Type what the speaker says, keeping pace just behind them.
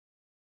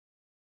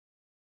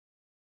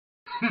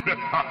I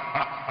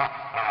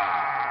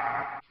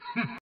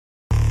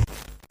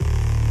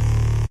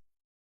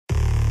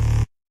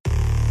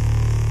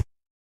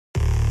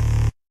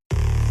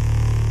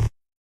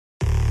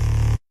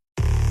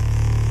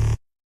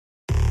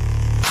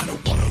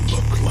don't wanna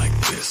look like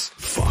this,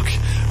 fuck.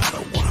 I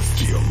don't wanna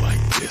feel like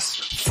this,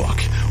 fuck.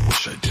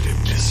 Wish I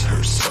didn't miss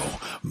her so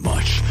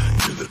much.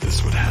 Knew that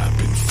this would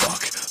happen,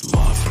 fuck.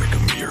 Love, break a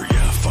mirror,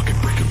 yeah, fucking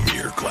break a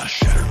mirror. Glass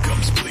shatter,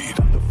 gums bleed.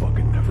 The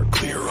fucking never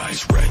clear,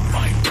 eyes red,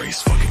 mind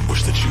race. Fucking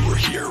wish that you were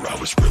here. I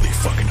was really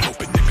fucking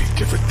hoping it'd be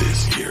different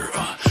this year.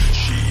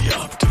 She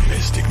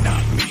optimistic,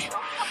 not me.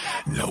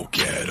 No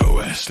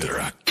ghetto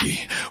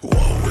Esteraki.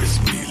 Woe is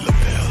me,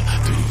 lapel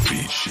through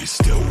feet. She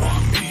still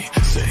want me.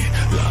 Say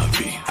la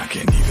vie. I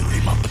can't even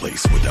leave my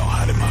place without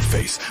hiding my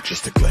face.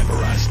 Just a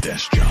glamorized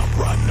desk job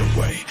rotting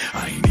away.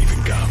 I ain't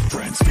even got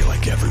friends. Feel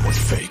like everyone's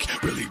fake.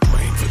 Really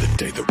praying for the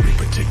day the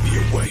Reaper take me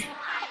away.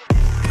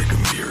 Break a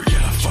mirror,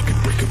 yeah, fucking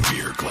break a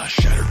mirror. Glass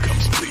shatter,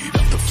 gums bleed.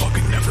 I'm the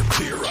fucking never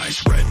clear.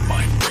 Eyes red,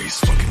 mind race.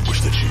 Fucking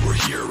wish that you were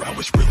here. I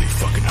was really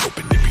fucking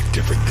hoping it'd be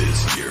different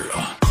this year.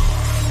 I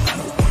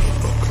don't wanna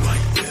look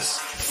like this,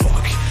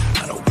 fuck.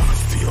 I don't wanna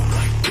feel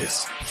like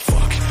this,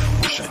 fuck.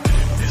 Wish I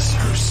didn't miss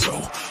her so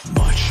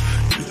much.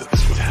 Knew that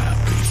this would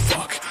happen,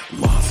 fuck.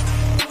 Love.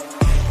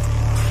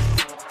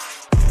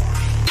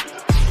 Knew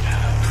that this would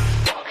happen,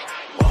 fuck.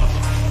 Love.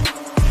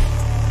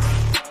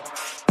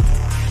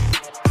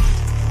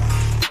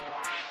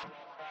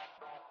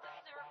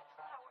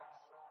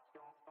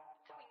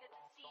 Between the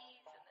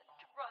disease and the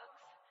drugs,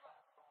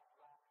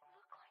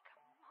 look like a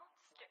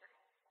monster.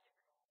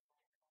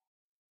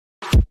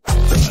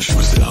 She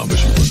was down, but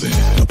she wasn't.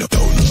 No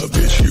love,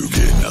 bitch, you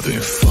get nothing.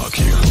 Fuck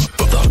you.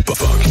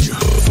 Fuck you.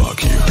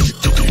 Fuck you.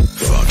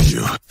 Fuck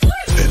you.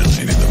 And I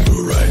ain't in the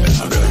mood right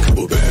now. Got a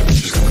couple bad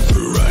bitches coming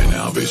through right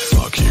now, bitch.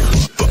 Fuck you.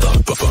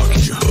 Fuck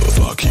you.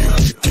 Fuck you.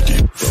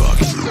 Fuck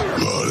you.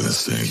 Blood in the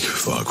sink.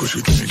 Fuck what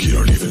you think. You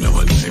don't even know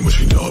my name. What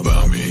you know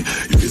about me.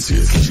 You can see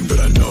it's leaking, but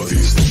I know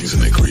these things.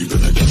 And they creep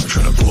in the dark,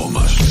 trying to pull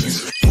my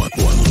strings. One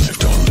life,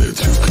 don't live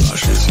too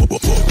cautious.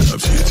 Woke up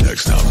to your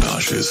text, now I'm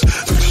nauseous.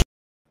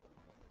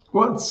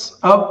 What's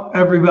up,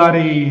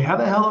 everybody? How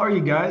the hell are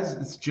you guys?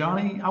 It's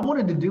Johnny. I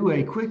wanted to do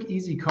a quick,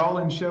 easy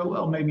call-in show.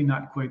 Well, maybe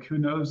not quick. Who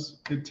knows?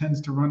 It tends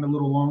to run a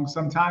little long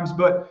sometimes,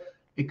 but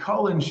a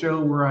call-in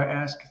show where I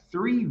ask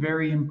 3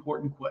 very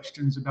important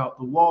questions about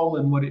the wall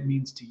and what it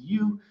means to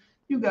you.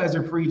 You guys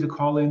are free to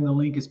call in. The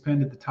link is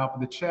pinned at the top of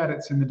the chat.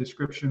 It's in the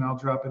description. I'll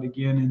drop it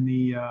again in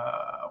the,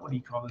 what do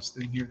you call this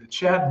thing here? The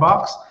chat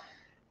box.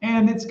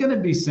 And it's going to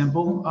be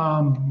simple,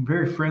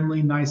 very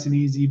friendly, nice and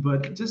easy,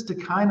 but just to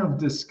kind of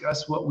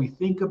discuss what we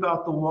think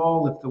about the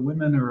wall, if the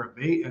women are,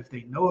 if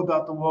they know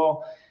about the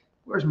wall.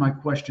 Where's my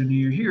question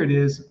here? Here it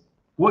is.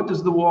 What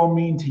does the wall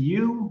mean to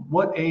you?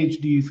 What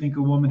age do you think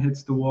a woman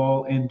hits the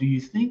wall? And do you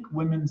think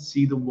women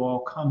see the wall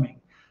coming?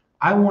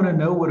 I want to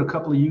know what a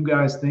couple of you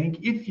guys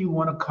think. If you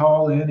want to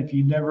call in, if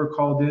you never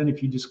called in,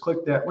 if you just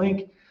click that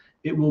link,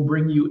 it will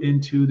bring you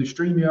into the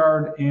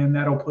StreamYard, and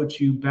that'll put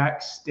you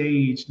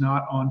backstage,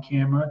 not on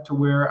camera, to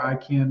where I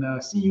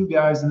can see you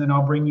guys, and then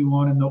I'll bring you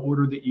on in the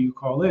order that you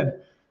call in.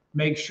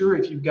 Make sure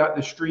if you've got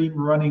the stream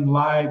running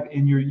live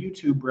in your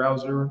YouTube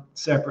browser,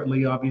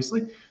 separately,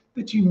 obviously,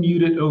 that you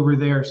mute it over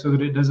there so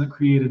that it doesn't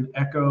create an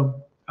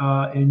echo,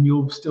 and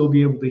you'll still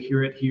be able to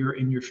hear it here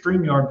in your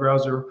StreamYard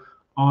browser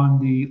on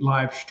the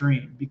live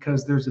stream,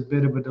 because there's a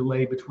bit of a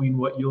delay between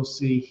what you'll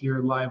see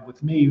here live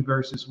with me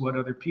versus what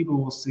other people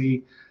will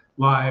see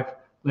live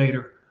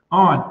later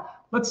on.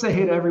 Let's say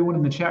hey to everyone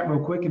in the chat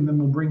real quick, and then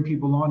we'll bring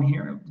people on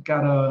here.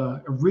 Got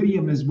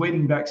Iridium is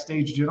waiting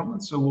backstage, gentlemen,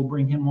 so we'll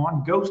bring him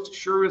on. Ghost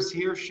sure is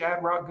here.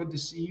 Shadrock, good to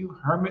see you.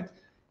 Hermit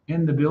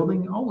in the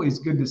building. Always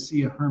good to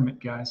see a hermit,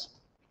 guys.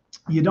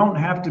 You don't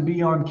have to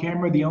be on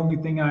camera. The only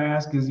thing I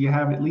ask is you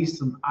have at least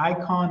some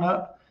icon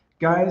up,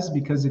 guys,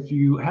 because if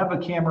you have a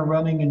camera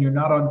running and you're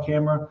not on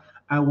camera,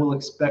 I will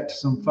expect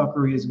some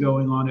fuckery is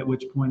going on, at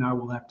which point I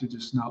will have to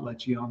just not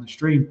let you on the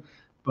stream.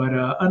 But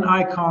an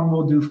icon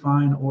will do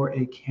fine, or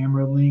a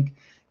camera link.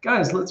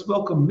 Guys, let's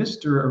welcome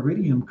Mr.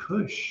 Iridium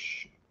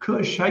Kush.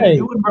 Kush, how you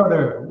doing,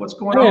 brother? What's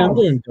going on? I'm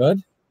doing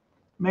good.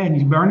 Man,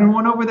 you burning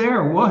one over there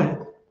or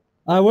what?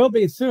 I will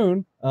be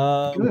soon.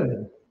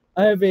 Good.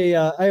 I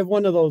have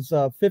one of those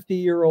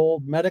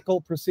 50-year-old medical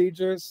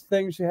procedures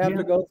things you have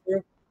to go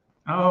through.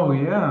 Oh,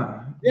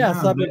 yeah.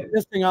 Yes, I've been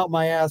pisting out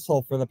my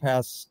asshole for the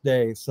past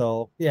day.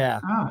 So, yeah,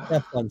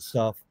 that's fun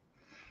stuff.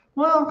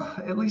 Well,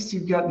 at least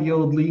you've got the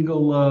old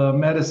legal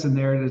medicine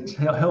there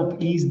to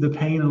help ease the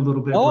pain a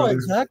little bit. Oh, brother.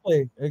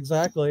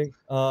 exactly.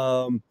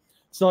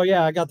 So,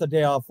 yeah, I got the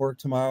day off work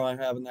tomorrow. I'm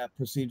having that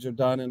procedure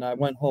done, and I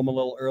went home a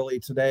little early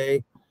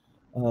today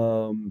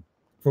from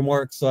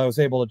work, so I was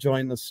able to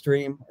join the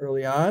stream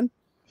early on.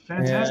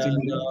 Fantastic.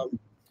 And,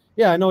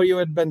 yeah, I know you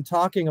had been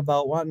talking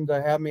about wanting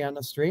to have me on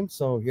the stream,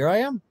 so here I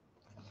am.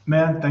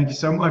 Man, thank you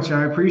so much.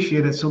 I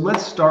appreciate it. So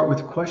let's start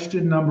with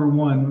question number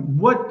 1.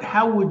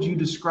 How would you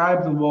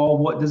describe the wall?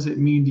 What does it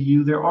mean to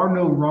you? There are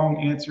no wrong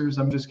answers.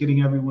 I'm just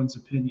getting everyone's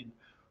opinion.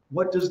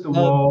 What does the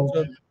wall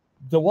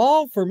the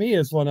wall for me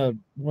is when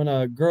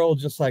a girl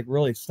just like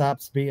really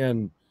stops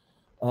being,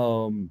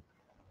 really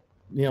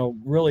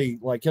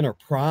like in her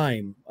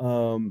prime.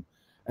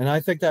 And I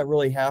think that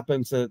really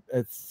happens at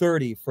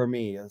 30 for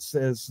me is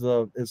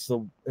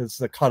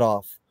the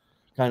cutoff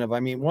kind of. I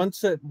mean,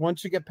 once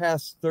you get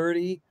past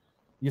 30,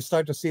 you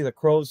start to see the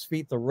crow's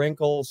feet, the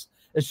wrinkles.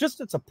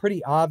 It's a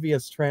pretty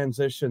obvious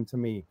transition to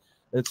me.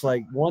 It's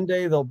like one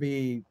day they'll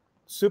be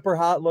super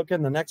hot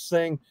looking. The next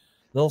thing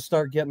they'll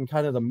start getting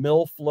kind of the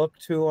MILF look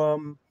to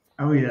them.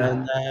 Oh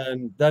yeah.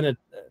 And then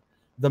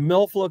the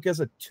MILF look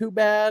isn't too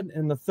bad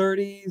in the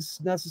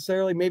 30s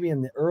necessarily, maybe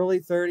in the early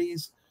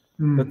 30s.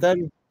 But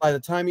then by the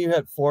time you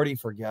hit 40,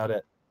 forget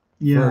it.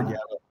 Yeah.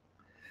 Forget it.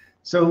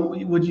 So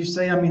would you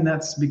say, I mean,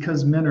 that's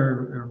because men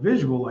are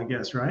visual, I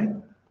guess, right?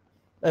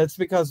 It's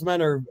because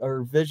men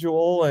are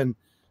visual, and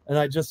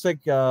I just think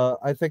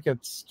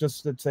it's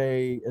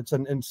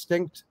an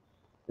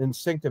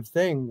instinctive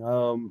thing.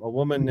 A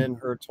woman in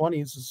her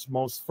 20s is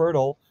most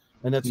fertile,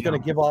 and it's going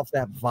to give off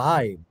that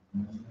vibe.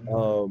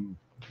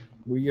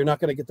 You're not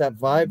going to get that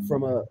vibe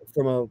from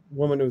a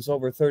woman who's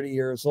over 30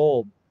 years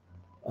old.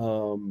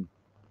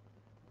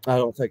 I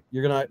don't think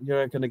you're not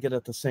going to get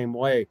it the same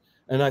way.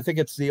 And I think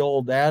it's the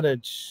old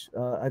adage.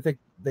 I think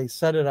they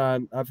said it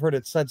on. I've heard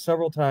it said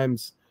several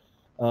times.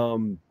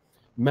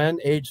 Men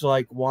age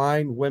like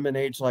wine, women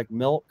age like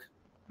milk.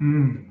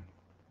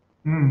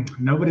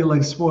 Nobody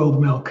likes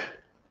spoiled milk.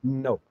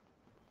 No.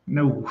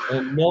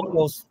 And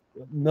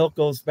milk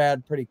goes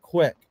bad pretty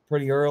quick,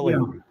 pretty early.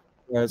 Yeah.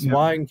 Whereas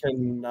wine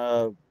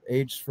can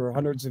age for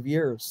hundreds of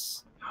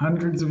years.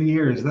 Hundreds of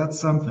years. That's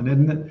something,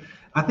 isn't it?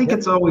 I think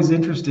it's always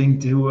interesting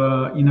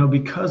to,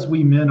 because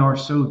we men are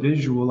so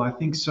visual, I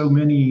think so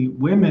many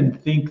women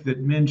think that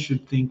men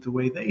should think the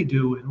way they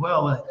do. And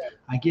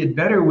I get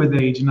better with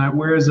age. And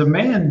whereas a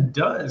man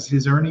does,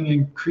 his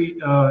earning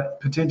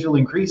potential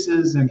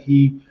increases, and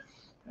he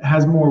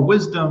has more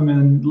wisdom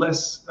and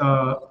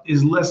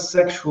is less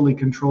sexually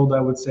controlled,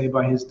 I would say,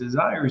 by his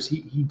desires.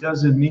 He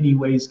does in many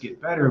ways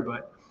get better,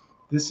 but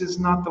this is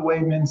not the way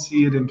men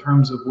see it in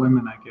terms of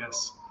women, I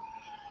guess.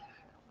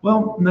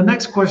 Well, the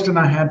next question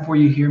I had for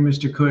you here,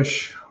 Mr.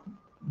 Cush,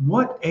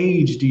 what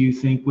age do you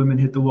think women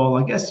hit the wall?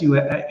 I guess you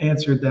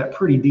answered that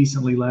pretty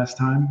decently last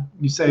time.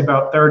 You say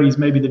about 30s,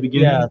 maybe the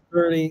beginning. Yeah,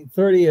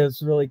 30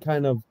 is really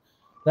kind of,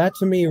 that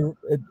to me,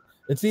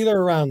 it's either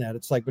around that.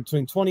 It's like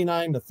between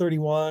 29 to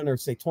 31 or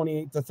say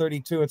 28 to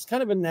 32. It's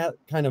kind of in that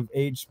kind of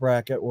age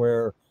bracket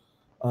where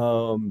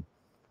you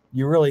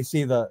really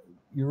see the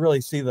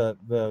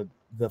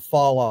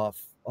fall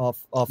off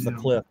the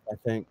cliff, I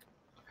think.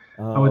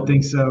 I would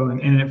think so.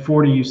 And at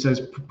 40, you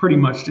says pretty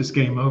much just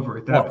game over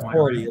at that point.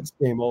 40, right? It's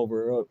game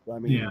over. I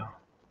mean,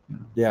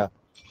 yeah.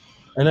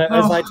 And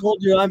as I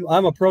told you,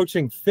 I'm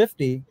approaching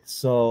 50,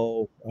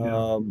 so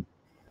I'm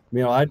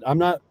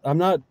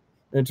not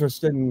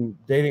interested in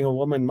dating a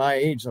woman my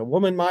age. A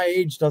woman my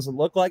age doesn't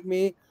look like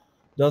me,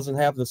 doesn't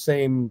have the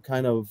same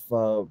kind of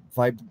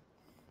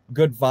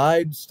good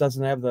vibes,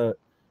 doesn't have the,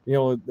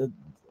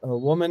 a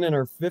woman in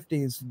her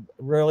 50s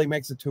rarely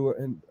makes it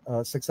to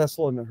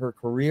successful in her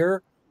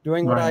career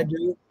doing what I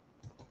do.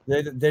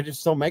 They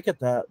just don't make it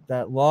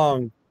that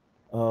long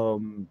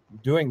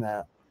doing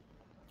that.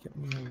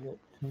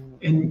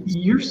 And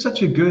you're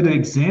such a good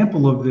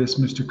example of this,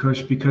 Mr.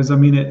 Cush, because I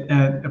mean,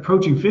 at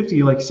approaching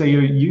 50, like say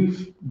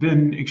you've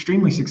been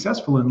extremely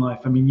successful in life.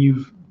 I mean,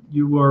 you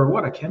are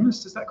what, a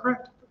chemist? Is that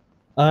correct?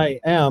 I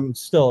am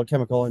still a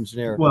chemical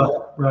engineer.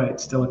 Well, right,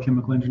 still a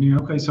chemical engineer.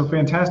 Okay, so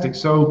fantastic.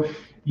 So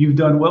you've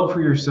done well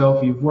for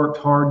yourself. You've worked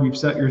hard. You've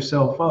set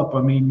yourself up. I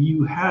mean,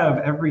 you have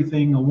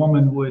everything a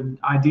woman would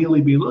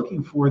ideally be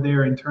looking for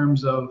there in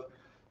terms of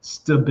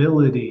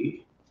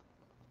stability.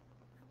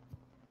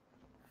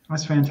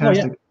 That's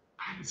fantastic. Oh, yeah.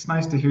 It's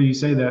nice to hear you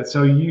say that.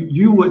 So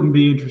you wouldn't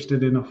be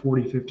interested in a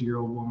 40,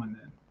 50-year-old woman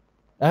then?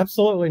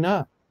 Absolutely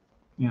not.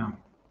 Yeah.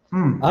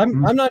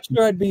 I'm not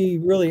sure I'd be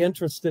really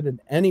interested in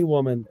any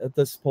woman at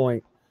this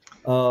point.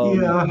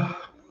 I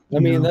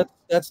mean,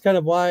 that's kind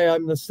of why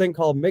I'm this thing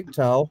called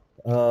MGTOW.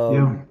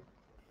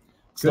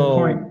 Good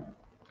point.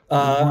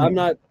 I'm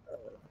not.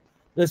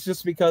 That's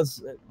just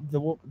because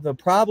the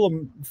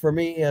problem for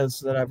me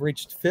is that I've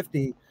reached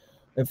 50.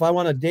 If I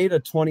want to date a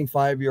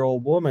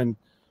 25-year-old woman,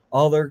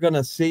 all they're going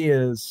to see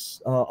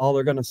is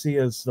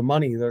the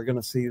money. They're going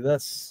to see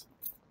this.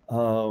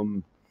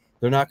 They're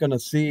not going to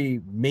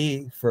see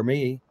me for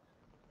me.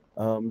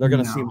 They're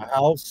going to see my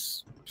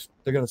house.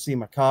 They're going to see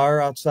my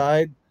car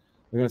outside.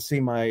 They're going to see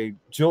my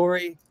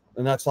jewelry,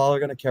 and that's all they're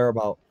going to care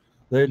about.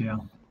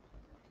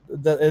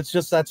 It's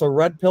just, that's a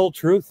red pill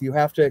truth you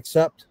have to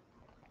accept.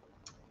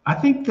 I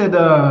think that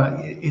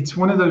it's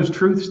one of those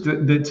truths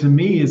that to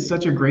me is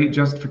such a great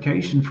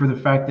justification for the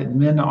fact that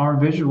men are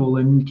visual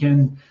and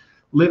can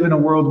live in a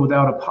world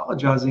without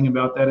apologizing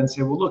about that and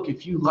say, well, look,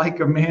 if you like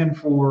a man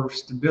for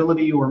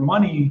stability or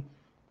money,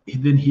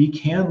 then he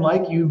can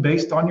like you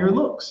based on your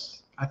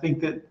looks. I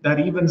think that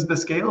evens the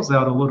scales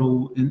out a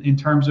little in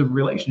terms of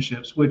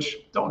relationships, which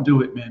don't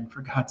do it, men,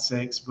 for God's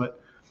sakes.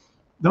 But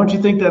Don't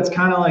you think that's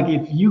kind of like,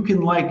 if you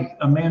can like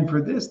a man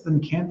for this, then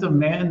can't a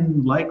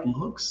man like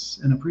looks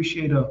and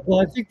appreciate a?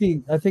 Well, I think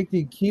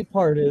the key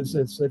part is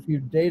if you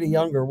date a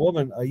younger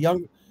woman,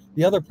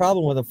 the other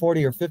problem with a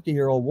 40 or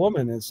 50-year-old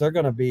woman is they're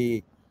going to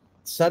be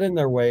set in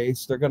their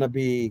ways. They're going to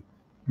be,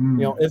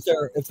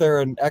 if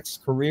they're an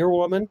ex-career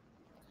woman,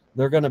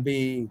 they're going to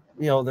be,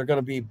 they're going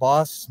to be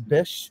boss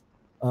bish.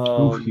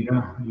 Oof,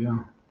 yeah.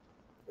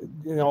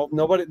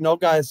 No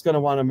guy's going to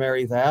want to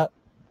marry that.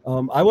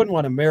 I wouldn't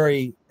want to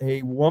marry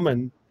a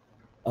woman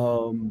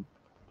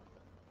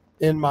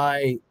in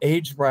my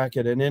age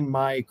bracket and in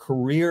my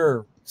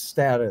career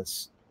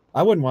status.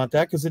 I wouldn't want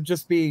that, because it'd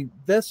just be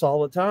this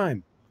all the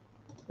time.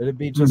 It'd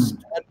be just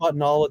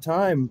headbutting all the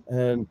time.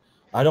 And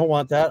I don't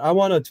want that. I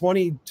want a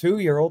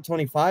 22-year-old,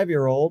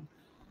 25-year-old,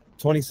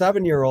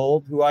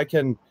 27-year-old who I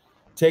can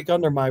take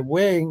under my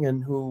wing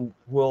and who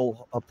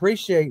will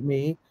appreciate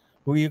me,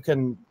 who you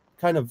can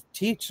kind of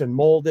teach and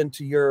mold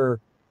into your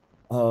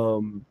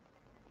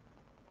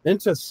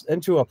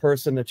into a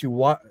person that you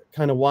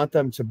want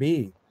them to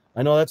be.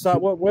 I know that's not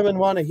what women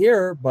want to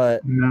hear,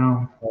 but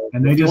no,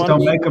 and they just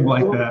don't make them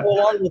like that.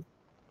 If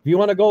you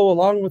want to go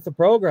along with the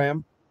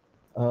program,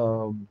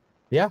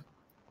 yeah.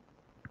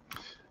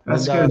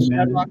 That's good,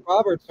 man. Shadrach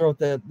Roberts wrote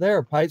that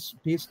there,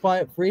 peace,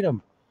 quiet,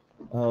 freedom.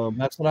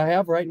 That's what I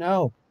have right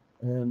now,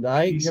 and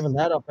I ain't giving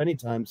that up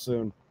anytime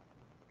soon.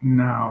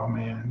 No,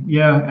 man.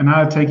 Yeah, and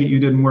I take it you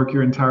didn't work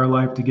your entire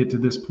life to get to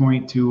this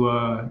point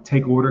to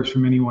take orders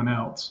from anyone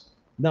else.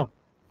 No.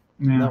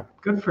 Yeah, no.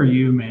 Good for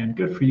you, man.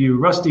 Good for you.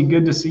 Rusty,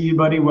 good to see you,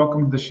 buddy.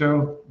 Welcome to the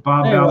show.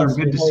 Bob Ballard,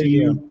 Rusty, good to see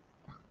you.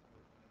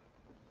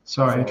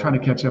 Sorry, I try to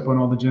catch up on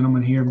all the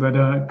gentlemen here,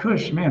 but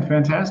Kush, man,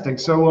 fantastic.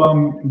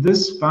 So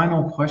this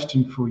final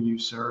question for you,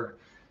 sir.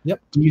 Yep.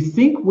 Do you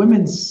think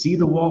women see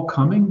the wall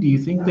coming? Do you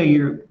think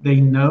they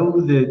know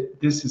that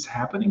this is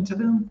happening to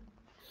them?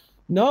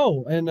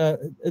 No, and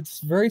it's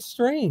very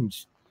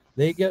strange.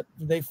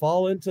 They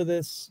fall into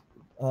this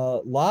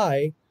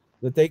lie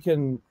that they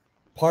can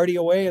party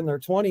away in their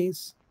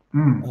 20s.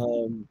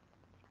 And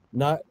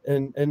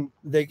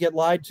they get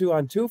lied to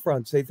on two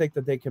fronts. They think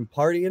that they can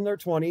party in their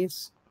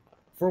 20s,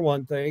 for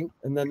one thing,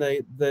 and then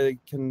they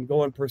can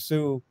go and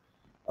pursue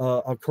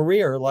a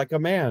career like a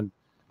man.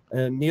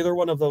 And neither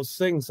one of those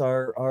things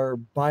are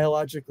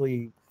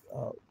biologically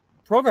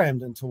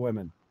programmed into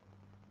women.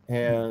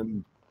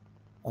 And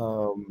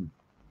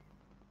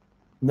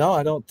no,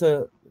 I don't.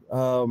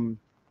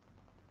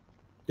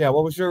 Yeah,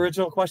 what was your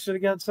original question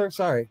again, sir?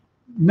 Sorry.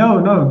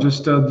 No,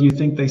 just do you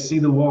think they see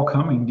the wall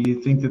coming? Do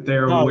you think that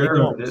they're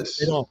aware of this?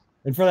 They don't.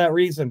 And for that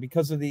reason,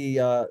 because of the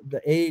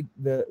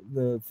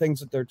things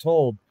that they're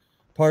told,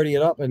 party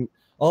it up, and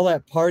all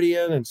that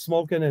partying and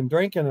smoking and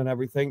drinking and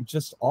everything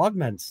just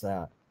augments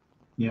that.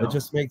 Yeah. It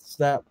just makes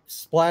that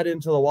splat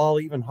into the wall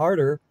even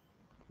harder,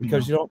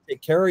 because you don't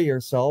take care of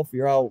yourself.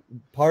 You're out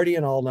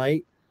partying all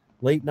night,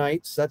 late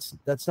nights.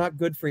 That's not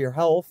good for your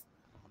health.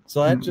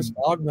 So that just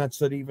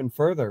augments it even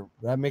further.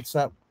 That makes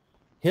that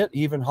hit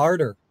even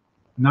harder.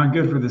 Not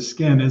good for the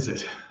skin, is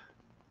it?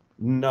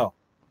 No.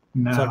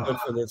 It's not good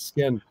for the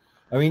skin.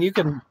 I mean, you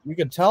can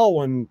tell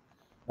when,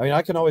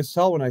 I can always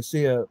tell when I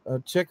see a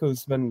chick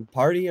who's been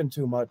partying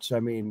too much. I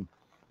mean,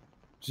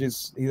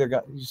 she's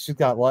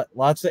got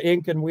lots of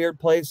ink in weird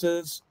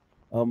places,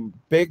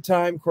 big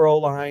time curl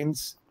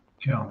lines.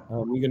 Yeah.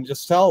 You can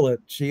just tell that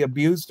she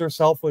abused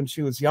herself when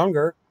she was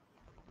younger,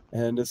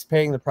 and is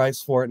paying the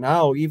price for it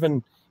now,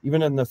 even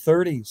in the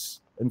 30s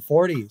and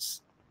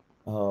 40s.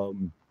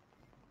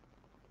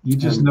 You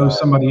just know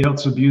somebody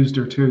else abused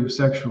her too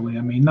sexually.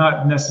 I mean,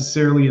 not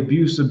necessarily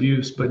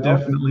abuse, but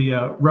definitely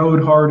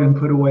rode hard and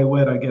put away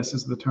wet, I guess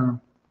is the term.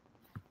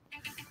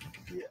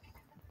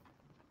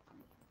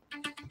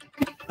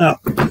 Oh,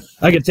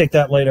 I could take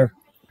that later.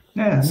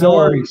 Yeah, no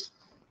worries.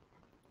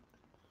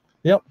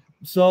 Yep.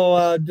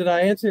 So did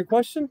I answer your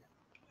question?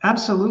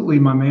 Absolutely,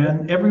 my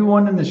man.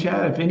 Everyone in the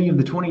chat, if any of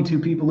the 22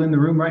 people in the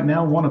room right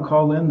now want to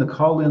call in, the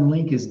call-in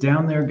link is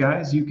down there,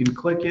 guys. You can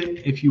click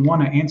it if you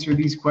want to answer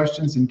these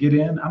questions and get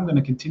in. I'm going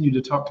to continue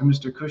to talk to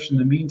Mr. Kush in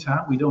the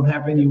meantime. We don't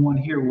have anyone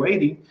here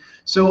waiting.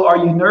 So are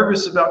you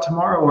nervous about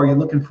tomorrow? Are you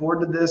looking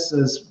forward to this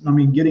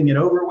getting it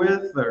over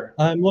with? Or?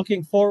 I'm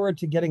looking forward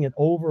to getting it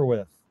over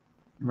with.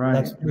 Right.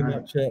 That's pretty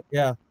much it.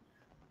 Yeah.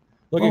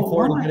 Looking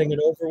forward to getting it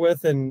over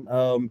with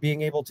and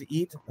being able to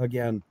eat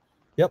again.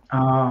 Yep.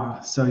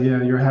 So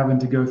yeah, you're having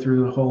to go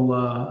through the whole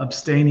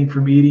abstaining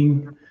from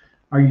eating.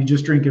 Are you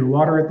just drinking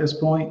water at this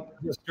point?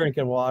 Just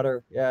drinking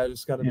water. Yeah, I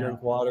just got to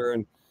drink water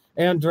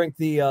and drink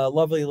the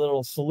lovely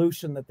little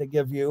solution that they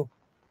give you.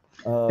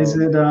 Is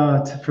it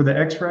for the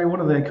X-ray? What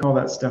do they call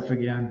that stuff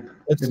again?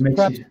 It's a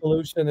prep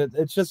solution.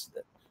 It's just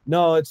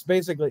it's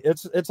basically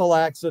it's a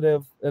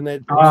laxative, and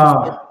it's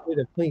just basically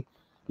to clean.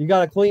 You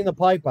got to clean the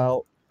pipe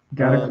out.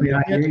 Got to clean.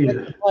 I hear you.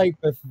 The pipe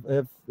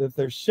if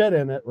there's shit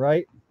in it,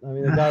 right? I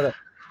mean,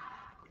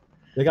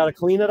 they got to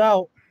clean it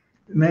out.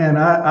 Man,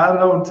 I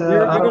don't.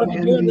 You're going to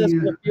be doing this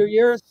in a few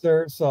years,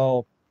 sir.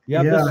 So you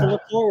have this to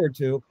look forward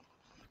to.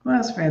 Well,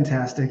 that's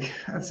fantastic.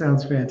 That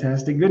sounds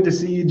fantastic. Good to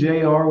see you,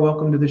 JR.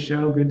 Welcome to the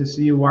show. Good to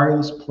see you,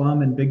 Wireless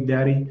Plum and Big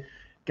Daddy.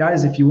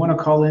 Guys, if you want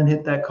to call in,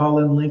 hit that call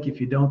in link.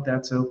 If you don't,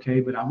 that's okay.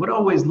 But I would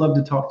always love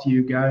to talk to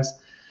you guys.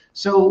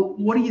 So,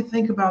 what do you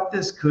think about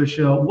this, Kush?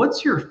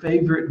 What's your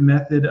favorite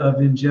method of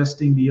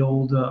ingesting the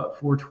old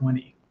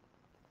 420?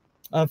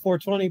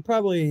 420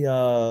 probably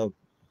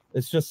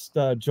it's just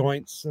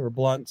joints or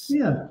blunts.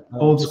 Yeah,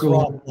 old just school.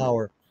 raw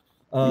flour.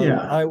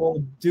 Yeah. I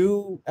will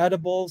do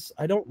edibles.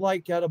 I don't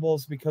like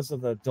edibles because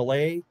of the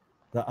delay,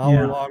 the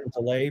hour-long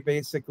delay,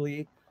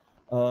 basically.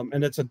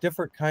 And it's a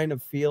different kind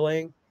of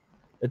feeling.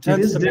 It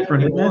tends to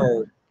different, make me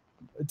more.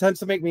 It tends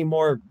to make me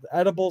more.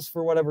 Edibles,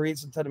 for whatever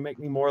reason, tend to make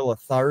me more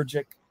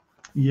lethargic.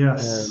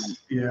 Yes.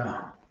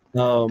 Yeah.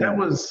 That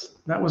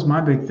was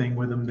my big thing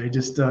with them. They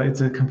just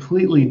it's a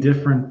completely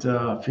different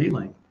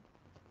feeling.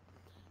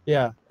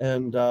 Yeah,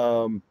 and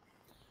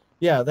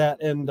that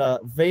and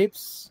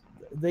vapes,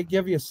 they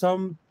give you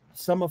some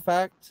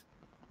effect.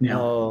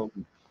 Yeah.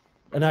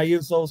 And I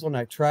use those when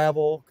I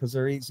travel because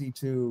they're easy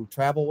to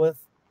travel with.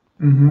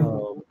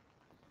 Mm-hmm.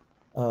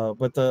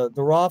 But the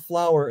raw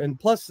flour, and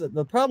plus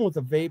the problem with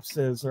the vapes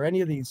is, or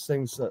any of these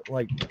things that,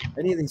 like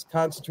any of these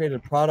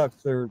concentrated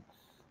products,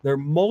 they're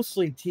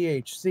mostly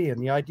THC,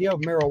 and the idea of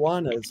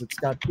marijuana is it's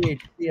got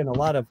THC and a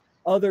lot of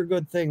other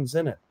good things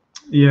in it.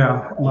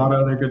 Yeah, a lot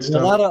of other good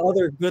stuff. A lot of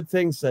other good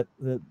things that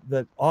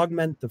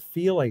augment the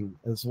feeling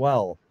as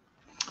well.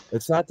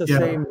 It's not the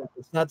same.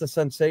 It's not the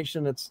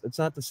sensation. It's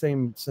not the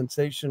same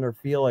sensation or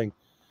feeling.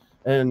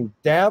 And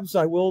dabs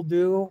I will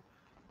do,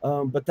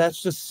 but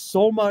that's just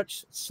so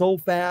much, so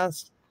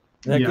fast.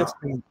 That gets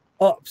me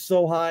up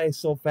so high,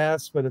 so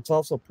fast. But it's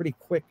also pretty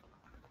quick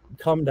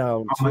come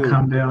down too.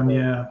 Come down,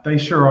 yeah. They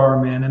sure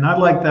are, man. And I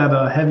like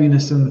that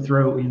heaviness in the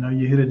throat. You know,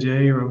 you hit a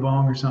J or a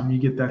bong or something, you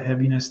get that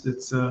heaviness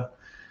that's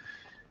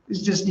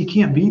it's just, you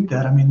can't beat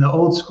that. I mean, the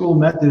old school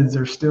methods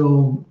are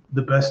still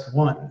the best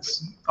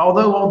ones.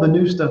 Although all the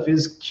new stuff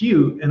is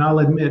cute, and I'll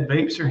admit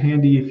vapes are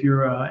handy if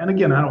you're and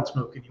again, I don't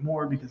smoke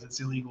anymore because it's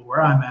illegal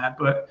where I'm at,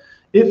 but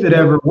if it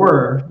ever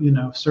were, you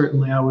know,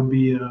 certainly I would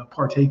be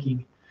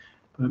partaking.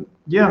 But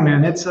yeah,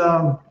 man, it's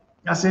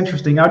that's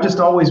interesting. I just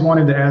always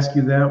wanted to ask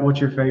you that, what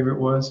your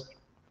favorite was.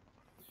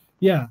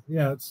 Yeah,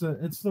 it's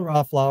the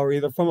raw flour,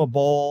 either from a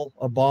bowl,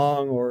 a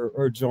bong,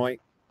 or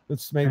joint.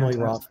 It's mainly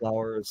raw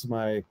flour. It's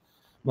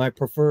my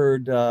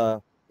preferred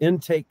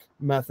intake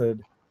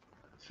method.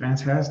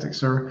 Fantastic,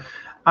 sir.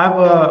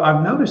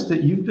 I've noticed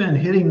that you've been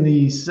hitting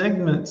the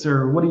segments,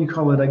 or what do you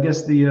call it? I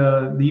guess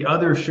the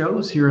other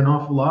shows here an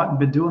awful lot, and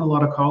been doing a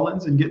lot of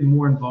call-ins and getting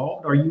more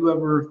involved. Are you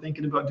ever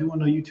thinking about doing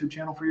a YouTube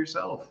channel for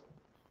yourself?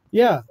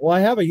 Yeah, well, I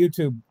have a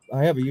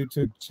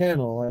YouTube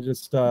channel. I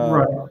just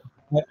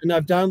and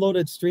I've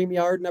downloaded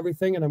StreamYard and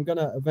everything, and I'm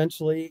gonna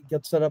eventually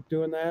get set up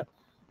doing that.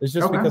 It's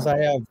just because I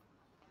have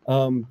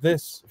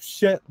this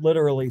shit,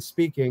 literally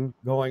speaking,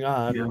 going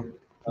on.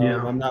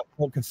 I'm not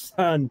focused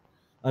on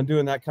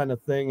doing that kind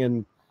of thing,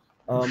 and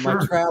my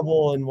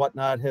travel and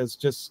whatnot has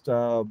just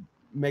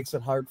makes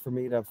it hard for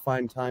me to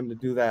find time to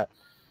do that.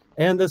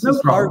 And this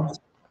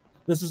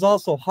is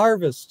also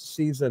harvest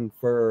season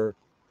for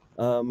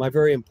my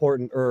very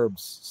important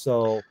herbs.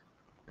 So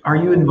are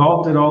you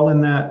involved at all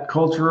in that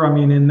culture? I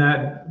mean, in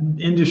that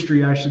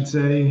industry, I should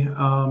say,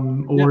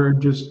 or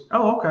just?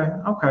 Oh,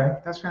 okay,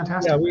 that's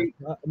fantastic.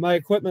 Yeah, my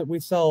equipment we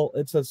sell.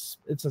 It's a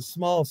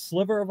small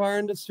sliver of our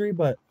industry,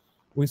 but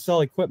we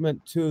sell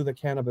equipment to the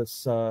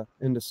cannabis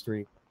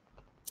industry.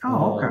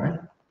 Oh, okay.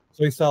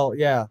 So we sell,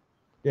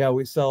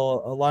 we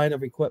sell a line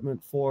of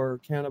equipment for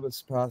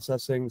cannabis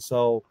processing.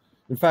 So,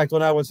 in fact,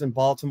 when I was in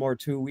Baltimore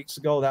 2 weeks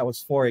ago, that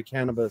was for a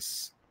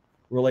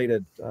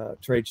cannabis-related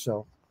trade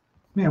show.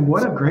 Man,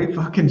 what a great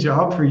fucking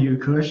job for you,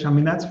 Kush. I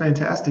mean, that's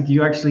fantastic.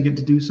 You actually get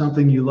to do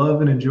something you love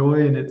and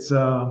enjoy, and it's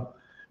not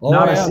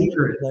a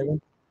secret.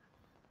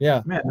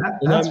 Yeah. Man,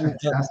 that's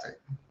fantastic.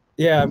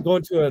 Yeah, I'm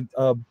going to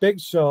a big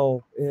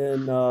show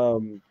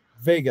in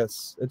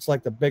Vegas. It's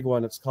like the big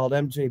one. It's called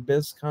MJ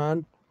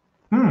BizCon.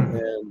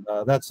 And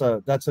that's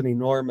an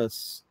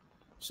enormous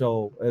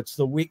show. It's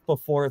the week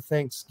before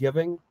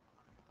Thanksgiving,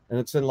 and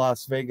it's in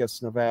Las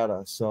Vegas,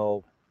 Nevada.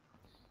 So,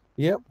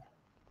 yep.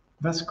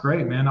 That's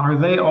great, man. Are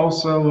they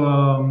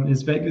also,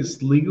 is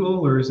Vegas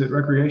legal, or is it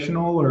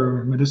recreational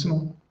or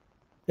medicinal?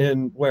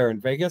 In where? In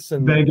Vegas?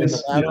 In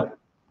Vegas, Nevada?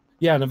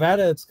 Yeah,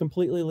 Nevada, it's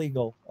completely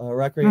legal.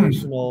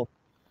 Recreational.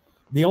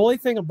 The only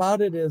thing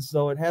about it is,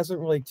 though, it hasn't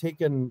really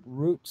taken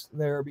root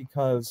there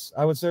because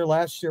I was there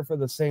last year for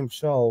the same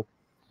show.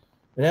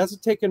 It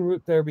hasn't taken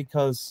root there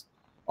because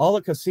all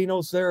the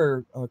casinos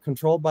there are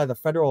controlled by the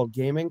Federal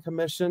Gaming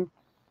Commission.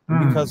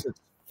 And because it's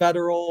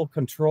federal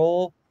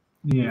control,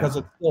 because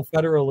it's still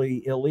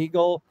federally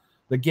illegal,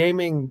 the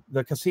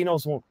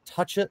casinos won't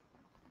touch it.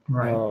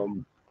 Right.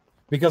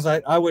 Because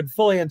I would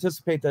fully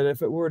anticipate that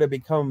if it were to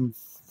become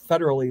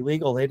federally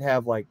legal, they'd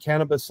have like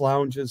cannabis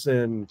lounges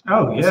and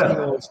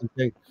casinos and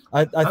things.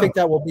 I think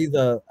that will be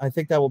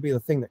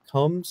the thing that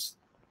comes.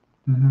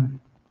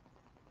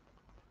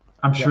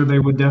 I'm sure they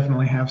would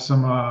definitely have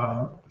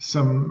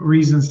some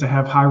reasons to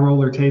have high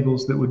roller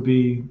tables that would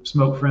be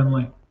smoke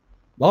friendly.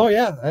 Oh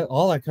yeah,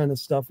 all that kind of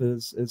stuff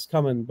is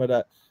coming,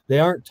 but they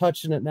aren't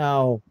touching it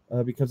now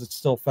because it's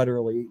still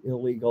federally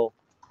illegal.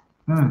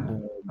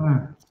 Hmm.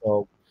 Hmm.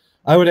 So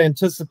I would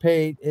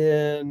anticipate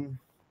in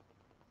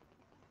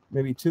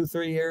maybe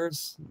 2-3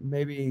 years,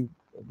 maybe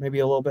a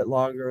little bit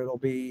longer, it'll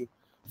be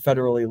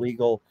federally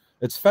legal.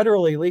 It's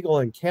federally legal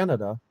in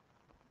Canada.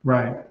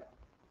 Right.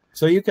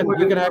 So you can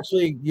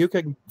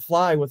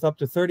fly with up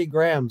to 30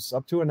 grams,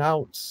 up to an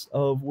ounce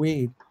of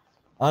weed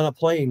on a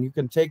plane. You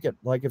can take it,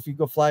 like if you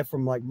go fly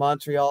from like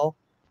Montreal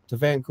to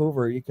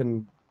Vancouver, you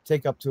can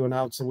take up to an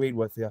ounce of weed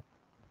with you.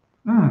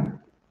 Hmm.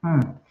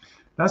 Hmm.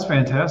 That's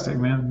fantastic,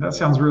 man. That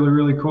sounds really,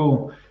 really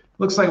cool.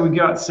 Looks like we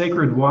got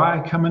Sacred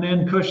Y coming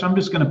in. Kush, I'm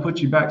just going to put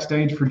you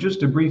backstage for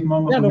just a brief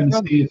moment. Yeah, We're no going to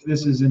problem. see if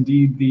this is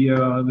indeed the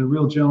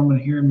real gentleman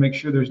here and make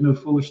sure there's no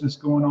foolishness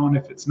going on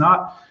if it's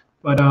not.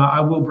 But I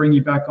will bring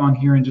you back on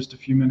here in just a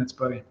few minutes,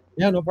 buddy.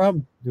 Yeah, no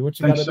problem. Do what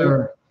you Thank got you, to do.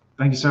 sir.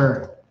 Thank you,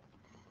 sir.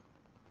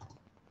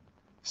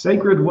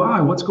 Sacred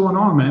Y, what's going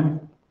on,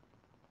 man?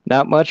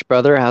 Not much,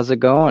 brother. How's it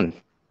going?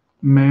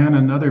 Man,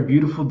 another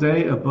beautiful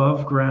day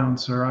above ground,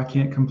 sir. I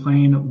can't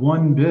complain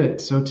one bit.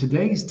 So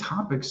today's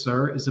topic,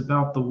 sir, is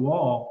about the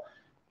wall.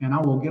 And I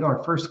will get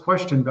our first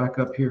question back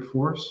up here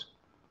for us.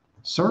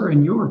 Sir,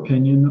 in your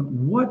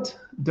opinion, what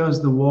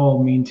does the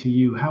wall mean to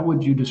you? How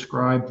would you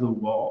describe the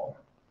wall?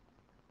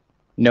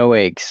 No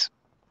eggs.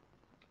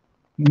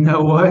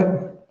 No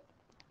what?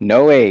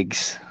 No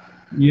eggs.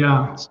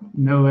 Yeah,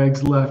 no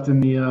eggs left in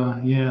the,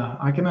 yeah,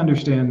 I can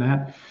understand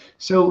that.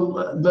 So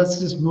let's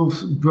just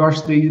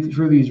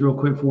through these real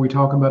quick before we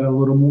talk about it a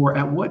little more.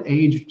 At what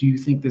age do you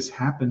think this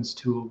happens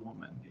to a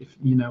woman, if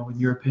you know, in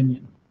your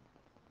opinion?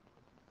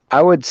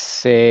 I would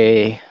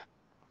say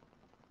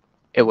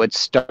it would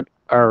start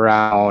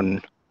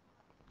around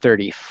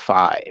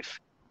 35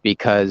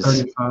 because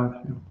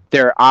 35.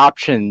 their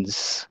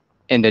options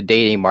in the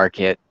dating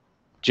market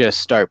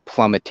just start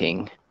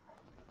plummeting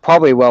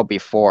probably well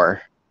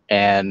before.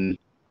 And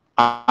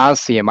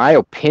honestly, in my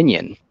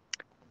opinion,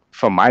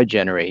 from my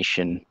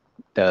generation,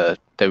 the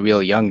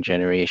real young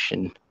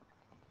generation,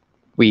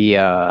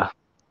 I'd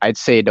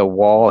say the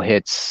wall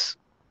is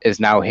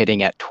now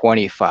hitting at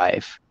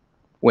 25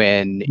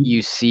 when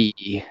you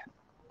see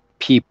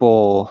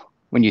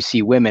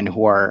women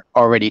who are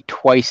already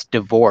twice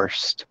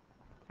divorced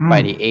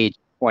by the age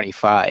of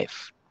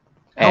 25.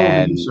 How old are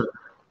And you, sir?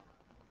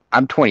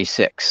 I'm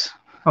 26.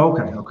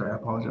 Okay, I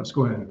apologize.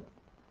 Go ahead.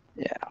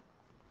 Yeah.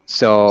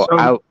 So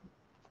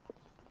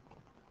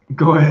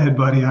go ahead,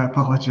 buddy. I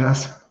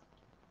apologize.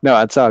 no,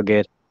 it's all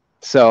good.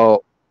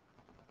 So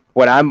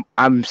what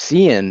I'm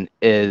seeing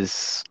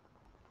is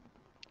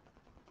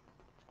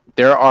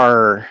there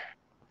are,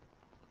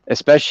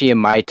 especially in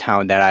my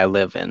town that I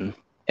live in,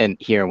 and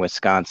here in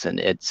Wisconsin,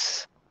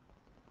 it's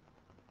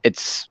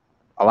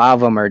a lot of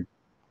them are.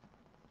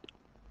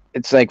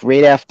 It's like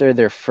right after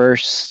their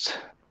first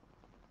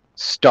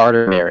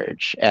starter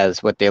marriage,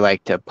 as what they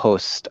like to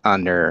post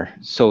on their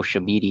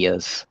social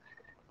medias,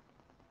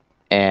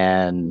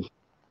 and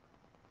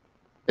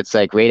it's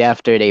like right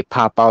after they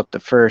pop out the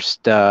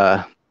first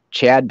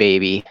Chad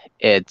baby,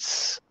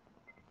 it's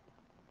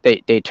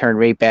they turn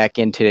right back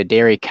into the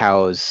dairy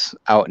cows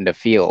out in the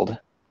field.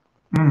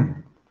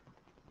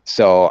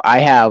 So I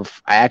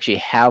actually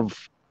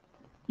have,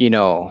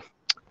 a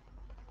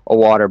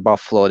water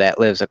buffalo that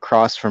lives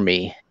across from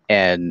me,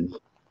 and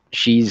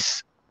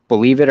she's,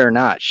 believe it or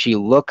not, she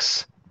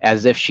looks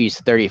as if she's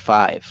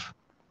 35,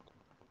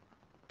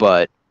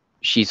 but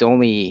she's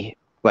only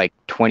like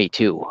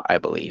 22, I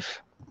believe.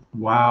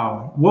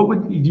 Wow.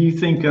 Do you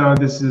think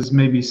this is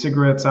maybe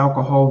cigarettes,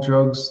 alcohol,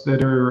 drugs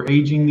that are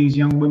aging these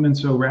young women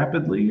so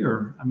rapidly?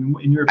 Or, I mean,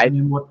 in your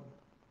opinion, what?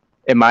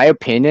 In my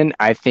opinion,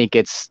 I think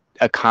it's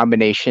a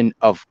combination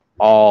of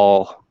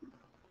all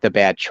the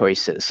bad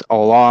choices,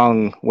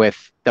 along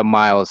with the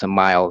miles and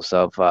miles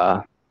of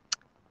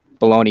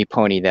baloney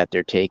pony that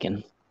they're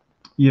taking.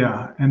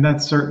 Yeah, and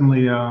that's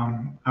certainly,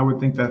 I would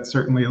think that's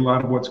certainly a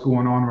lot of what's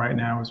going on right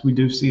now is we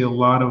do see a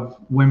lot of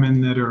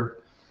women that are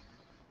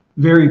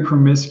very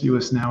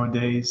promiscuous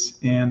nowadays.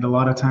 And a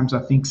lot of times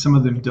I think some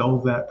of them dull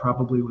that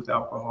probably with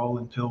alcohol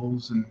and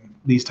pills and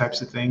these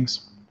types of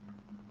things.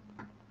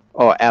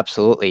 Oh,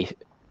 absolutely.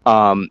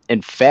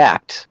 In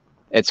fact,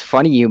 it's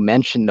funny you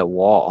mentioned the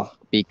wall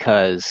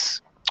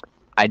because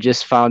I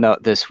just found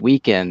out this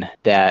weekend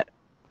that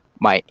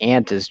my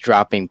aunt is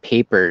dropping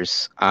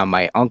papers on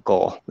my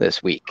uncle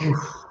this week. Oof.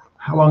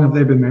 How long have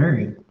they been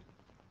married?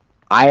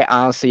 I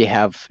honestly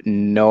have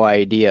no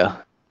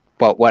idea.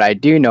 But what I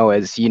do know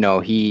is,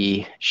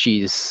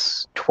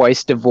 she's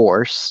twice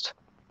divorced.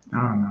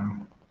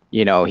 Oh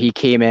no. He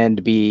came in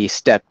to be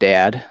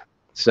stepdad.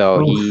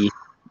 So Oof.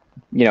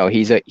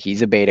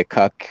 he's a beta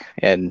cuck,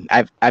 and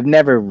I've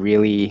never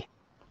really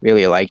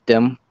liked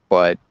him,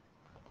 but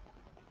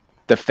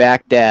the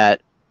fact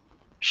that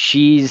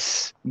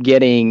she's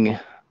getting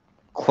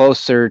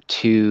closer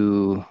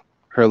to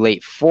her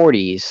late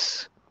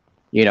 40s,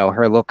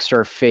 her looks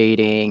are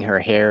fading, her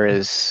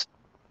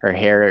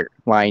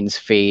hairline's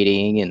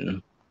fading,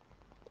 and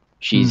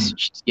she's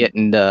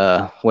getting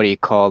the, what do you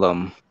call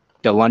them?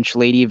 the lunch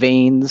lady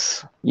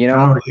veins, you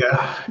know? Oh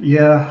yeah,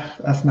 yeah.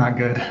 That's not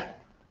good.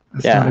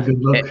 That's not a Yeah. good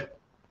look.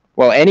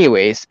 Well,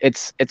 anyways,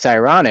 it's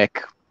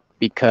ironic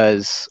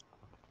because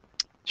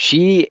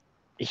he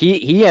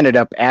ended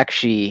up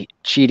actually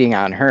cheating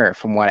on her,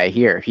 from what I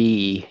hear.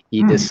 He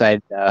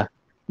decided,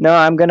 no,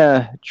 I'm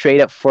gonna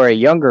trade up for a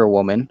younger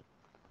woman,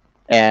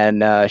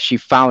 and she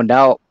found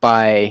out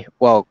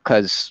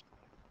because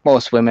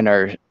most women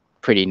are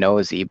pretty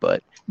nosy,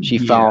 but she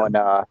Yeah. found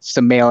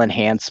some male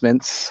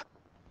enhancements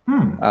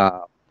Hmm.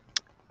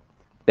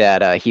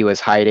 that he was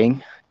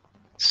hiding.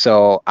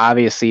 So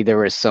obviously there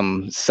was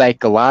some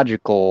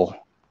psychological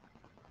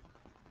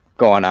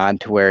going on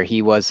to where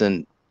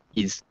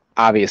he's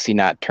obviously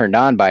not turned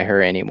on by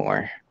her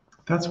anymore.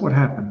 That's what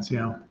happens.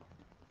 Yeah.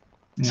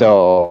 Yeah.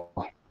 So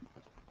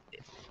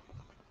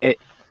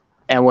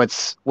and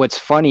what's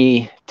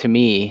funny to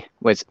me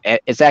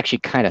it's actually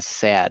kind of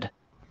sad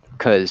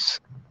because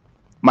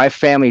my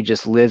family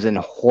just lives in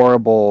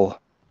horrible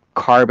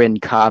carbon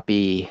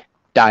copy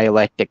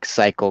dialectic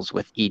cycles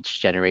with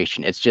each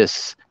generation. It's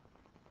just,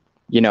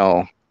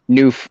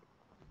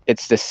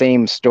 it's the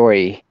same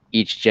story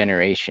each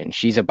generation.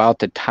 She's about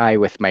to tie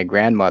with my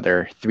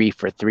grandmother 3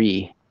 for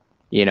 3,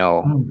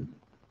 Hmm.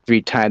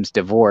 3 times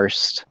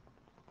divorced.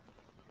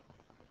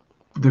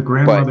 The But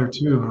grandmother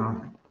too, huh?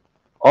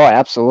 oh,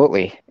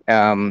 absolutely.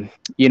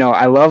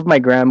 I love my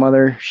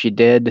grandmother. She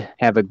did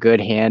have a good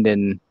hand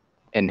in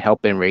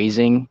helping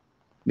raising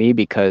me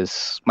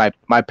because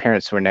my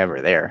parents were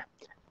never there.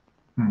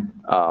 Hmm.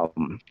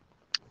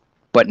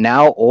 But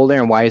now older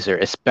and wiser,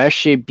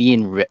 especially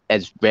being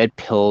as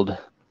red-pilled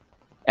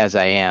as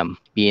I am,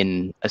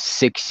 being a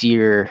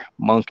 6-year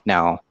monk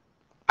now,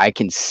 I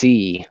can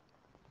see,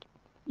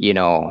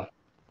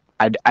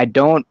 I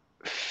don't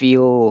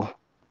feel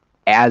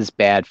as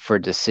bad for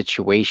the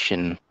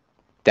situation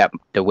that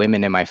the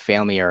women in my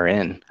family are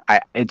in.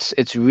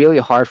 It's really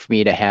hard for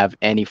me to have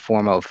any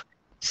form of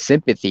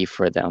sympathy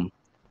for them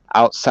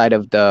outside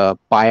of the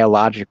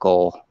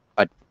biological,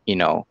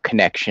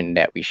 connection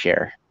that we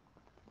share.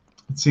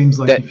 It seems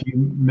like That if you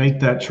make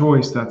that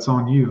choice, that's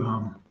on you.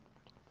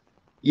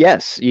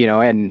 yes,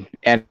 and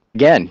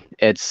again,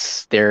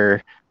 it's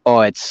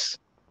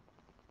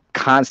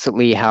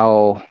constantly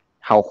how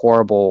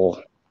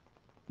horrible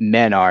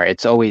men are.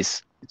 It's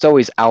always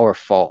our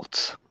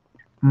fault.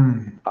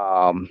 Hmm.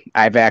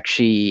 I've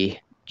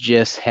actually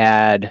just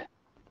had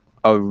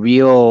a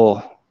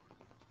real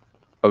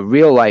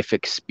life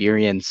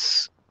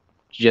experience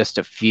just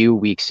a few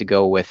weeks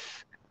ago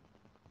with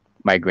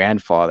my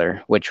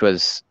grandfather, which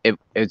was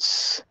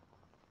it's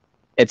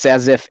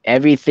as if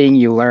everything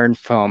you learned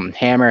from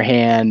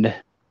Hammerhand,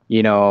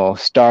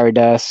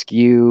 Stardust,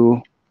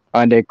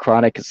 Undead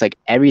Chronic, it's like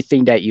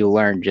everything that you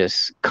learn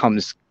just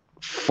comes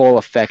full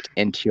effect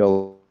into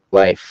your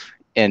life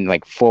in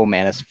like full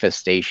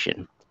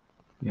manifestation.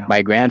 Yeah.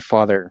 My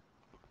grandfather,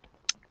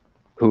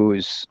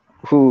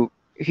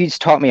 he's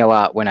taught me a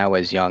lot when I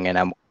was young, and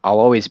I'll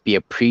always be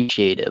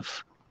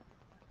appreciative.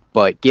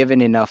 But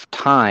given enough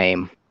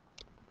time,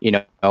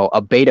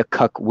 a beta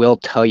cuck will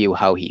tell you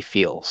how he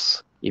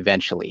feels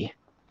eventually.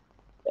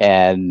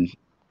 And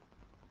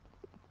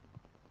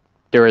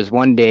there was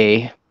one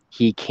day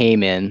he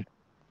came in,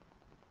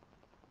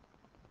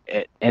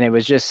 and it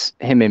was just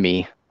him and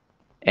me,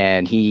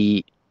 and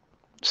he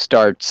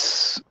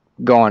starts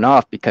going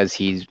off because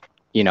he's,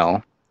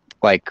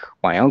 like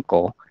my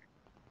uncle,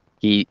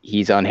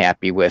 he's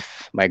unhappy with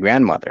my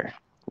grandmother.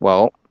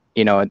 Well,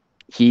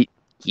 he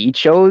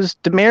chose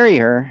to marry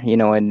her,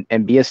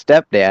 and be a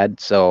stepdad.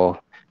 So,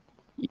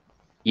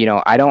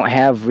 I don't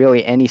have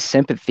really any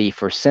sympathy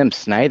for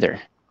simps neither.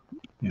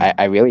 Yeah.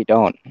 I really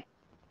don't. I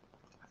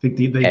think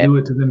they do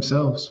it to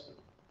themselves.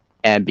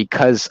 And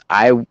because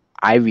I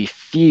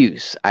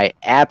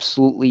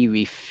absolutely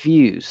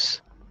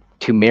refuse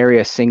to marry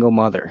a single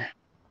mother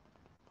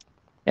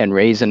and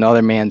raise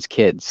another man's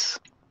kids,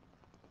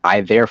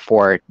 I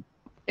therefore,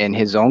 in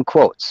his own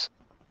quotes,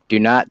 do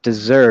not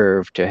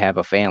deserve to have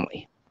a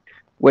family,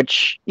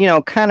 which,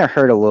 kind of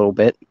hurt a little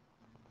bit.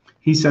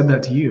 He said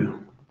that to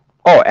you.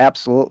 Oh,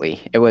 absolutely.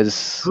 It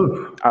was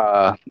Oof.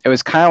 kind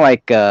of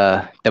like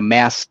the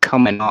mask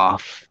coming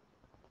off,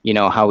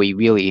 how he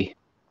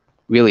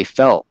really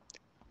felt.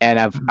 And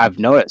I've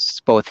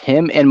noticed both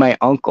him and my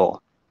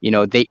uncle,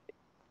 they,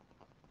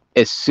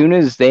 as soon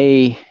as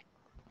they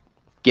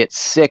get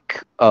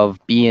sick of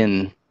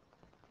being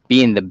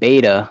the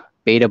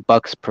beta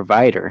bucks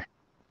provider,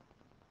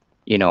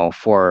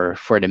 for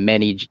the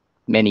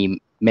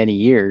many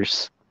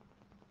years,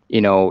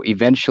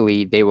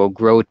 eventually they will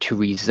grow to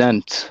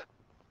resent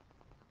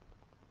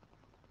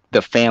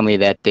the family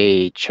that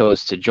they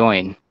chose to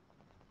join.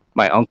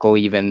 My uncle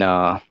even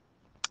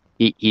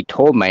he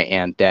told my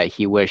aunt that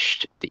he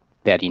wished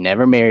that he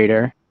never married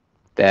her,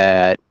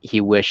 that he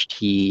wished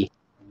he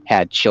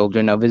had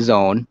children of his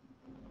own,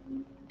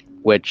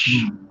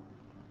 which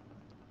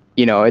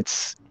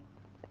it's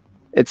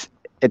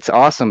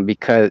awesome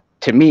because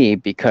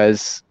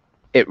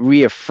it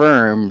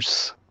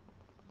reaffirms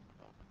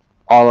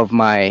all of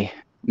my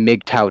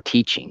MGTOW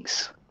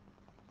teachings.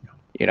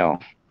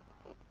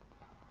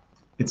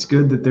 it's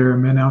good that there are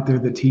men out there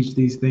that teach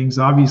these things.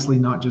 Obviously,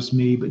 not just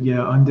me, but yeah,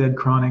 Undead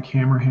Chronic,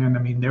 Hammerhand.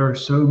 I mean, there are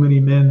so many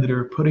men that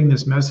are putting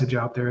this message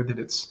out there that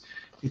it's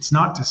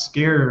not to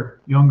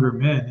scare younger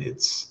men.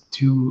 It's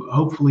to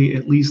hopefully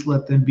at least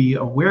let them be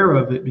aware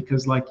of it,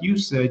 because like you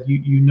said,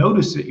 you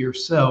notice it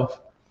yourself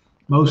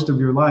most of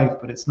your life,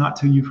 but it's not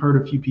till you've heard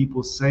a few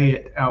people say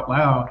it out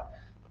loud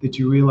that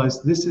you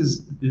realize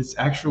this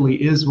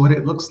actually is what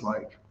it looks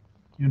like,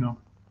 you know.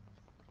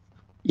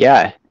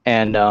 Yeah,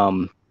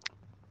 and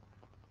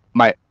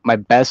my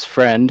best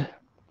friend,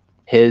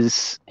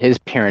 his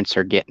parents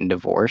are getting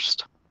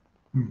divorced.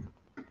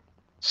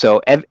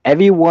 So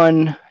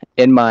everyone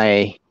in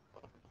my,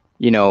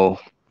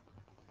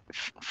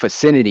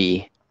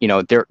 vicinity,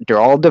 they're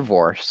all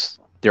divorced.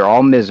 They're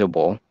all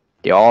miserable.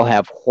 They all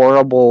have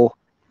horrible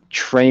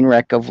train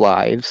wreck of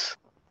lives.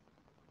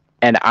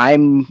 And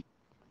I'm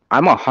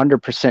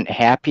 100%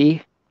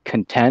 happy,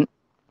 content,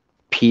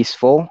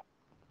 peaceful,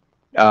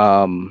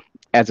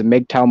 as a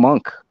MGTOW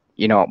monk.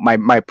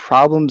 My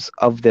problems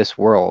of this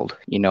world,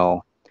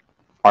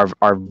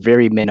 are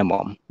very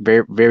minimum,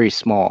 very, very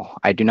small.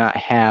 I do not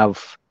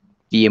have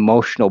the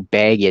emotional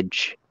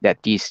baggage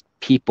that these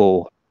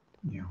people,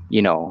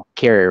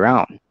 carry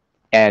around.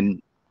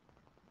 And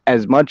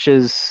as much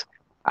as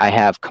I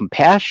have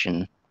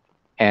compassion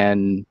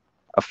and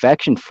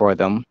affection for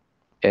them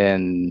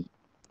in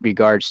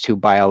regards to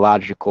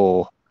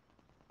biological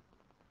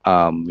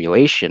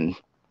relation,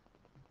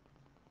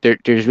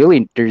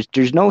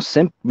 there's no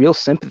real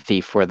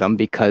sympathy for them,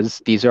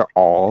 because these are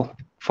all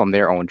from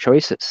their own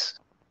choices.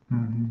 I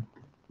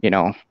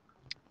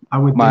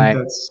would think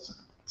that's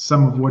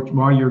some of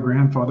why your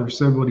grandfather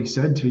said what he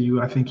said to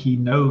you. I think he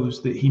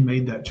knows that he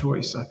made that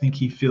choice. I think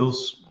he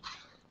feels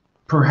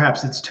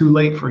perhaps it's too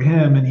late for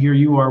him, and here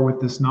you are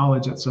with this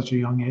knowledge at such a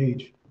young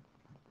age.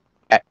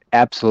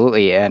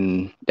 Absolutely,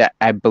 and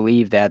I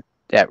believe that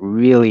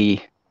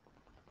really,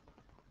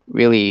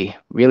 really,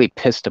 really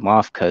pissed him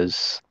off,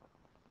 because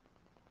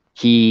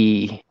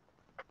he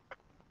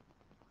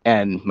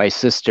and my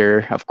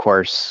sister, of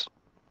course,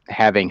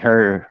 having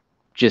her,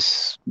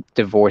 just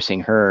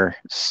divorcing her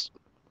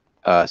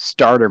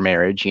starter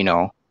marriage,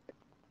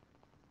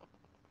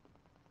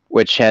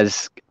 which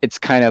it's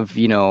kind of,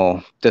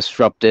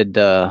 disrupted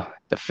the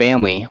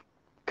family,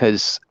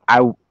 because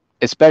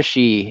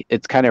especially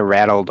it's kind of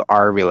rattled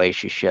our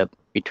relationship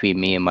between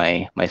me and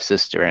my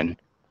sister,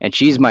 and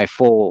she's my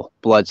full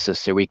blood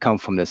sister. We come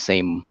from the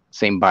same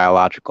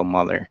biological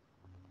mother.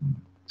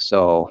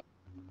 So,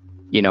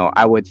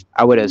 I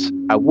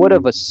would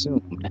have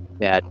assumed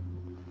that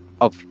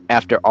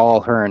after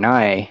all her and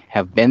I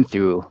have been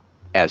through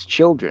as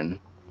children,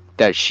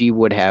 that she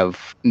would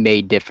have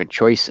made different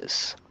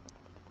choices.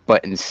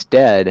 But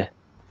instead,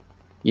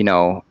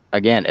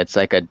 again, it's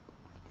like a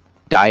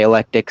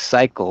dialectic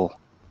cycle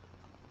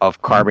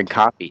of carbon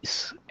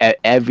copies.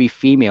 Every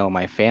female in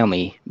my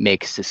family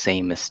makes the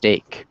same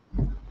mistake.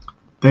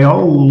 They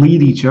all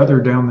lead each other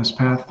down this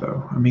path,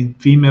 though. I mean,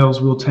 females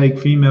will take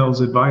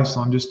females' advice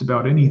on just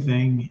about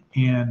anything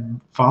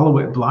and follow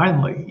it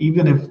blindly.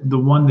 Even if the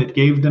one that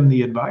gave them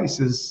the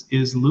advice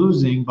is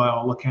losing by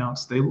all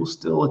accounts, they will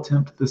still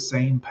attempt the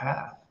same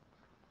path.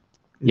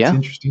 It's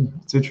interesting.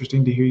 It's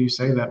interesting to hear you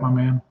say that, my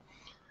man.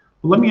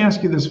 Well, let me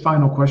ask you this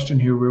final question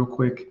here real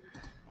quick.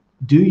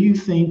 Do you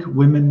think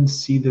women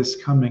see this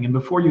coming? And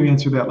before you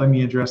answer that, let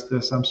me address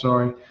this. I'm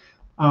sorry.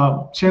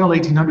 Channel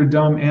 1800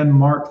 Dumb and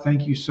Mark,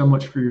 thank you so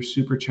much for your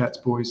super chats,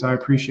 boys. I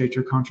appreciate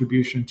your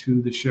contribution to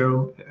the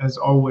show. As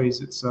always,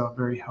 it's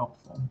very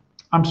helpful.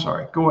 I'm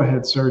sorry. Go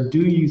ahead, sir.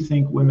 Do you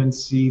think women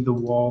see the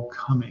wall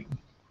coming?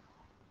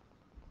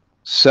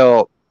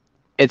 So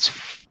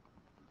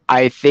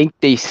I think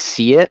they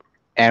see it.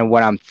 And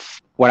what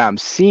I'm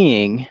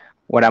seeing,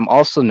 what I'm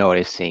also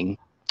noticing,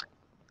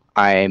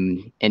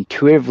 I'm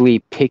intuitively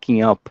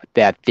picking up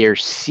that they're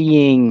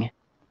seeing,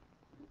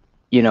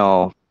 you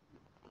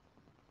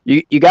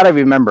got to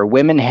remember,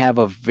 women have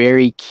a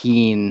very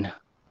keen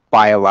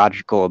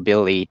biological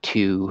ability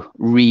to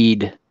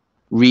read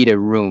a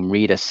room,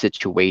 read a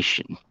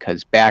situation.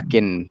 Because back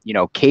in,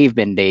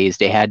 caveman days,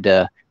 they had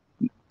to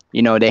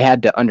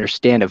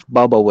understand if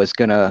Bubba was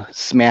going to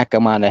smack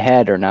them on the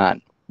head or not,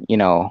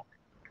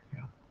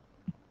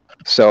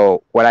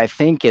 So what I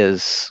think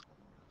is,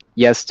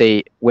 yes,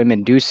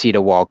 women do see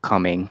the wall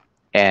coming,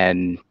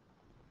 and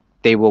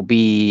they will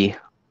be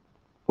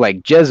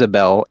like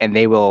Jezebel, and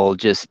they will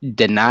just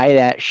deny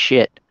that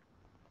shit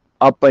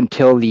up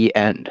until the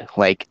end,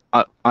 like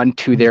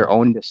unto their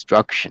own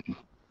destruction.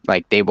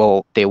 Like they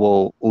will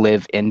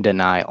live in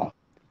denial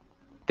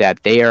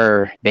that they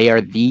are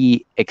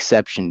the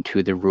exception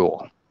to the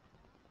rule.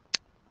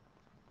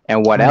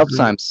 And what else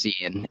I'm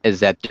seeing is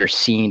that they're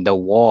seeing the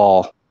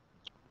wall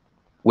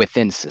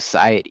within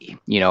society,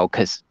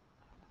 because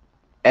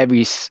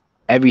every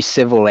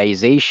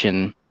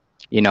civilization,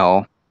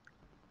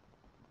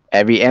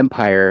 every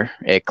empire,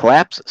 it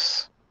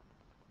collapses,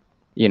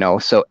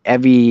 so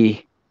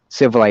every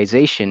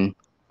civilization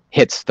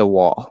hits the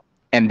wall,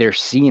 and they're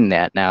seeing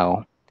that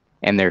now,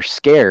 and they're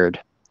scared.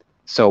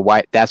 So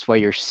that's why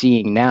you're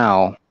seeing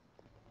now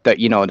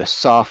the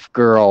soft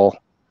girl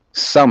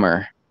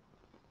summer,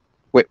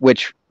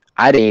 which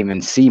I didn't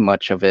even see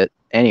much of it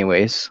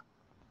anyways.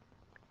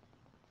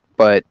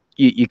 But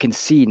you can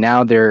see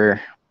now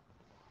there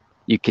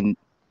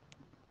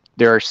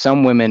are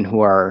some women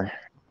who are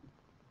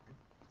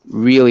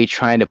really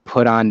trying to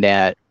put on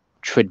that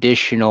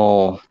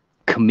traditional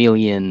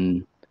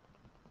chameleon,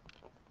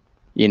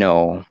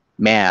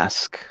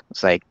 mask.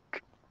 It's like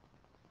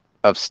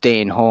of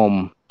staying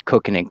home,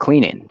 cooking and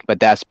cleaning, but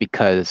that's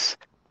because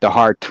the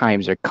hard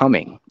times are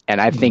coming,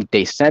 and I think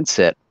they sense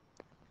it.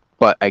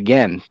 But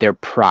again, their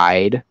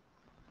pride,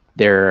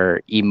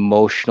 their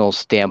emotional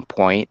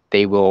standpoint,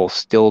 they will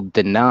still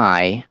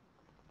deny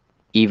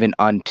even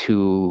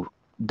unto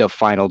the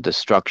final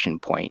destruction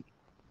point.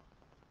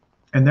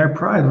 And their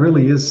pride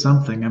really is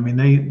something. I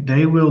mean,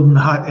 they will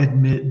not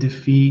admit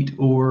defeat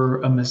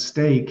or a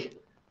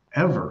mistake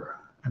ever.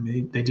 I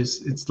mean,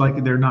 it's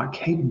like they're not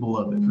capable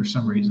of it for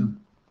some reason.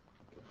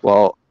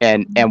 Well,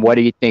 and what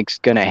do you think's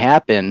going to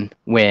happen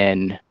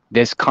when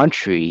this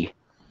country,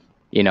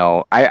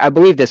 I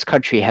believe this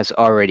country has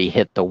already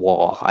hit the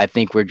wall. I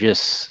think we're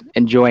just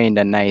enjoying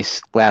the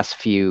nice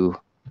the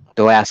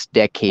last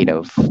decade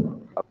of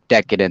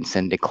decadence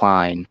and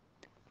decline.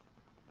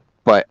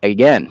 But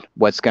again,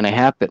 what's going to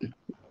happen?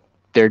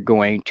 They're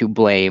going to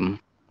blame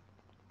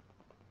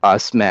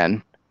us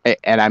men,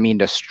 and I mean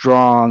the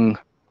strong,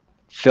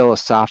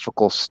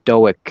 philosophical,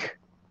 stoic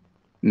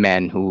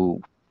men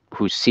who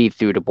see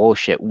through the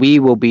bullshit. We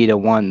will be the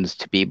ones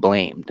to be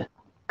blamed,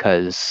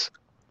 because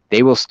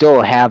they will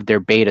still have their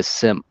beta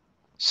simp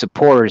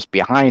supporters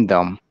behind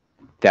them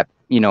that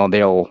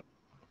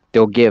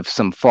they'll give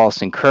some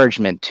false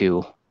encouragement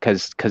to,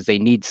 because they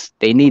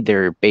need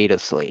their beta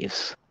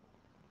slaves.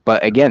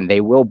 But again,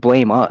 they will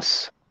blame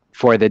us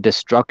for the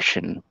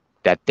destruction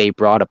that they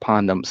brought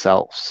upon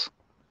themselves.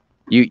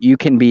 You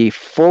can be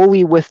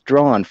fully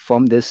withdrawn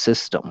from this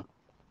system,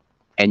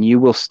 and you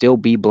will still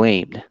be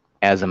blamed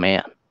as a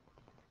man,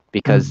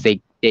 because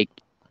they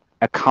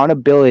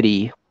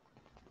accountability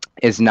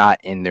is not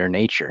in their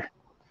nature.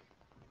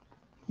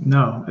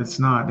 No, it's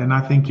not. And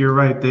I think you're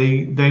right.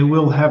 They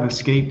will have a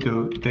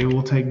scapegoat. They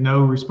will take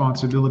no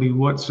responsibility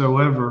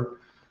whatsoever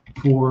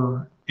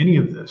for any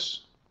of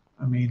this.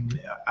 I mean,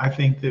 I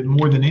think that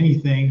more than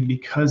anything,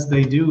 because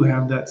they do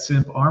have that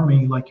simp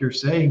army, like you're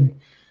saying,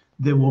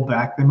 that will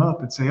back them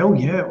up and say, oh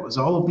yeah, it was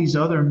all of these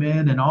other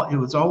men, and it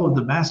was all of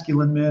the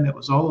masculine men, it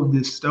was all of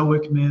these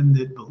stoic men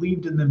that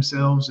believed in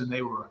themselves, and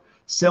they were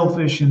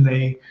selfish, and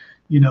they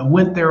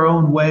went their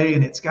own way,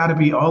 and it's got to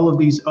be all of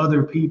these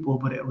other people,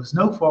 but it was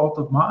no fault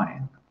of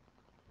mine.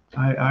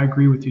 I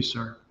agree with you,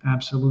 sir.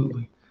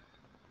 Absolutely.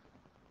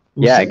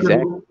 Well, yeah,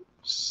 exactly.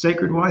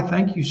 Sacred Y,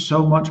 thank you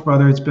so much,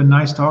 brother. It's been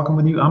nice talking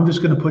with you. I'm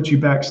just going to put you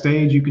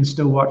backstage. You can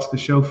still watch the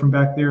show from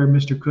back there.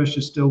 Mr. Kush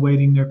is still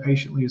waiting there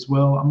patiently as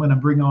well. I'm going to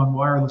bring on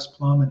Wireless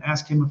Plum and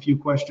ask him a few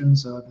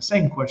questions, the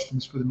same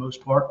questions for the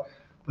most part.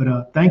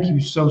 But thank you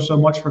so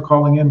much for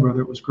calling in,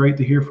 brother. It was great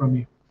to hear from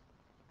you.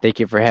 Thank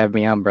you for having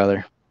me on,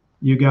 brother.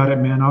 You got it,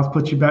 man. I'll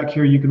put you back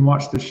here. You can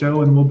watch the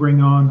show, and we'll bring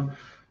on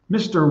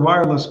Mr.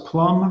 Wireless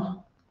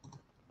Plum.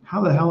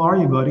 How the hell are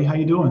you, buddy? How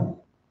you doing?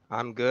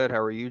 I'm good. How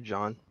are you,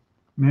 John?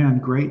 Man,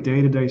 great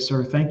day today,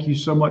 sir. Thank you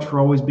so much for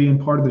always being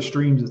part of the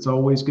streams. It's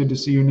always good to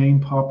see your name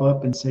pop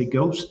up and say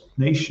Ghost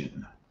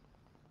Nation.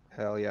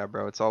 Hell yeah,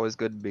 bro. It's always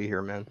good to be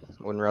here, man.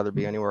 Wouldn't rather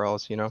be anywhere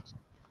else,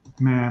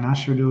 Man, I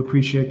sure do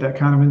appreciate that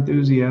kind of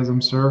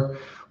enthusiasm, sir.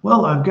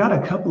 Well, I've got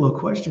a couple of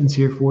questions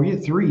here for you,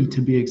 3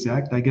 to be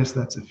exact. I guess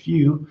that's a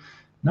few.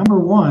 Number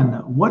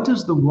 1, what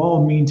does the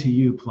wall mean to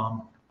you,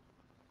 Plum?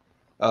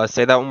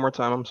 Say that one more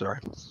time. I'm sorry.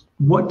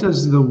 What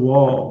does the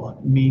wall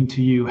mean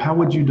to you? How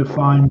would you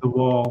define the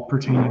wall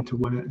pertaining to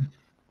women?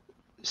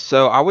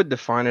 So I would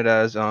define it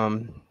as,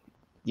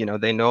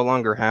 they no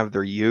longer have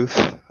their youth.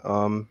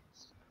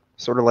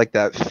 Sort of like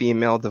that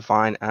female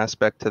divine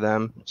aspect to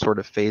them sort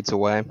of fades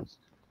away.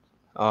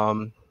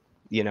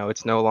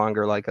 It's no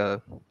longer like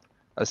a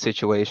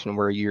situation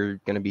where you're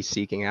going to be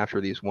seeking after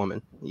these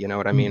women. You know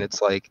what I mean?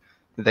 It's like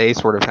they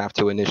sort of have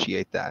to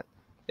initiate that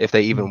if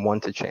they even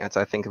want a chance.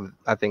 I think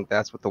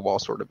that's what the wall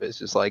sort of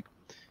is. It's like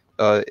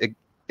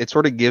it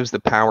sort of gives the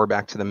power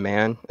back to the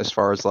man, as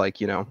far as like,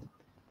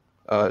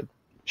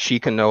 she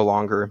can no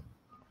longer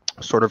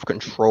sort of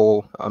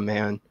control a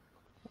man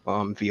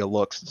via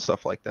looks and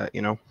stuff like that,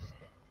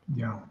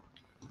 Yeah,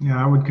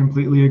 I would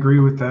completely agree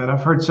with that.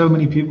 I've heard so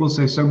many people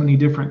say so many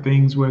different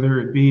things, whether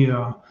it be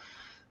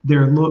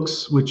their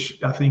looks,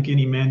 which I think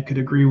any man could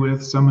agree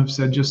with. Some have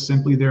said just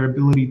simply their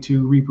ability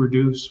to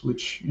reproduce,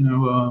 which,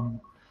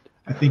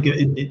 I think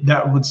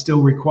that would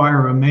still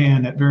require a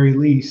man at very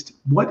least.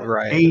 What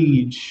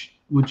age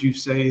would you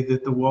say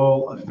that the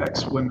wall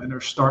affects women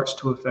or starts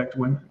to affect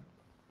women?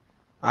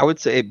 I would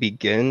say it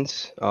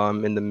begins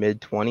in the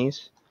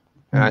mid-20s.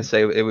 And I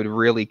say it would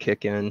really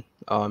kick in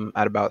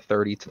at about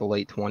 30 to the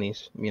late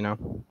 20s,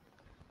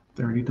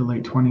 30 to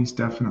late 20s,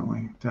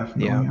 definitely.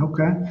 Yeah.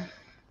 Okay.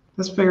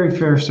 That's very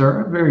fair,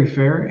 sir. Very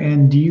fair.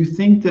 And do you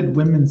think that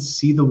women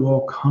see the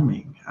wall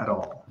coming at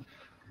all?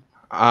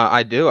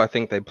 I do. I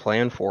think they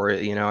plan for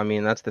it. You know, I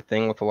mean, that's the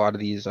thing with a lot of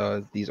these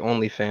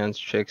OnlyFans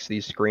chicks,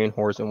 these screen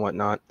whores and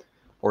whatnot,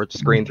 or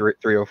screen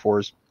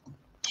 304s.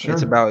 Sure.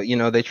 It's about, you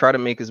know, they try to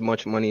make as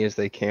much money as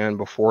they can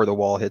before the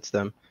wall hits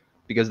them,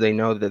 because they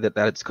know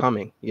that it's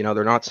coming. You know,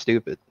 they're not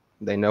stupid.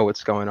 They know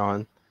what's going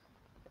on,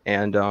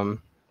 and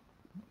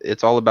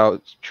it's all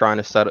about trying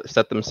to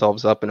set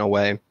themselves up in a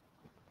way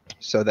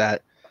so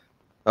that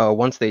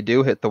once they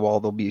do hit the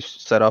wall, they'll be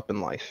set up in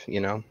life.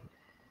 You know,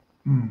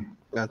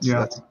 that's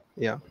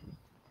yeah.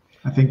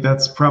 I think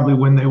that's probably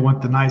when they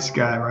want the nice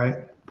guy, right?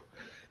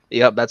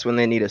 Yep, that's when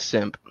they need a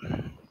simp.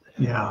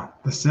 Yeah,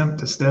 the simp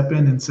to step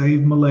in and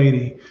save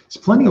Milady. There's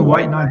plenty of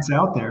white knights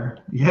out there.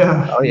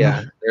 Yeah. Oh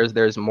yeah,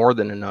 there's more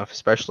than enough,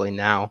 especially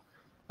now,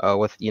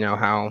 with, you know,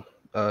 how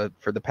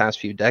for the past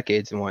few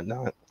decades and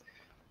whatnot,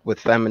 with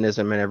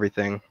feminism and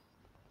everything,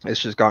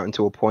 it's just gotten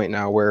to a point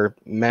now where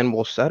men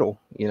will settle.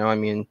 You know, I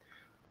mean,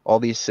 all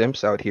these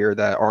simps out here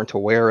that aren't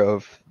aware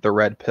of the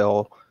red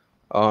pill.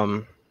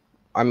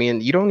 I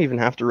mean, you don't even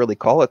have to really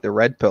call it the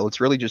red pill.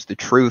 It's really just the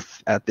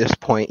truth at this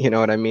point. You know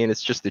what I mean?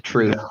 It's just the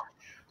truth.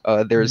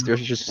 Yeah. There's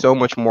just so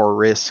much more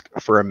risk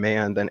for a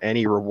man than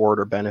any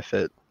reward or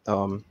benefit.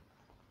 You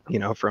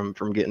know, from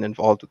getting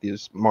involved with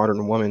these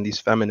modern women, these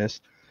feminists.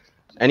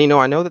 And, you know,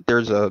 I know that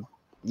there's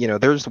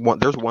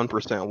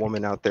 1%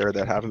 women out there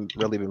that haven't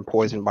really been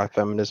poisoned by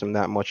feminism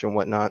that much and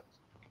whatnot.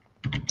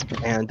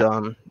 And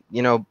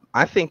you know,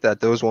 I think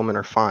that those women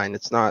are fine.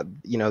 It's not,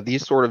 you know,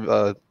 these sort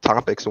of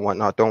topics and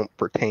whatnot don't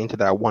pertain to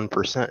that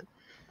 1%.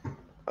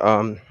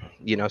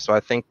 You know, so I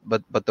think,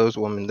 but those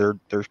women, they're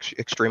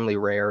extremely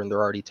rare and they're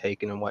already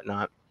taken and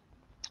whatnot.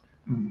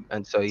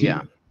 And so,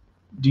 yeah.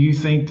 Do you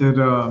think that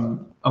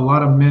a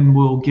lot of men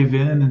will give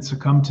in and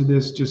succumb to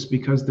this just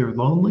because they're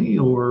lonely,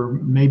 or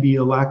maybe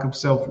a lack of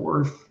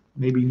self-worth,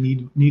 maybe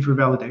need for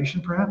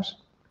validation, perhaps?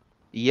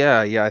 Yeah,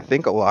 I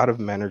think a lot of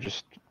men are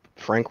just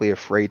frankly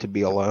afraid to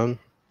be alone.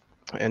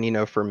 And, you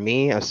know, for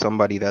me, as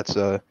somebody that's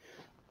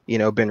you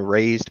know, been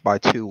raised by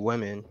two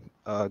women,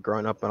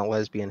 growing up in a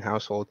lesbian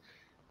household,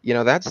 you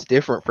know, that's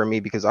different for me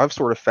because I've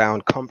sort of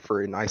found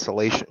comfort in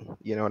isolation.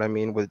 You know what I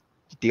mean? With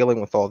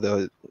dealing with all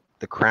the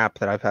crap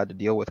that I've had to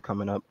deal with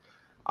coming up,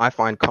 I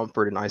find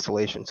comfort in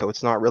isolation. So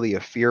it's not really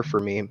a fear for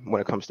me when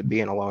it comes to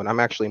being alone.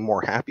 I'm actually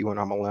more happy when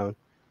I'm alone.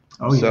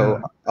 Oh,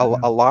 so yeah.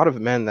 a lot of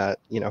men that,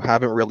 you know,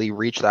 haven't really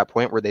reached that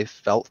point where they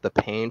felt the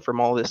pain from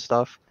all this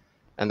stuff,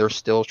 and they're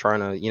still trying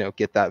to, you know,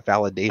 get that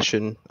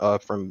validation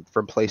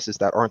from places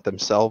that aren't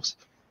themselves,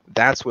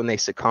 that's when they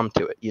succumb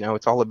to it. You know,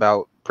 it's all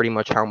about pretty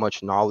much how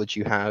much knowledge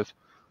you have,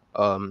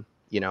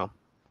 you know,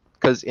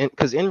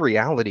 because in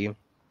reality,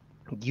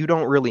 you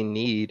don't really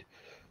need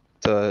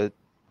to,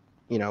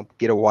 you know,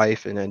 get a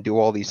wife and then do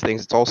all these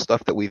things. It's all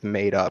stuff that we've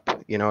made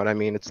up. You know what I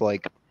mean? It's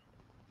like,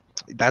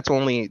 that's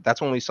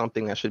only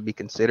something that should be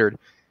considered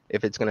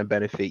if it's going to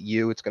benefit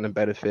you. It's going to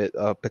benefit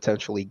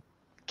potentially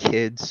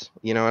kids.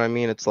 You know what I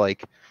mean? It's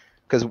like,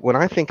 because when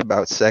I think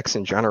about sex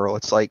in general,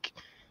 it's like,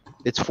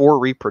 it's for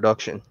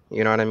reproduction.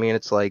 You know what I mean?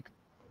 It's like,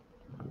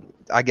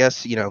 I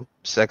guess, you know,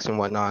 sex and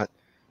whatnot,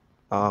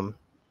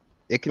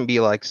 it can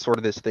be like sort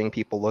of this thing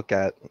people look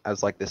at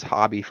as like this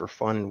hobby for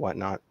fun and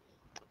whatnot.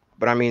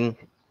 But I mean,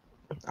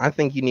 I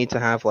think you need to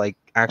have like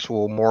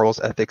actual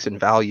morals, ethics, and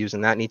values,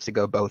 and that needs to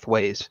go both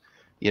ways.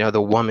 You know,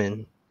 the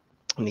woman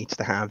needs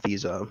to have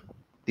these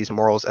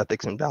morals,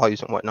 ethics, and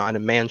values and whatnot, and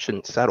a man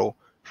shouldn't settle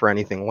for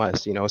anything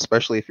less. You know,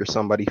 especially if you're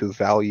somebody who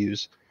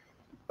values,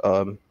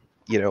 you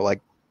know,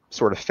 like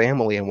sort of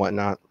family and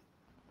whatnot.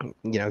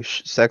 You know,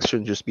 sex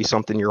shouldn't just be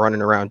something you're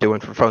running around doing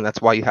for fun.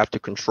 That's why you have to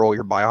control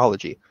your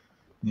biology.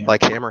 Yeah.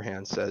 Like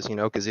Hammerhand says, you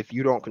know, because if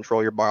you don't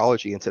control your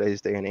biology in today's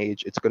day and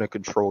age, it's going to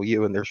control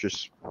you, and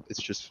it's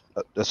just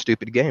a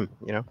stupid game,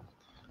 you know.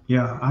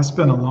 Yeah, I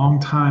spent a long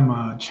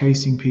time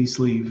chasing peace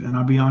leave, and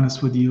I'll be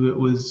honest with you, it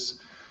was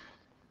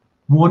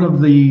one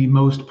of the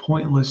most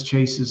pointless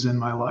chases in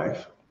my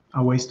life.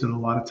 I wasted a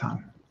lot of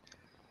time.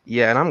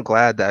 Yeah, and I'm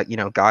glad that, you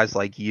know, guys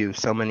like you,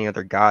 so many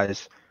other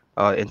guys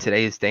in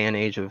today's day and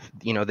age of,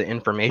 you know, the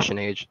information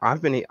age,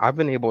 I've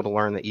been able to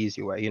learn the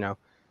easy way, you know.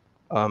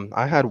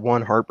 I had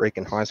one heartbreak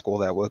in high school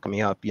that woke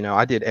me up. You know,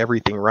 I did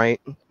everything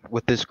right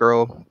with this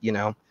girl, you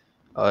know,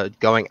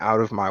 going out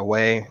of my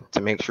way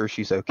to make sure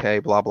she's okay,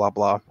 blah, blah,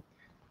 blah.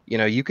 You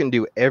know, you can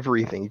do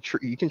everything.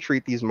 You can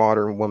treat these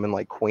modern women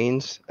like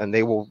queens, and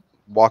they will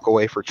walk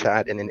away for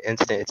chat in an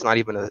instant. It's not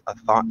even a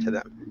thought to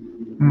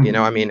them. You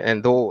know, I mean,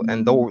 and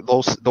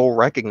they'll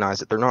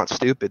recognize it. They're not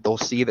stupid. They'll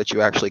see that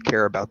you actually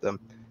care about them,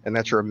 and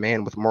that you're a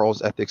man with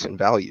morals, ethics, and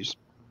values,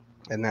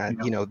 and that,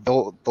 you know,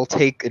 they'll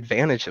take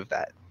advantage of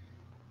that.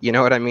 You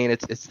know what I mean?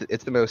 It's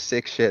the most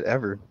sick shit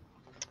ever.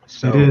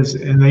 So, it is,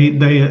 and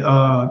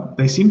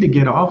they seem to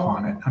get off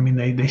on it. I mean,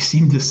 they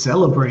seem to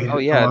celebrate it. Oh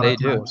yeah, they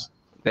do.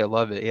 They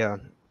love it. Yeah,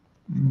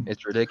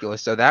 it's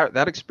ridiculous. So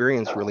that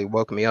experience really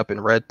woke me up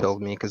and red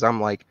pilled me, because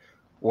I'm like,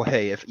 well,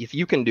 hey, if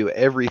you can do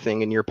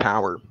everything in your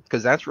power,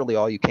 because that's really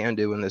all you can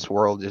do in this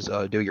world is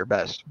do your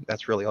best.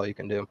 That's really all you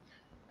can do,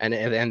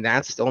 and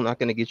that's still not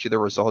going to get you the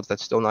results.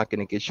 That's still not going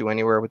to get you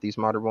anywhere with these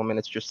modern women.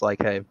 It's just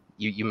like, hey,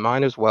 you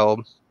might as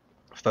well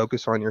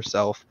Focus on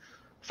yourself.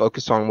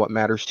 Focus on what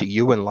matters to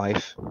you in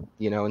life,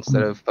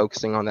 instead of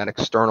focusing on that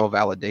external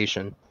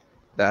validation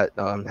that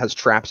has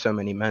trapped so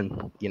many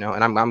men,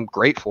 and I'm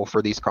grateful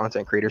for these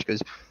content creators,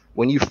 because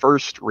when you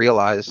first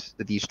realize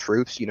that these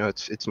truths,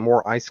 it's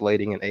more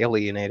isolating and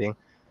alienating,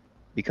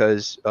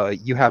 because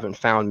you haven't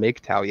found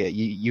MGTOW yet.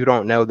 You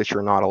don't know that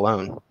you're not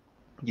alone.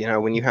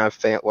 When you have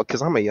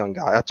because I'm a young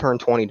guy. I turn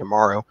 20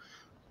 tomorrow,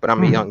 but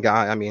I'm a young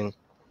guy. I mean,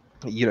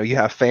 you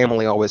have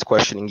family always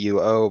questioning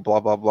you. Oh, blah,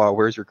 blah, blah.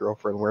 Where's your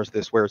girlfriend? Where's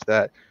this? Where's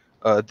that?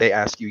 They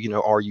ask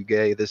you, are you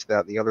gay? This,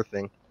 that, the other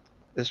thing.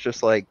 It's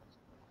just like,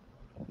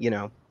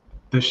 the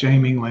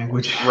shaming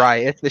language.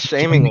 Right. It's the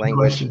shaming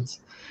language.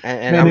 Questions.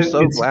 And Man, I'm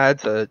so glad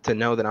to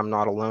know that I'm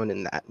not alone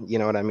in that. You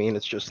know what I mean?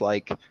 It's just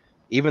like,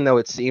 even though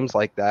it seems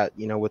like that,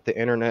 with the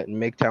internet and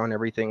MGTOW and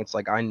everything, it's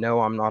like, I know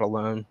I'm not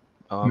alone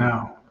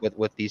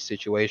with these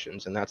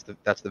situations. And that's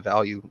the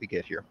value we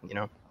get here,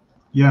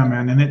 Yeah,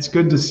 man. And it's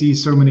good to see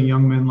so many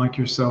young men like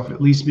yourself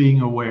at least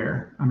being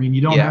aware. I mean,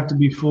 you don't have to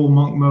be full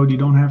monk mode. You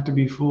don't have to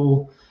be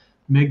full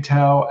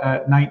MGTOW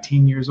at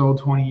 19 years old,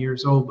 20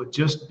 years old, but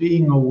just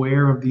being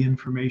aware of the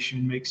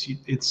information makes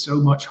it's so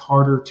much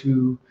harder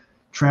to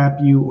trap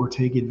you or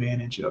take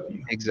advantage of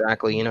you.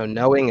 Exactly.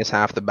 Knowing is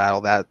half the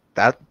battle. That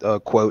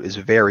quote is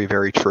very,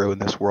 very true in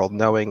this world.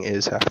 Knowing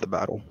is half the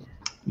battle.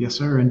 Yes,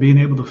 sir. And being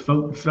able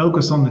to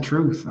focus on the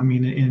truth. I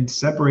mean, and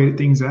separate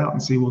things out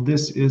and see, well,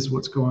 this is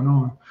what's going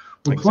on.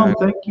 Well, Plum,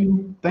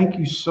 thank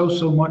you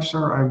so much,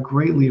 sir. I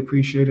greatly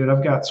appreciate it.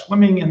 I've got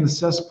Swimming in the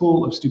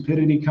Cesspool of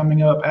Stupidity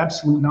coming up.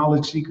 Absolute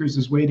Knowledge Seekers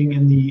is waiting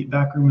in the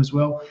back room as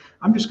well.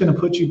 I'm just going to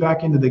put you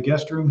back into the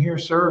guest room here,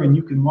 sir, and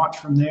you can watch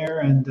from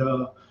there. And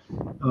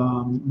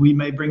we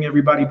may bring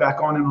everybody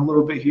back on in a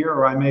little bit here,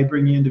 or I may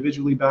bring you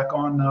individually back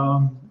on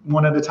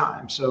one at a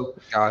time. So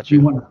gotcha. If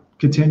you want to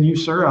continue,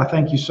 sir, I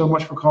thank you so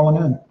much for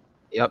calling in.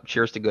 Yep.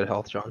 Cheers to good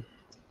health, John.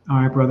 All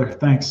right, brother.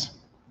 Thanks.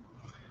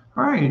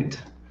 All right.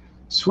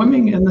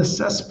 Swimming in the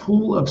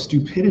Cesspool of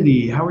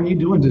Stupidity. How are you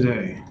doing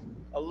today?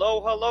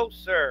 Hello,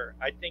 sir.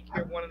 I think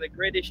you're one of the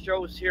greatest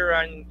shows here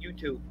on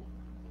YouTube.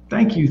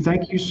 Thank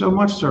you so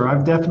much, sir.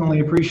 I definitely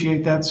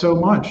appreciate that so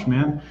much,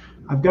 man.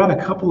 I've got a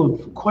couple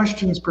of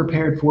questions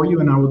prepared for you,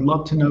 and I would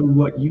love to know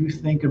what you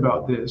think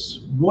about this.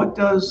 What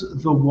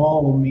does the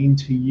wall mean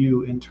to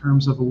you in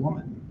terms of a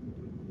woman?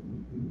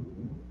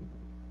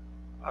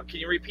 Can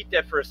you repeat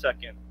that for a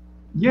secon?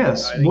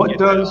 Yes.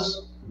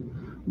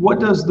 What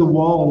does the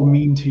wall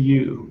mean to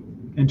you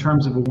in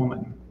terms of a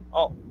woman?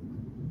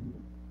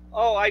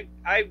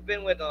 I've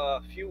been with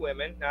a few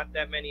women, not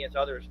that many as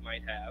others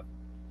might have,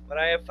 but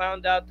I have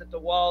found out that the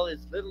wall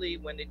is literally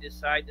when they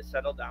decide to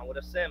settle down with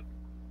a simp.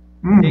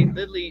 They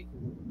literally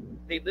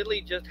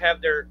just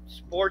have their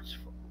sports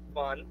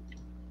fun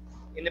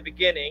in the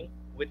beginning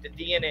with the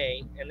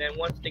DNA, and then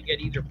once they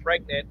get either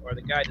pregnant or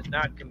the guy does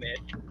not commit,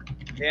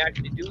 they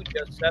actually do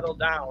just settle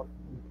down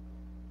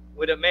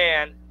with a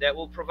man that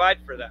will provide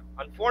for them.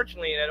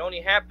 Unfortunately, that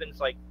only happens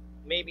like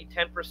maybe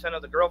 10%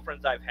 of the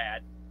girlfriends I've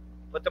had.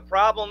 But the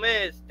problem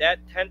is that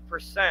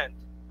 10%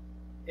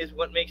 is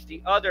what makes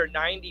the other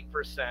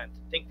 90%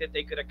 think that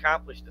they could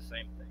accomplish the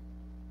same thing.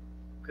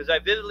 Because I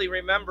vividly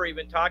remember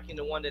even talking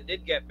to one that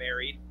did get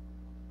married.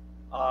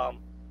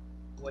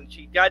 When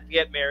she did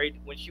get married,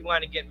 when she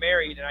wanted to get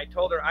married, and I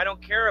told her, I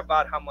don't care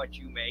about how much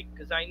you make,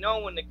 because I know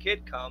when the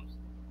kid comes,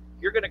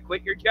 you're going to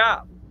quit your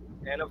job.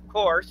 And of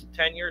course,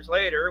 10 years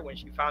later, when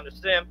she found a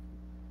simp,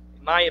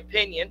 in my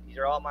opinion, these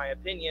are all my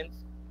opinions,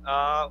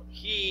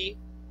 he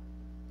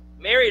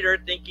married her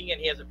thinking, and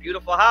he has a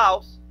beautiful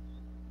house,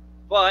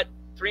 but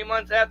 3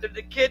 months after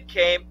the kid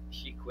came,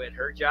 she quit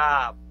her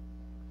job.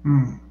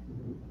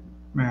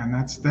 Man,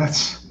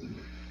 that's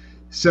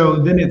so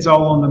then it's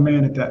all on the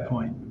man at that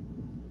point.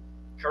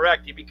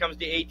 Correct. He becomes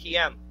the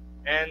ATM.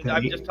 And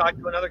I've just talked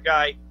to another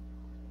guy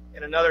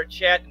in another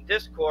chat and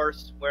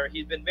discourse where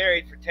he's been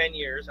married for 10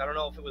 years. I don't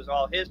know if it was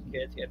all his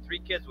kids. He had 3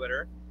 kids with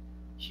her.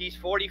 She's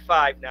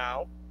 45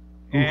 now,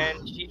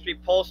 and she's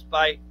repulsed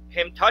by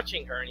him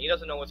touching her, and he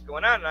doesn't know what's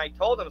going on. And I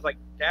told him, I was like,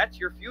 that's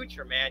your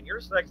future, man. Your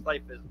sex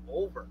life is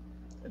over.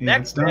 The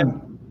next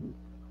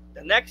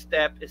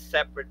step is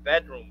separate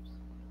bedrooms.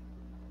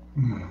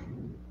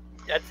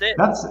 That's it.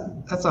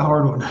 That's a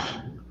hard one.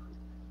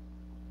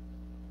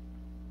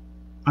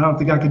 I don't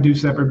think I could do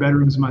separate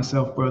bedrooms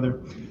myself,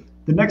 brother.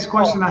 The next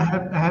question I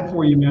had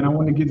for you, man, I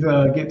want to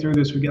get through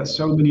this. We got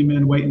so many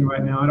men waiting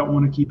right now. I don't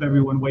want to keep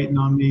everyone waiting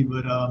on me,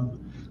 but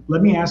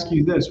let me ask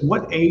you this.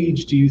 What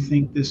age do you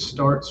think this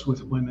starts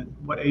with women?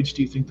 What age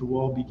do you think the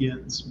wall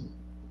begins?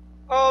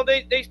 Oh,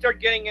 they start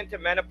getting into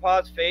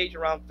menopause phase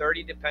around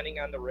 30, depending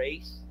on the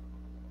race.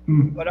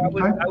 But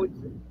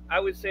I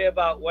would say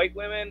about white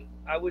women,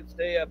 I would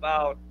say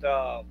about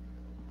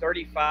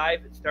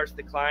 35, it starts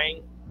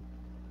declining.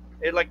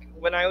 It, like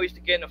when I used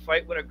to get in a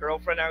fight with a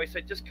girlfriend, I always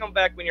said, just come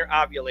back when you're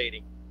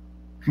ovulating.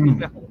 You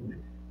know?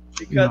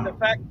 Because the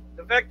fact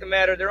of the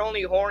matter, they're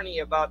only horny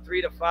about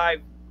 3 to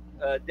 5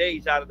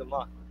 days out of the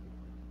month.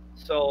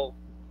 So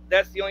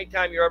that's the only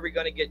time you're ever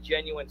going to get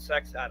genuine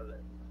sex out of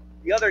them.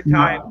 The other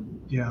time,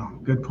 Yeah,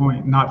 good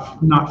point.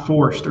 Not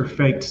forced or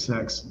faked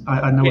sex.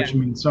 I know Yeah. what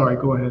you mean. Sorry,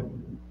 go ahead.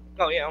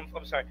 Oh yeah,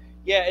 I'm sorry.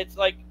 Yeah, it's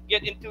like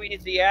get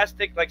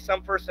enthusiastic, like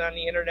some person on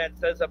the internet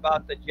says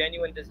about the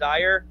genuine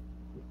desire.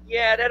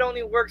 Yeah, that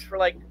only works for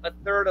like a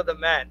third of the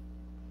men.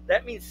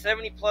 That means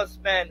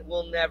 70+ men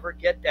will never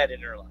get that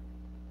in their life.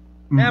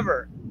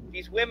 Never.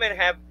 These women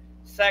have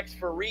sex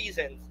for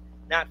reasons,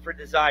 not for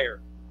desire.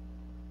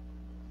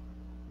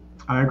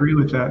 I agree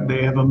with that.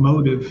 They have a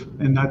motive,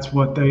 and that's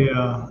what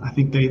I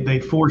think they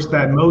force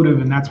that motive,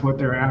 and that's what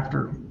they're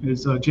after,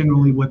 is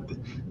generally what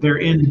their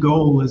end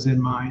goal is in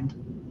mind.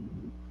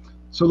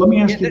 So let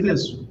me ask you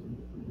this.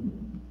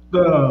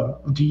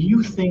 Do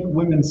you think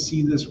women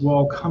see this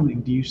wall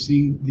coming? Do you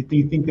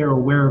think they're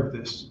aware of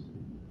this?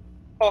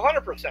 Oh,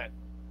 100%.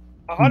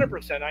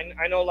 100%.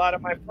 I know a lot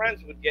of my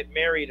friends would get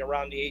married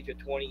around the age of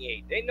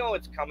 28. They know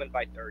it's coming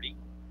by 30.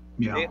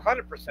 Yeah. They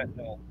 100%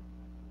 know.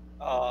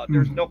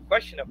 There's no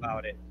question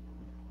about it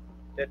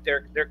that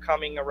they're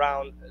coming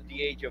around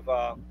the age of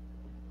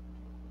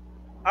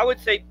I would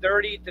say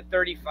 30 to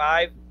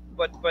 35,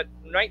 but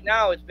right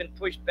now it's been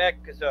pushed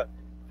back because of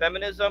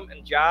feminism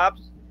and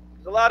jobs.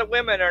 Because a lot of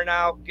women are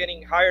now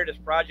getting hired as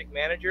project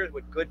managers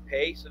with good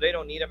pay, so they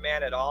don't need a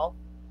man at all.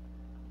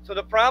 So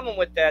the problem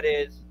with that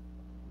is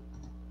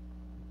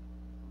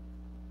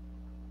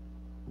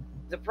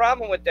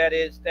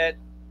that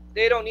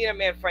they don't need a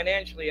man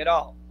financially at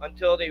all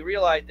until they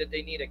realize that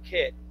they need a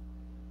kid.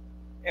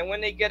 And when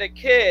they get a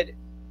kid,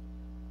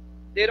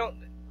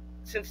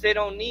 since they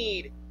don't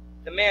need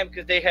the man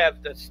because they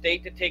have the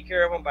state to take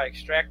care of them by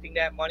extracting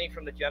that money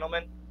from the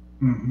gentleman.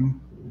 Mm-hmm.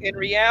 In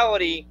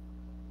reality,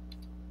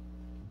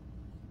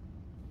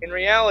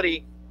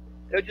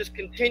 they'll just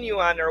continue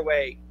on their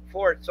way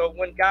forward. So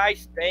when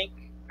guys think,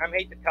 I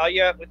hate to tell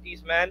you with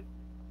these men,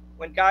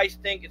 when guys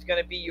think it's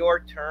going to be your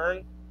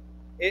turn,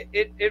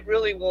 it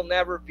really will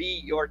never be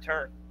your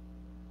turn.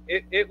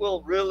 It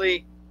will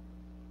really.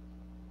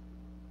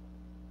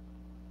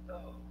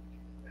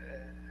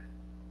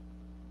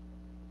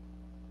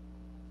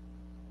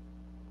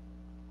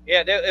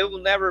 Yeah, it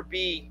will never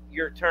be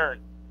your turn.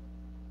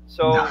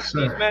 So No, these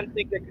sir. men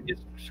think they could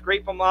just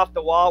scrape them off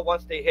the wall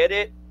once they hit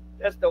it.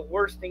 That's the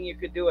worst thing you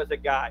could do as a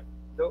guy.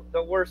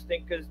 The worst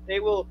thing, because they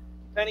will,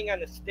 depending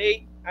on the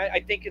state, I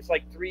think it's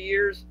like 3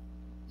 years.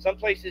 Some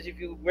places, if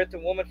you're with a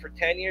woman for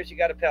 10 years, you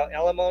got to pay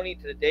alimony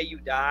to the day you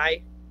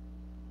die.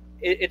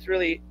 It's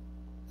really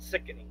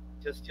sickening,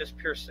 just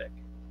pure sick.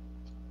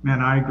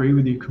 Man, I agree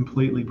with you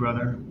completely,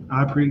 brother.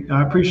 I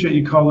appreciate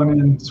you calling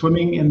in.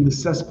 Swimming in the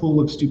cesspool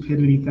of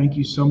stupidity. Thank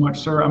you so much,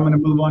 sir. I'm going to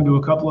move on to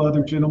a couple of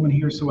other gentlemen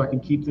here so I can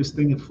keep this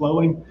thing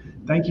flowing.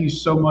 Thank you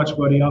so much,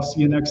 buddy. I'll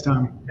see you next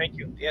time. Thank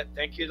you. Yeah,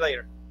 thank you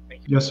later.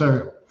 Thank you. Yes,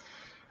 sir.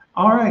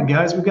 All right,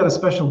 guys, we've got a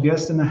special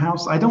guest in the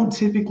house. I don't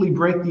typically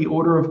break the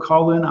order of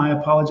call-in. I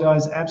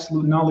apologize.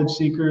 Absolute Knowledge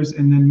Seekers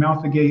and then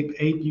Mouth Agape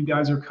 8, you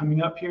guys are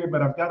coming up here,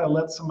 but I've got to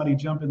let somebody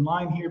jump in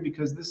line here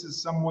because this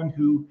is someone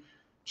who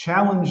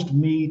challenged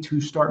me to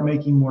start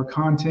making more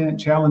content,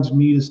 challenged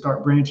me to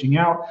start branching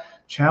out,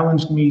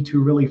 challenged me to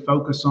really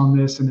focus on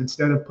this, and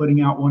instead of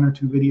putting out 1 or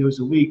 2 videos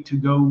a week, to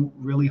go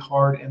really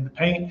hard in the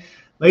paint.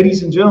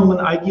 Ladies and gentlemen,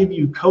 I give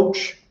you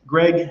Coach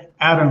Greg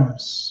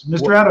Adams.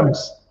 Mr.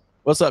 Adams.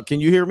 What's up? Can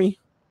you hear me?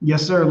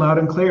 Yes, sir. Loud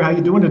and clear. How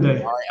you doing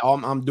today? All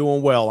right, I'm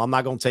doing well. I'm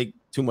not going to take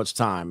too much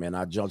time, and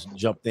I just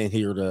jumped in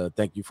here to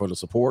thank you for the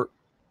support.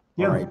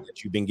 Yeah. All right,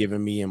 that you've been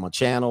giving me and my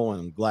channel,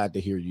 and I'm glad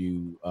to hear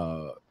you.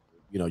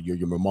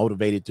 You're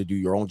motivated to do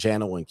your own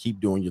channel and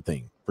keep doing your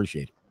thing.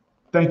 Appreciate it.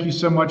 Thank you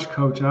so much,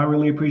 Coach. I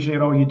really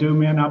appreciate all you do,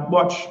 man. I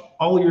watch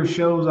all your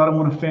shows. I don't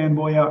want to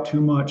fanboy out too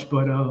much,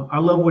 but I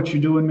love what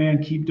you're doing,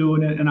 man. Keep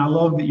doing it, and I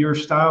love that your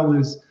style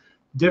is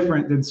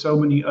different than so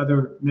many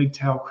other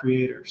MGTOW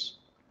creators.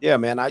 Yeah,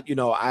 man.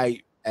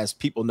 I as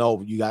people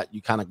know,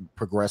 you kind of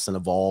progress and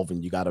evolve,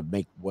 and you got to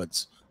make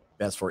what's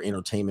best for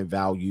entertainment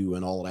value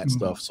and all of that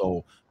stuff.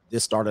 So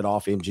this started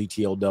off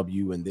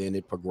MGTLW, and then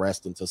it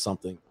progressed into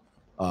something.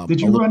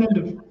 Did you run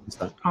into?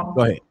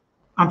 Go ahead.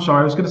 I'm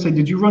sorry. I was going to say,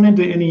 did you run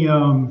into any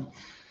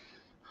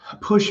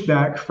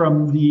pushback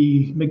from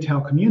the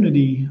MGTOW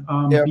community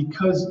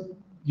because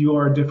you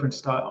are a different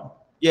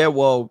style? Yeah.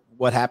 Well,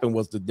 what happened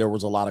was that there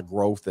was a lot of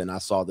growth, and I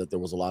saw that there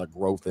was a lot of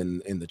growth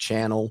in the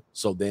channel.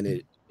 So then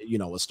it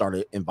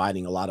started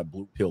inviting a lot of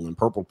blue pill and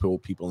purple pill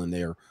people in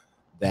there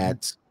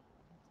that,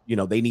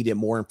 they needed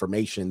more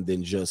information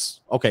than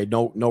just, okay,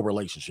 no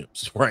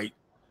relationships, right?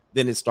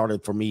 Then it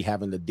started for me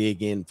having to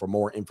dig in for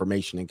more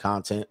information and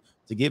content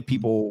to give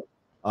people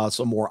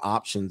some more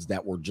options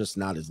that were just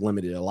not as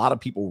limited. A lot of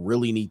people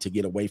really need to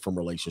get away from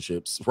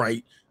relationships,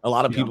 right? A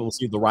lot of people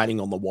see the writing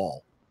on the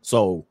wall.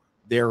 So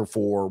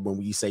therefore, when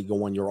we say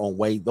go on your own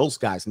way, those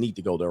guys need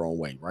to go their own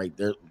way, right?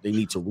 They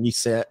need to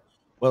reset.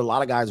 But a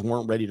lot of guys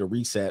weren't ready to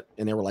reset,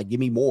 and they were like,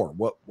 give me more.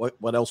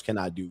 What else can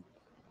I do?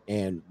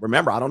 And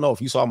remember, I don't know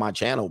if you saw my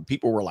channel,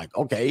 people were like,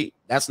 okay,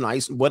 that's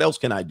nice. What else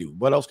can I do?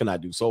 What else can I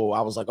do? So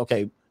I was like,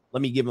 okay,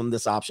 let me give them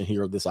this option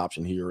here,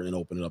 and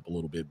open it up a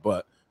little bit.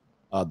 But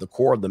the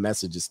core of the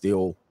message is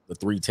still the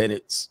 3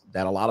 tenets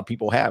that a lot of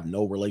people have: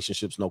 no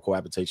relationships, no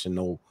cohabitation,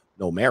 no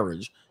no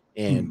marriage,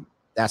 and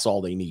that's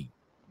all they need.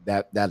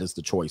 That is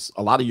the choice.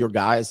 A lot of your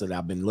guys that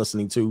I've been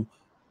listening to,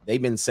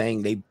 they've been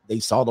saying they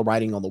saw the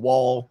writing on the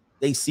wall.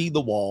 They see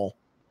the wall,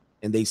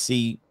 and they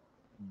see,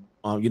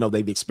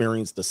 they've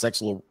experienced the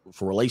sexual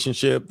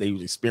relationship.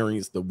 They've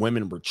experienced the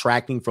women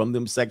retracting from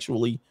them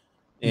sexually,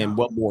 and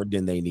what more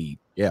than they need?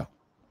 Yeah.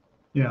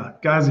 Yeah,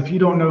 guys, if you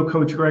don't know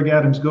Coach Greg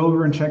Adams, go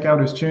over and check out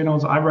his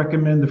channels. I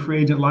recommend the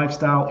Free Agent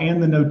Lifestyle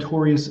and the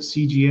Notorious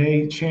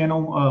CGA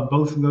channel.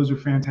 Both of those are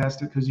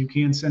fantastic because you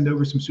can send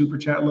over some super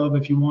chat love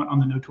if you want on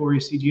the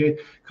Notorious CGA.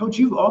 Coach,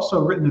 you've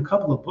also written a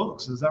couple of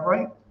books. Is that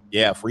right?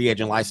 Yeah, Free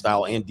Agent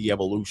Lifestyle and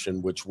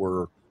De-Evolution, which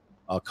were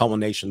a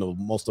culmination of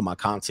most of my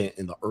content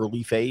in the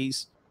early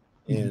phase.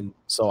 And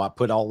so I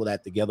put all of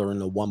that together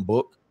into one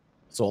book.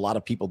 So a lot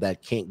of people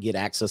that can't get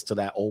access to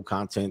that old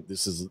content,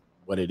 this is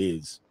what it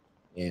is.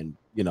 And,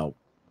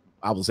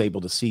 I was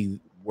able to see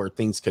where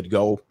things could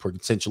go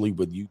potentially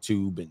with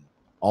YouTube and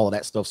all of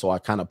that stuff. So I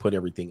kind of put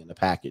everything in the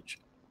package.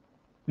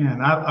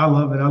 Man, I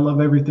love it. I love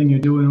everything you're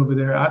doing over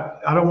there.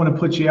 I don't want to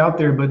put you out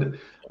there, but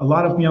a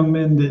lot of young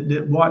men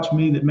that watch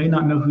me that may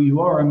not know who you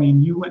are. I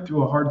mean, you went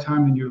through a hard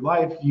time in your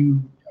life.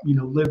 You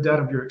lived out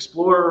of your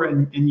Explorer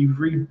and you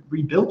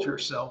rebuilt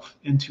yourself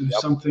into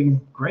something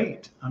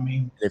great. I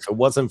mean, if it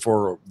wasn't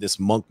for this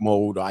monk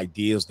mode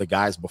ideas, the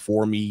guys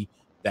before me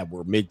that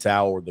were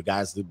MGTOW or the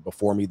guys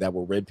before me that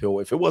were Red Pill,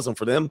 if it wasn't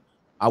for them,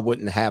 I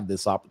wouldn't have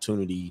this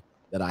opportunity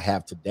that I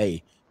have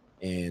today.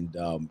 And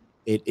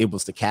it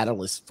was the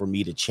catalyst for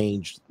me to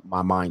change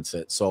my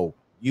mindset. So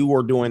you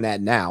are doing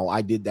that now.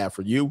 I did that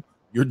for you.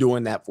 You're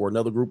doing that for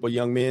another group of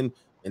young men.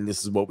 And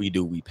this is what we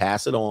do. We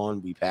pass it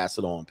on,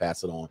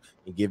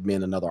 and give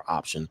men another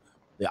option.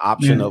 The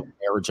option of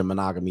marriage and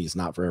monogamy is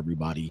not for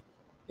everybody,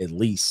 at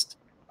least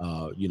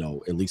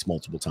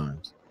multiple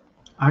times.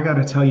 I got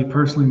to tell you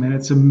personally, man,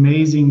 it's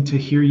amazing to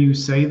hear you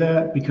say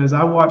that because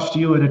I watched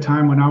you at a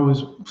time when I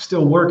was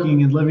still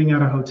working and living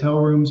out of hotel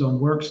rooms on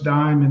work's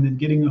dime and then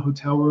getting a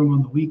hotel room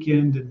on the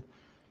weekend and,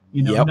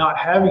 not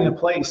having a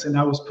place. And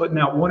I was putting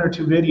out 1 or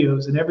 2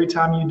 videos. And every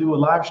time you do a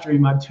live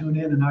stream, I'd tune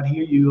in and I'd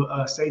hear you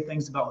say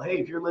things about, hey,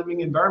 if you're living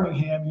in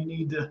Birmingham, you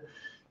need to,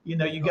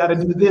 you got to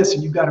do this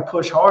and you got to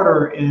push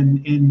harder.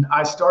 And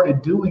I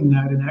started doing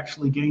that and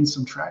actually gained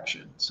some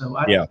traction. So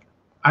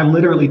I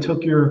literally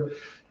took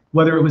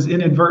whether it was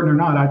inadvertent or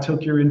not, I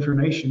took your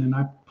information and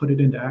I put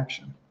it into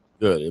action.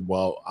 Good.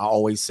 Well, I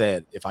always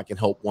said, if I can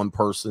help one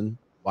person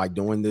by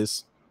doing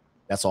this,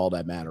 that's all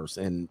that matters.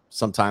 And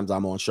sometimes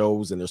I'm on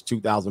shows and there's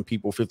 2,000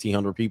 people,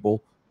 1,500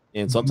 people.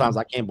 And sometimes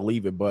I can't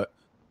believe it, but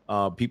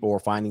people are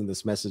finding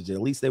this message.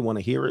 At least they want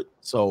to hear it.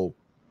 So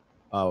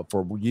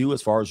for you,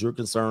 as far as you're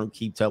concerned,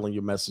 keep telling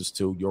your message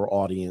to your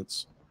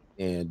audience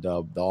and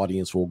the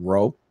audience will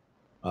grow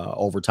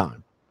over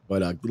time.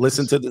 But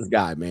listen to this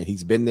guy, man.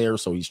 He's been there,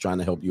 so he's trying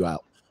to help you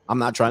out. I'm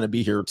not trying to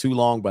be here too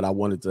long, but I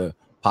wanted to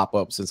pop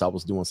up since I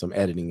was doing some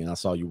editing and I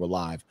saw you were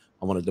live.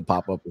 I wanted to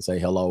pop up and say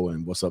hello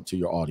and what's up to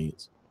your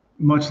audience.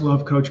 Much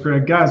love, Coach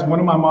Greg. Guys,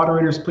 one of my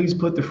moderators, please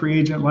put the Free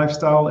Agent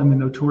Lifestyle and the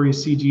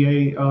Notorious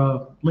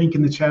CGA link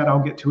in the chat. I'll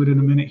get to it in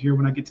a minute here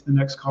when I get to the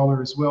next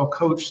caller as well.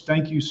 Coach,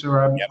 thank you,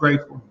 sir. I'm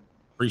grateful.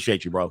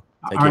 Appreciate you, bro.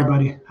 Take care. All right,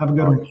 buddy. Have a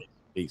good one.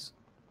 Peace.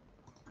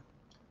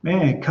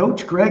 Man,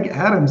 Coach Greg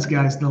Adams,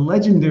 guys, the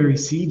legendary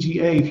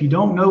CGA. If you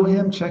don't know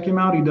him, check him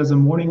out. He does a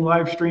morning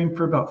live stream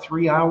for about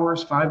 3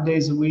 hours, 5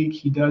 days a week.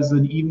 He does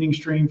an evening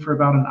stream for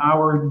about an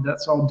hour.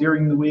 That's all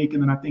during the week.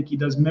 And then I think he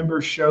does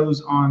member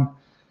shows on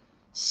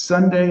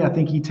Sunday. I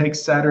think he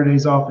takes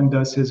Saturdays off and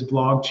does his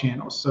vlog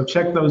channels. So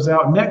check those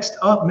out. Next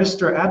up,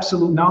 Mr.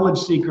 Absolute Knowledge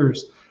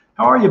Seekers.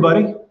 How are you,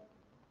 buddy?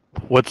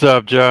 What's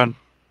up, John?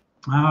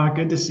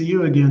 Good to see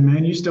you again,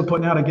 man. You still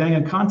putting out a gang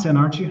of content,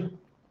 aren't you?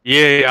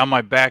 Yeah, on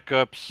my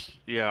backups.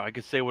 Yeah, I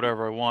can say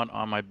whatever I want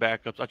on my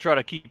backups. I try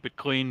to keep it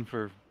clean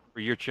for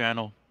your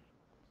channel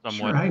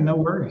somewhat. Sure, hey, no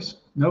worries.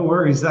 No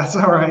worries. That's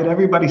all right.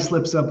 Everybody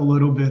slips up a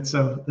little bit,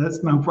 so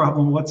that's no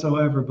problem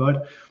whatsoever,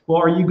 bud.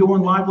 Well, are you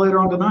going live later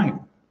on tonight?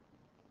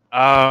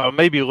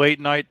 Maybe late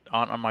night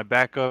on my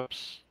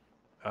backups.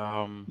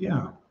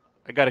 Yeah.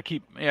 I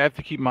have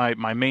to keep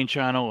my main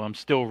channel. I'm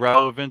still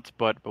relevant,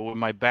 but with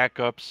my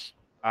backups,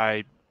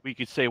 we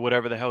could say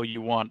whatever the hell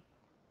you want.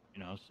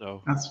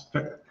 So that's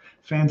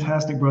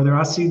fantastic, brother.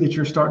 I see that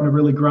you're starting to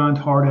really grind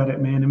hard at it,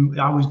 man. And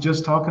I was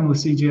just talking with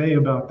CGA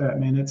about that,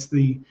 man.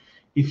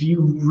 If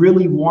you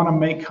really want to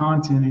make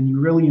content and you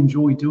really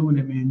enjoy doing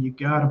it, man, you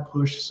got to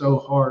push so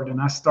hard.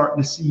 And I'm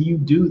starting to see you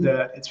do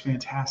that. It's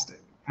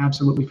fantastic.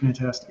 Absolutely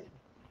fantastic.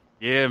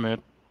 Yeah,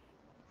 man.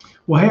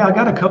 Well, hey, I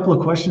got a couple of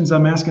questions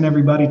I'm asking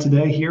everybody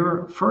today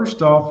here.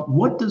 First off,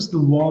 what does the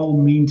wall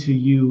mean to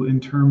you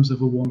in terms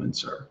of a woman,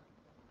 sir?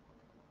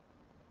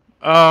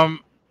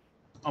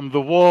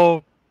 The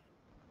wall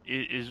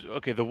is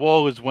okay. The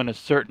wall is when it's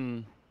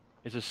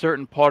a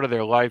certain part of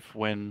their life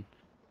when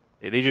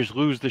they just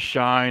lose the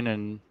shine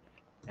and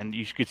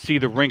you could see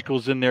the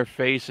wrinkles in their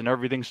face and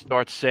everything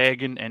starts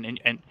sagging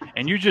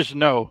and you just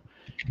know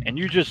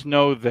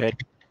that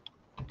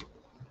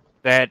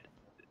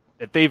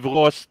they've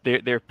lost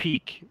their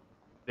peak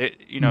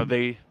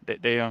they've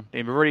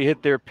already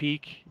hit their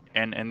peak,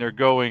 and they're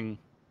going,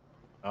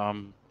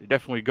 they're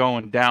definitely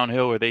going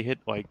downhill, or they hit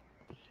like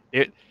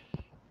it.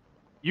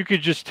 You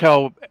could just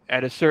tell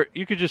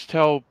you could just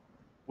tell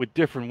with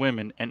different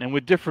women, and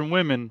with different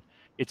women,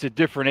 it's at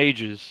different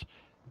ages.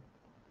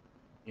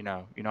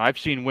 I've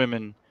seen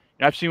women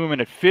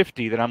at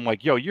 50 that I'm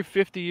like, yo, you're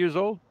 50 years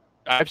old.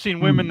 I've seen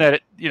women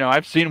that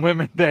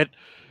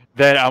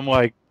I'm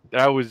like,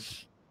 that I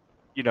was,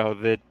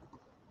 that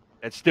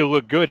still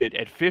look good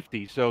at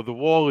 50. So the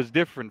wall is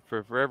different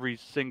for every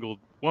single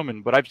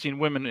woman. But I've seen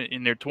women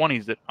in their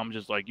 20s that I'm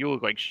just like, you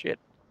look like shit.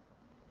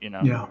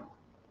 Yeah.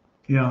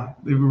 Yeah.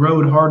 The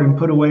rode hard and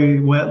put away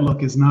wet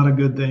look is not a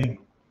good thing.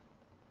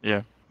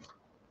 Yeah.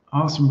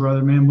 Awesome,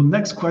 brother, man. Well,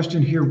 next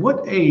question here.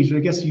 What age? I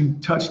guess you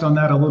touched on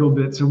that a little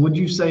bit. So would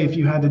you say, if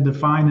you had to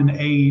define an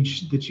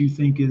age that you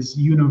think is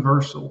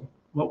universal,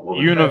 what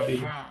would that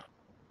be?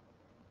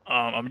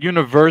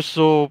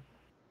 Universal,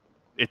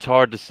 it's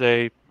hard to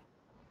say.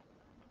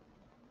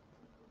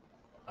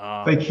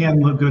 They can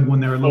look good when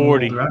they're a little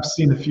 40. older. I've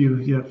seen a few.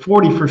 Yeah,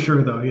 40 for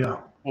sure, though.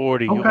 Yeah.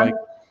 40. Okay.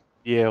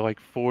 Like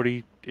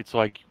 40. It's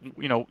like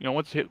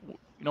once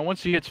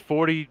he hits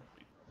 40,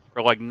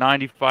 for like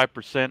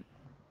 95%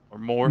 or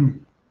more,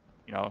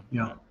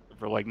 Yeah.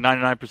 for like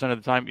 99% of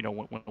the time,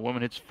 when a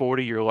woman hits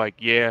 40, you're like,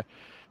 yeah,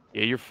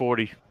 you're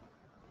 40.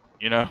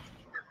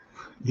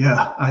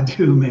 Yeah, I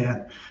do,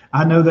 man.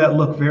 I know that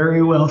look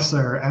very well,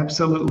 sir.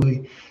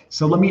 Absolutely.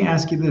 So let me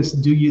ask you this.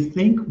 Do you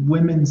think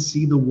women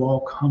see the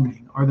wall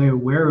coming? Are they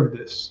aware of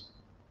this?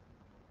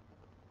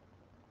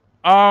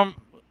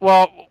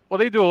 Well,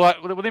 they do a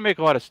lot. Well, they make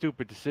a lot of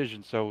stupid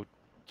decisions. So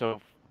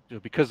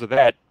because of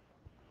that,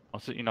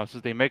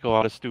 since they make a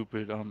lot of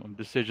stupid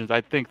decisions,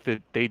 I think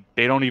that they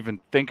don't even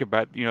think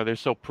about. They're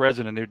so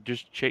present, and they're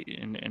just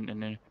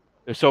and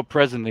they're so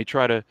present. They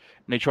try to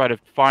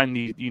find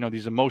these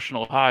these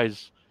emotional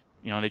highs.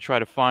 They try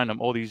to find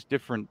all these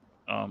different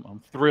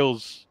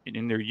thrills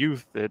in their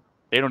youth that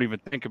they don't even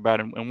think about.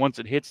 And once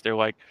it hits, they're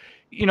like,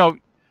 there's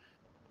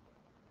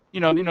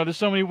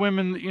so many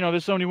women,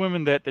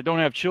 that don't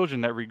have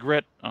children that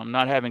regret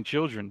not having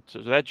children. So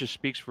that just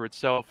speaks for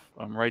itself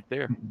right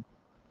there.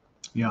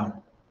 Yeah.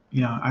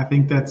 Yeah, I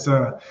think that's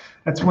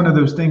one of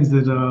those things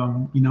that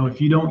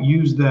if you don't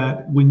use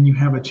that when you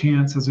have a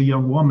chance as a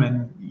young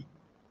woman,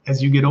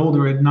 as you get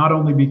older, it not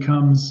only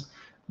becomes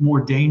more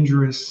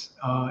dangerous,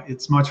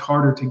 it's much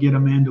harder to get a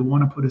man to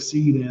want to put a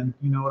seed in.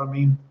 You know what I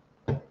mean?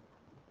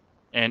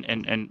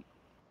 And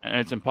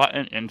it's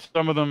important. And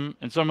some of them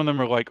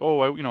are like, oh,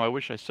 I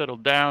wish I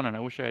settled down, and I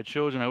wish I had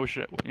children. I wish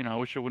I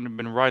wouldn't have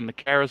been riding the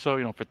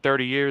carousel, for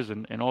 30 years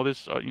and all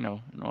this, and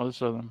all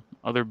this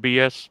other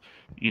BS,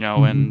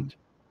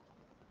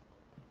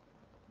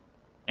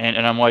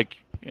 And I'm like,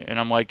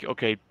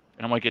 okay,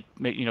 and I'm like,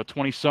 at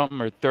 20 something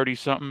or 30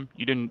 something,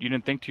 you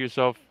didn't think to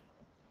yourself,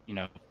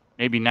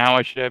 maybe now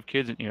I should have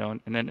kids, and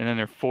then in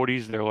their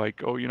 40s they're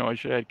like, oh, I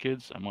should have had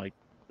kids. I'm like,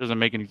 doesn't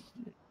make any,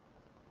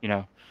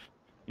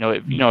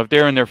 if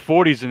they're in their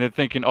 40s and they're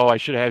thinking, oh, I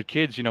should have had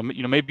kids,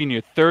 maybe in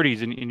your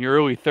 30s, in your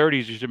early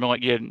 30s, you should be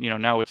like, yeah,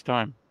 now it's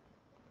time.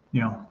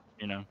 Yeah.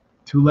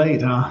 Too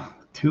late, huh?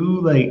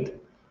 Too late.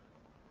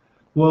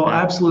 Well,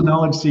 absolute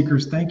knowledge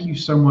seekers, thank you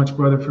so much,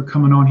 brother, for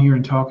coming on here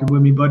and talking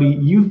with me, buddy.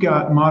 You've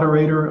got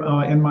moderator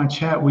in my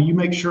chat. Will you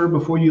make sure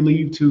before you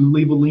leave to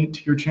leave a link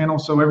to your channel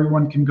so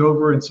everyone can go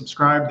over and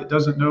subscribe that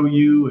doesn't know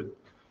you,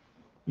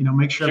 and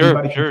make sure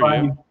everybody can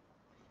find you?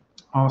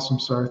 Awesome,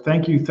 sir.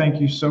 Thank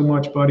you so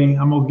much, buddy.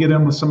 I'm gonna get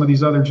in with some of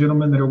these other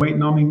gentlemen that are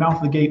waiting on me.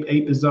 Mouth Agape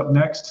Ape is up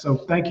next, so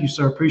thank you,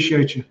 sir.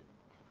 Appreciate you.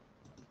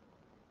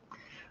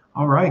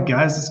 All right,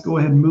 guys, let's go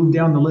ahead and move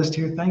down the list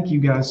here. Thank you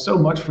guys so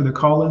much for the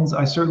call-ins.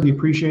 I certainly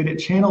appreciate it.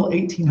 Channel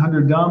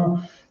 1800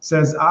 Dumb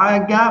says, I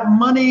got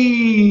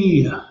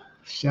money.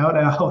 Shout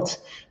out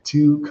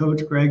to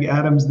Coach Greg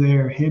Adams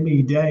there.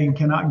 Himmy, dang,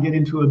 cannot get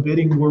into a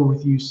bidding war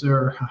with you,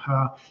 sir.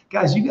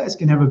 Guys, you guys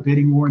can have a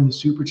bidding war in the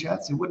super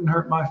chats. It wouldn't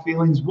hurt my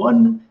feelings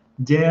one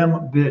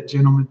damn bit,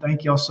 gentlemen.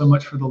 Thank y'all so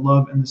much for the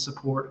love and the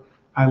support.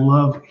 I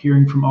love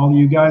hearing from all of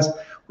you guys.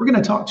 We're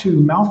going to talk to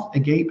Mouth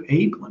Agape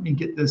Ape. Let me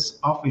get this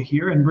off of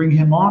here and bring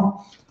him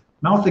on.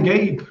 Mouth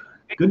Agape,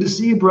 good to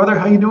see you, brother.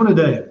 How you doing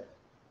today?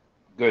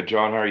 Good,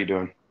 John. How are you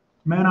doing?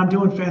 Man, I'm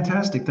doing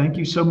fantastic. Thank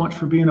you so much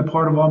for being a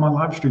part of all my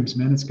live streams,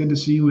 man. It's good to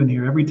see you in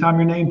here. Every time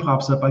your name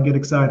pops up, I get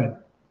excited.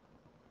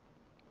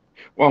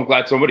 Well, I'm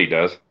glad somebody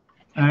does.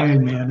 Hey,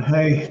 man.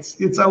 Hey,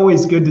 it's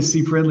always good to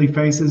see friendly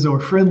faces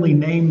or friendly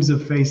names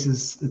of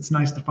faces. It's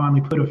nice to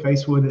finally put a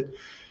face with it.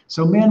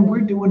 So, man,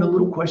 we're doing a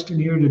little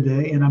questionnaire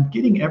today, and I'm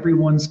getting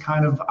everyone's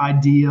kind of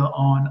idea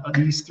on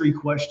these three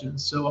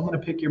questions. So I'm going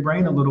to pick your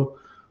brain a little.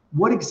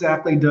 What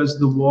exactly does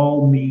the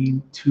wall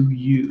mean to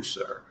you,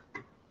 sir?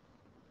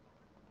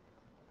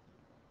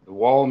 The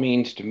wall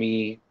means to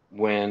me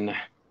when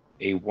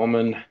a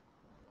woman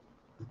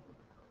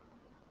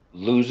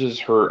loses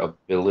her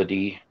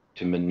ability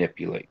to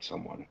manipulate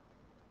someone.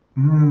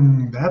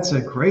 That's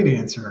a great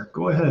answer.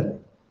 Go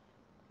ahead.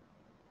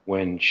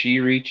 When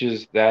she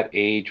reaches that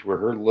age where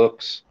her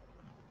looks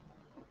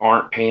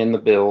aren't paying the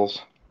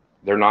bills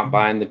They're not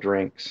buying the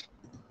drinks.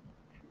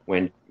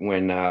 When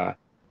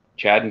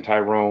Chad and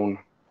Tyrone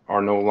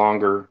are no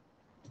longer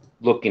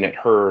looking at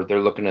her, they're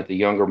looking at the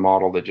younger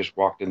model that just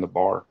walked in the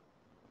bar.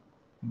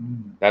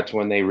 That's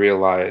when they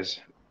realize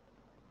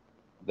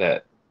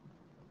that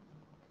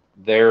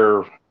they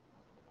were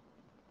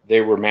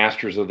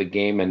masters of the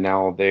game, and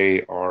now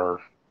they are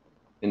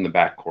in the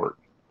backcourt.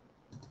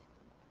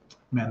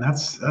 Man,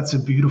 that's a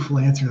beautiful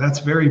answer. That's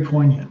very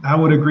poignant. I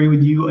would agree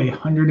with you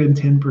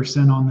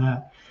 110% on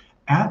that.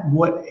 At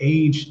what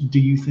age do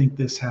you think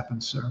this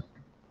happens, sir?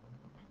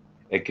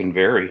 It can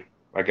vary.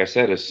 Like I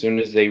said, as soon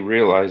as they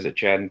realize that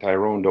Chad and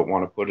Tyrone don't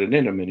want to put it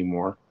in them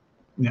anymore.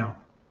 Yeah.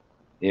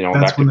 You know,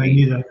 that's when they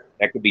need it.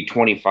 That could be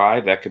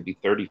 25, that could be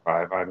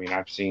 35. I mean,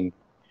 I've seen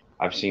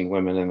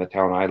women in the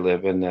town I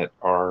live in that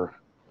are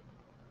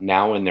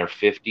now in their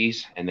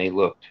 50s, and they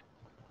looked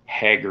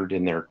haggard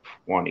in their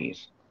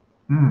 20s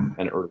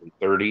and early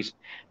 30s,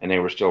 and they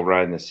were still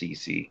riding the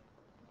CC.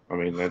 I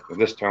mean,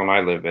 this town I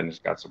live in has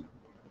got some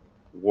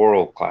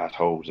world-class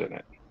hoes in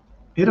it.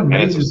 It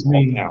amazes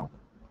me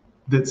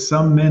that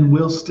some men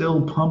will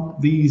still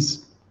pump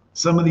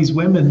some of these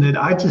women that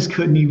I just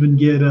couldn't even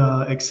get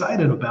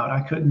excited about.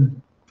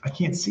 I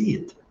can't see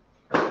it.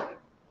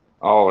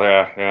 Oh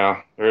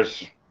yeah.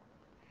 There's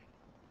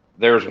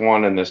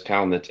one in this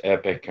town that's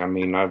epic. I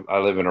mean, I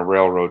live in a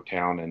railroad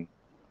town, and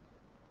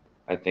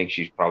I think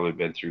she's probably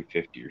been through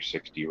 50 or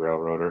 60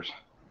 railroaders.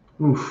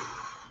 Oof.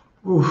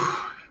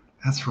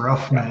 That's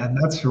rough, man.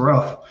 That's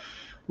rough.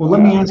 Well,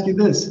 let me ask you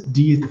this.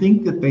 Do you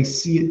think that they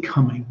see it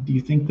coming? Do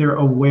you think they're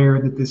aware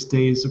that this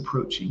day is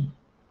approaching?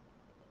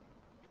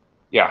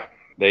 Yeah,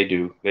 they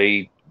do.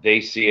 They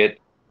see it,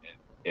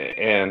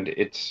 and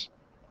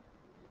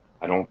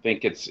I don't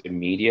think it's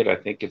immediate. I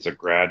think it's a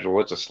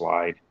it's a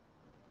slide.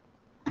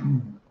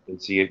 They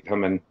see it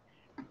coming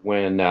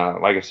when,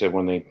 like I said,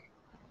 when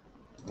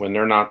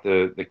they're not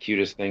the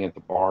cutest thing at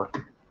the bar.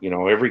 You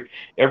know,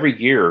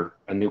 every year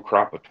a new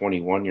crop of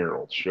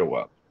 21-year-olds show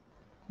up.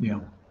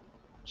 Yeah.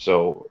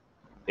 So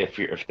if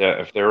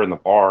they're in the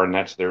bar and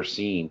that's their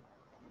scene,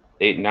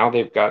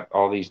 they've got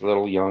all these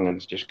little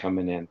youngins just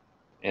coming in,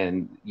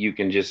 and you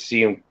can just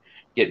see them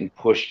getting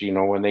pushed. You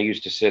know, when they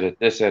used to sit at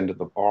this end of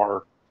the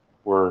bar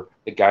where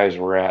the guys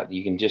were at,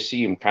 you can just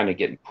see them kind of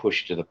getting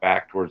pushed to the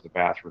back towards the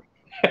bathroom.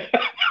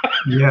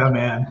 Yeah,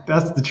 man,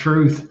 that's the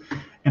truth.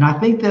 And I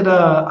think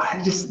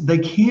that they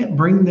can't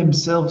bring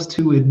themselves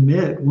to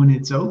admit when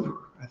it's over.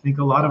 I think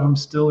a lot of them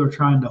still are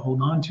trying to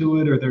hold on to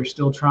it, or they're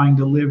still trying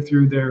to live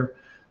through their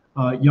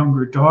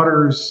younger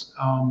daughter's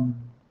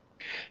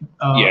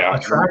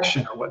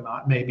attraction or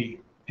whatnot,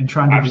 maybe, and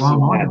trying to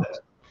glom onto that.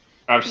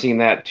 I've seen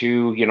that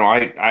too. You know,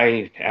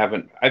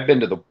 I've been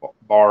to the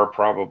bar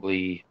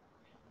probably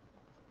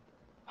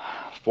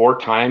 4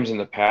 times in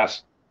the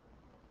past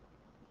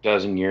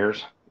dozen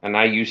years. And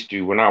I used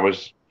to, when I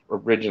was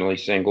originally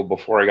single,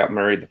 before I got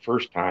married the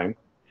first time,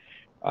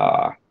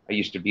 I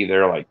used to be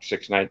there like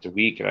 6 nights a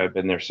week, and I've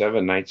been there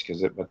 7 nights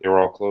but they were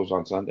all closed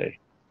on Sunday.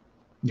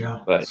 Yeah.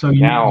 But so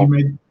now,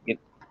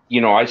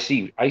 you know, I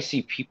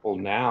see people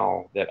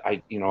now that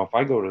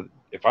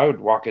if I would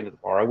walk into the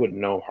bar, I wouldn't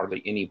know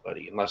hardly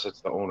anybody unless it's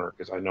the owner,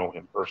 because I know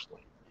him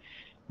personally.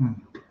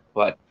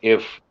 But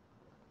if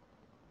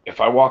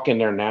I walk in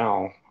there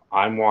now,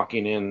 I'm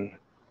walking in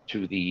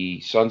to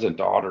the sons and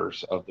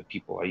daughters of the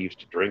people I used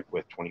to drink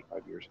with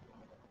 25 years ago.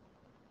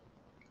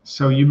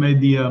 So you made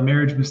the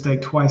marriage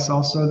mistake twice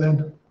also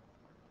then?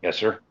 Yes,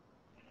 sir.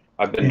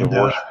 I've been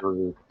divorced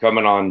for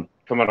coming on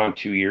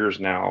 2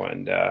 years now,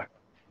 and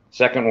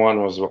second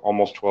one was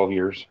almost 12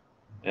 years.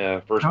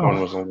 First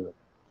one was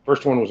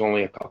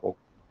only a couple.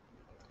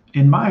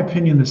 In my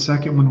opinion, the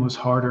second one was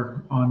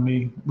harder on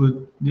me.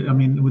 Would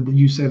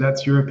you say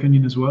that's your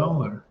opinion as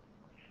well, or?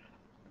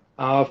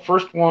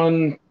 First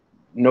one,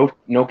 no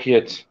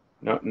kids,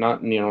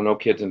 no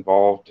kids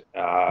involved.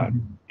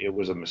 It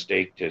was a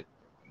mistake to,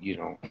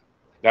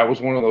 that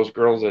was one of those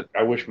girls that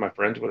I wish my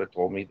friends would have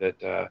told me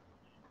that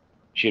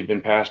she had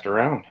been passed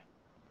around.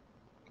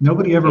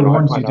 Nobody ever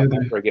warns you, do they?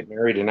 After I get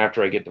married and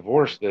after I get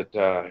divorced,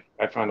 that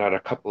I found out a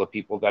couple of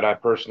people that I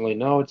personally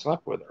know had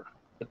slept with her,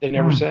 but they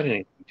never said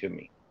anything to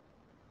me.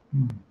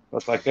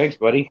 That's like, thanks,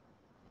 buddy.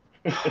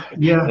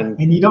 Yeah,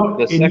 and you don't,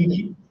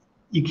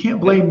 you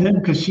can't blame them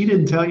because she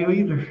didn't tell you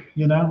either,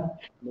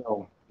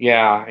 No.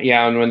 Yeah,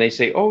 and when they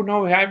say, "Oh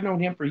no, I've known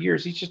him for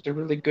years. He's just a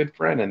really good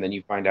friend," and then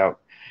you find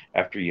out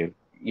after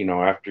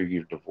after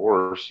your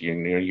divorce,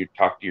 you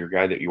talk to your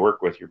guy that you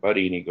work with, your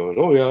buddy, and he goes,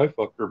 "Oh yeah, I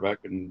fucked her back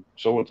in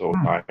so and so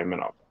time," and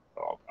I'm,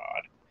 oh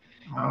god.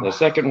 Oh, the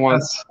second one,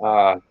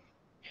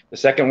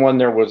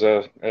 there was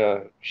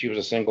she was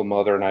a single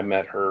mother, and I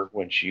met her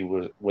when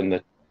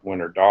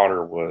her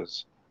daughter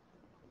was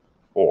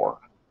 4,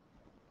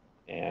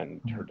 and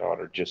her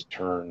daughter just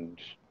turned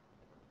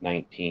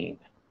 19.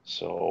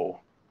 So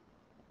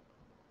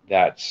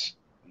that's,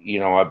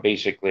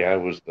 I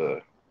was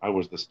the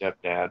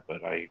stepdad,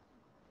 but I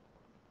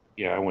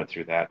went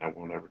through that, and I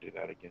won't ever do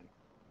that again.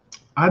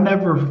 I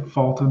never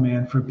fault a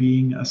man for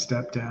being a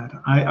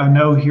stepdad. I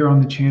know here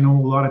on the channel,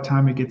 a lot of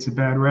time it gets a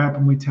bad rap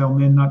and we tell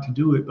men not to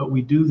do it, but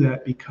we do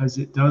that because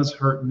it does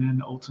hurt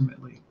men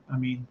ultimately. I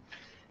mean,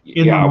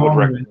 in the Yeah, I would long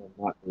run, recommend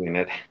not doing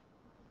it.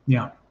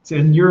 yeah.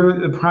 And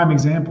you're a prime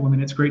example. I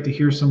mean, it's great to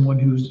hear someone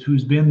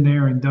who's been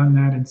there and done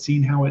that and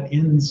seen how it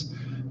ends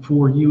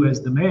for you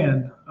as the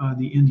man,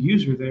 the end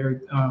user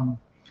there.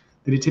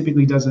 That it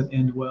typically doesn't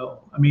end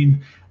well. I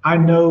mean, I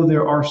know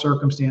there are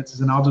circumstances,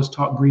 and I'll just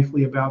talk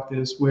briefly about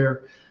this,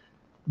 where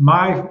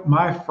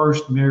my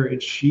first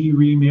marriage, she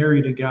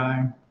remarried a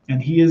guy,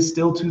 and he is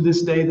still to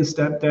this day the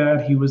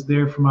stepdad. He was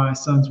there for my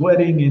son's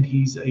wedding, and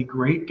he's a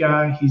great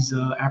guy. He's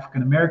an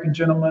African American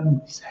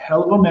gentleman. He's a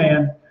hell of a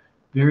man.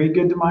 Very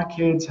good to my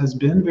kids, has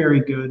been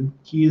very good.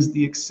 He is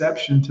the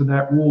exception to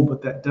that rule,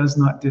 but that does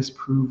not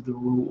disprove the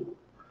rule,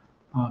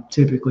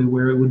 typically,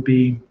 where it would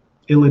be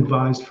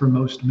ill-advised for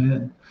most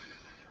men.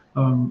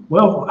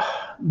 Well,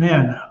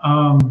 man,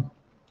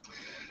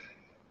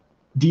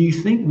 do you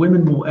think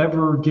women will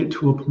ever get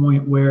to a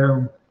point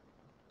where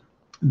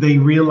they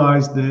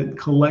realize that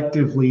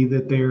collectively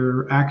that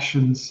their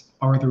actions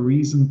are the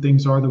reason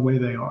things are the way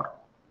they are?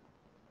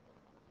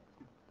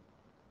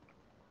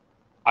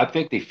 I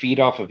think they feed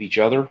off of each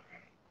other.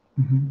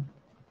 Mm-hmm.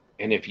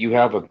 And if you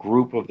have a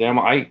group of them,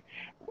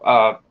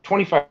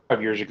 25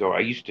 years ago, I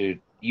used to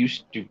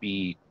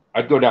be,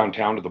 I'd go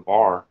downtown to the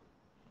bar,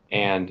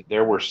 and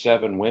there were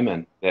 7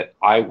 women that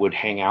I would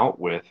hang out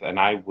with, and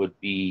I would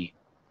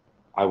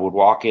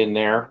walk in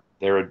there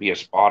would be a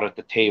spot at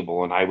the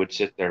table, and I would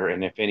sit there,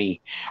 and I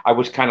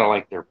was kind of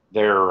like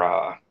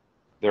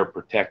their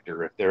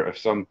protector. If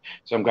some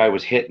guy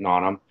was hitting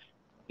on them,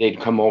 they'd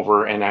come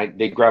over and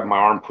they'd grab my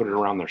arm, put it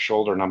around their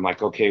shoulder, and I'm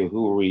like, okay,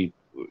 who are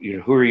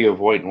you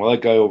avoiding? Well,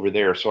 that guy over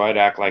there. So I'd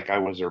act like I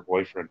was their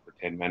boyfriend for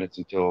 10 minutes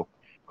until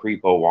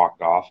Creepo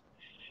walked off.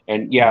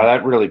 And yeah,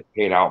 that really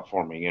paid out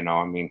for me.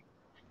 I mean,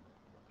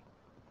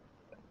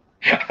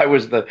 I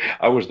was the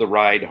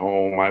ride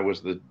home. I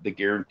was the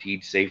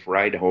guaranteed safe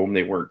ride home.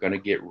 They weren't going to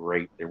get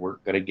raped. They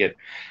weren't going to get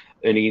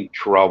any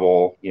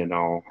trouble,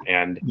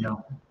 and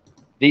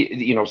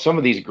yeah. Some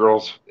of these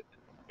girls,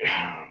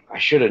 I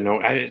should have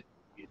known.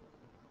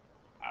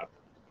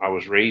 I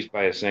was raised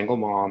by a single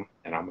mom,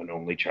 and I'm an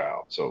only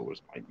child. So it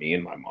was me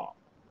and my mom.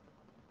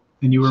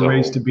 And you were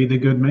raised to be the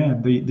good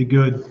man, the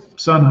good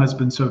son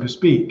husband, so to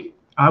speak.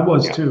 I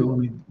was too. I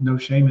mean, no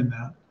shame in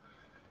that.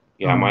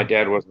 Yeah, my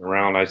dad wasn't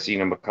around. I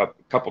seen him a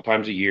couple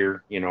times a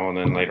year, and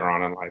then later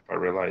on in life, I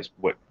realized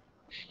what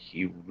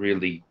he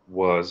really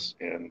was,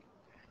 and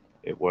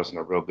it wasn't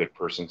a real good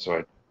person.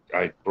 So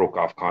I broke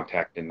off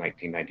contact in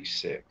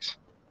 1996,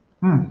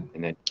 and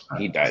then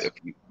he died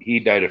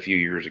a few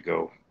years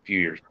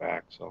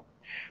back. So,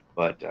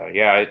 but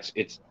yeah,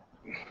 it's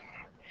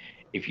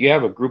if you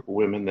have a group of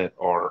women that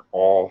are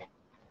all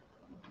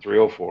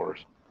 304s,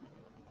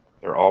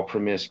 they're all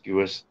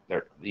promiscuous.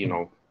 They're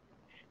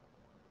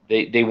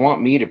They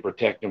want me to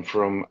protect them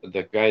from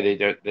the guy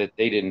that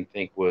they didn't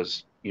think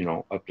was,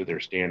 up to their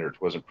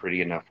standards, wasn't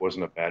pretty enough,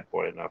 wasn't a bad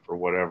boy enough, or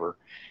whatever.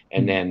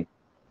 And then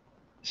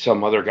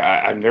some other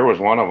guy, there was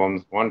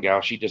one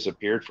gal, she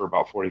disappeared for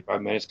about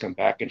 45 minutes, come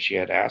back, and she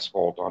had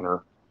asphalt on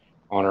her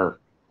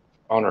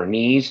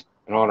knees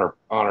and on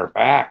her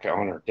back,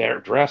 on her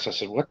dress. I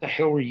said, "What the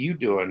hell were you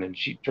doing?" And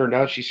she turned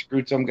out she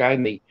screwed some guy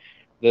in the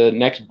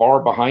next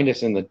bar behind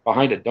us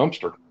behind a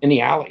dumpster in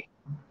the alley.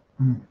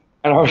 And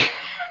I was.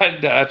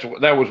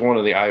 That was one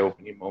of the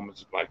eye-opening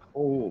moments. Like,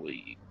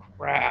 holy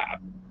crap!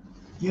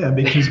 Yeah,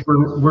 because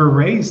we're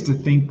raised to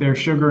think they're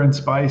sugar and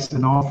spice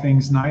and all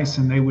things nice,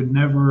 and they would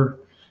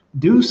never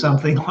do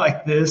something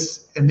like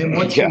this. And then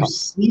once you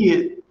see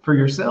it for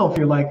yourself,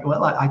 you're like,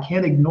 well, I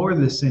can't ignore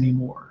this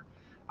anymore.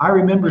 I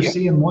remember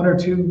seeing 1 or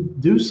 2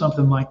 do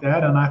something like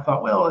that, and I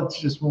thought, well, it's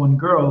just one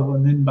girl.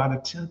 And then by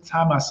the 10th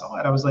time I saw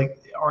it, I was like,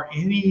 are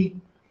any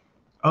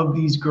of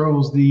these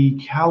girls the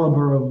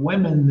caliber of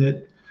women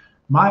that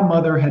my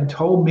mother had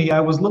told me I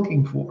was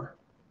looking for?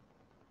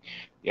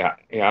 Yeah,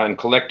 and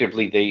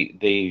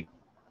collectively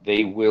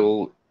they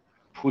will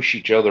push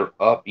each other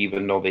up,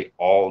 even though they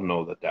all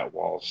know that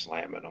wall is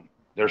slamming them.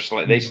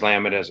 They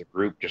slam it as a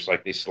group, just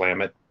like they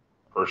slam it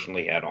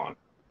personally head on.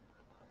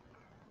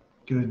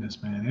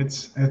 Goodness, man,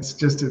 it's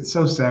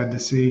so sad to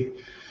see.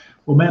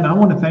 Well, man, I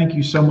want to thank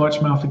you so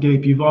much, Mouth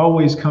Agape. You've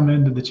always come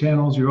into the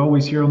channels. You're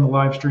always here on the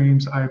live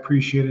streams. I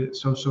appreciate it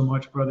so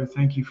much, brother.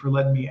 Thank you for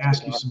letting me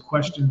ask you some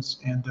questions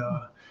and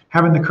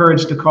having the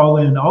courage to call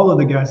in. All of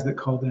the guys that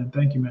called in.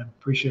 Thank you, man.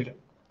 Appreciate it.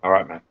 All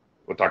right, man.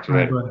 We'll talk to you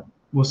later. Brother.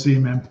 We'll see you,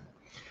 man.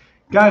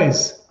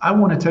 Guys, I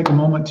want to take a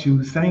moment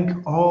to thank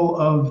all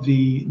of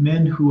the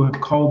men who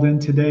have called in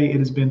today. It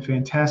has been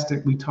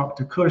fantastic. We talked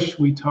to Kush.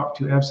 We talked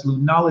to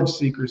Absolute Knowledge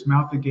Seekers,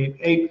 Mouth Agape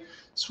 8,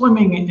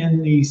 swimming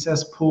in the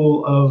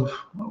cesspool of,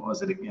 what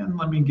was it again?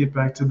 Let me get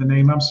back to the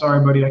name. I'm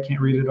sorry, buddy. I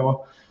can't read it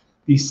all.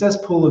 The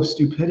cesspool of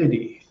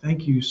stupidity.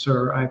 Thank you,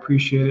 sir. I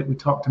appreciate it. We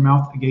talked to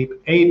Mouth Agape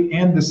 8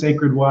 and the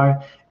Sacred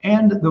Y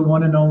and the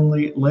one and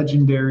only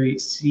legendary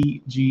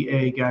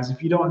CGA. Guys,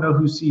 if you don't know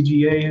who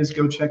CGA is,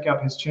 go check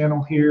out his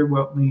channel here.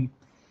 Let me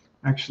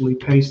actually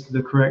paste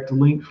the correct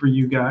link for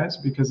you guys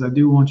because I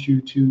do want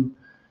you to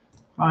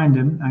find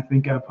him. I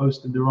think I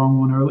posted the wrong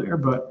one earlier,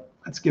 but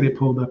let's get it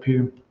pulled up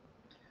here.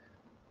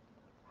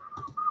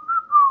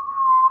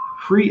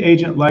 Free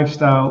Agent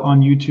Lifestyle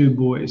on YouTube,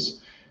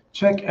 boys.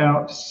 Check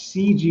out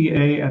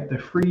CGA at the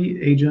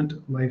Free Agent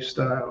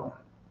Lifestyle.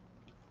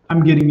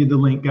 I'm getting you the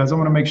link, guys. I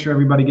want to make sure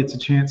everybody gets a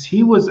chance.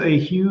 He was a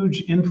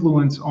huge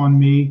influence on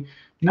me,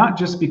 not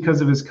just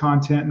because of his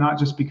content, not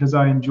just because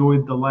I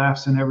enjoyed the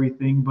laughs and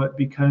everything, but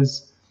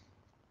because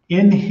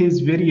in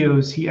his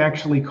videos, he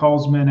actually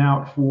calls men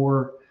out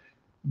for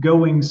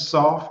going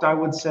soft, I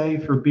would say,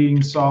 for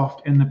being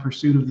soft in the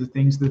pursuit of the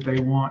things that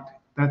they want.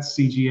 That's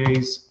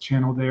CGA's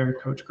channel there,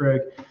 Coach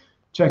Greg.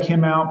 Check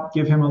him out.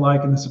 Give him a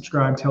like and a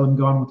subscribe. Tell him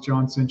Gone with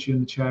John sent you in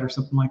the chat or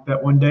something like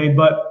that one day.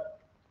 But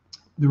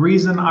the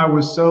reason I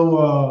was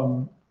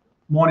so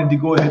wanted to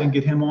go ahead and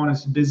get him on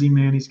is busy,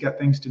 man. He's got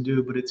things to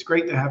do, but it's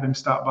great to have him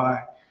stop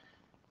by.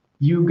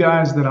 You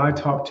guys that I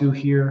talk to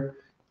here,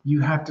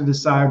 you have to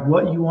decide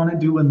what you want to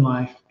do in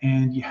life,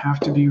 and you have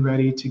to be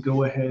ready to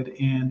go ahead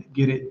and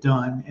get it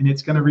done. And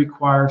it's going to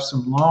require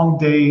some long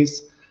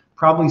days,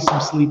 probably some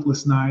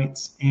sleepless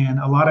nights, and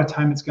a lot of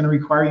time it's going to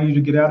require you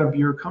to get out of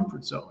your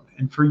comfort zone.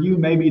 And for you,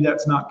 maybe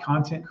that's not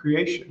content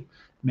creation.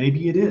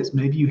 Maybe it is.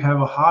 Maybe you have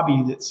a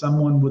hobby that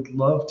someone would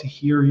love to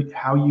hear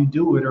how you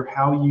do it or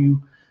how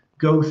you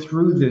go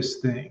through these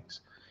things.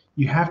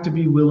 You have to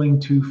be willing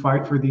to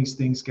fight for these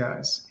things,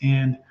 guys.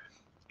 And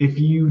if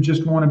you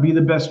just want to be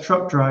the best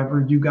truck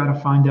driver, you got to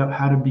find out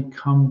how to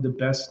become the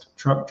best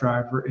truck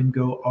driver and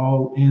go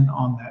all in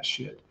on that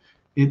shit.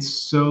 It's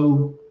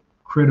so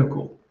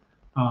critical.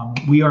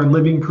 We are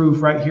living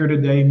proof right here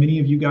today. Many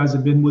of you guys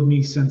have been with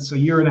me since a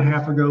year and a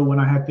half ago when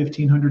I had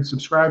 1,500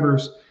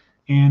 subscribers.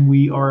 And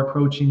we are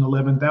approaching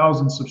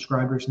 11,000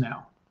 subscribers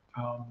now.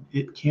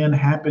 It can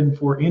happen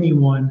for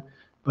anyone,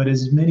 but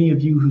as many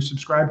of you who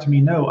subscribe to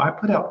me know, I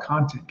put out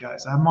content,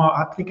 guys.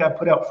 I think I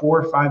put out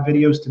 4 or 5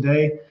 videos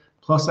today,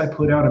 plus I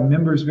put out a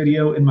members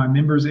video in my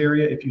members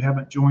area. If you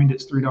haven't joined,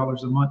 it's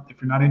 $3 a month.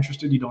 If you're not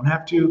interested, you don't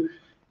have to.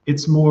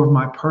 It's more of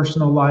my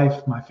personal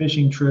life, my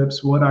fishing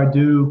trips, what I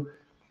do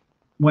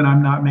when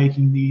I'm not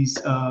making these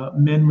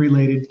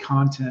men-related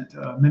content,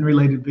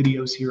 men-related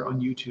videos here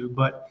on YouTube.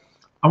 But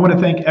I want to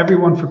thank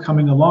everyone for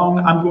coming along.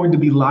 I'm going to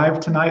be live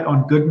tonight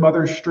on Good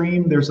Mother's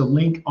stream. There's a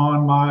link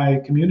on my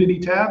community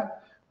tab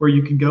where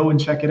you can go and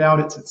check it out.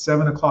 It's at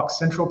 7 o'clock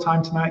Central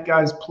Time tonight,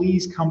 guys.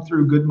 Please come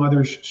through Good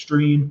Mother's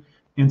stream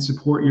and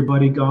support your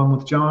buddy Gone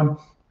with John.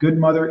 Good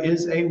Mother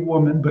is a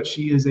woman, but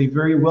she is a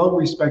very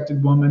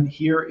well-respected woman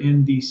here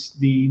in the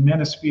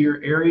Manosphere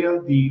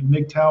area, the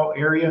MGTOW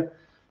area.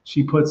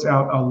 She puts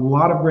out a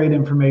lot of great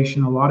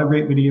information, a lot of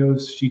great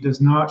videos. She does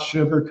not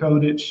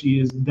sugarcoat it. She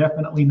is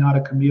definitely not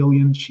a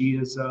chameleon.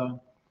 She's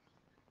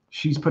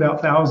put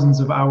out thousands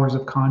of hours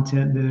of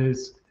content that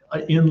is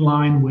in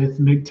line with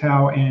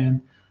MGTOW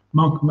and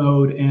Monk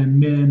Mode and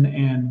Men.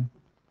 And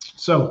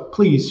so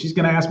please, she's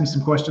going to ask me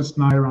some questions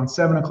tonight around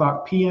 7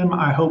 o'clock p.m.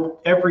 I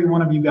hope every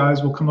one of you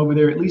guys will come over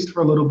there at least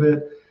for a little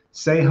bit,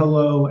 say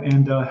hello,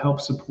 and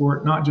help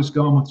support not just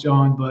Gone with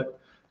John, but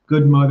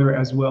Good Mother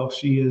as well.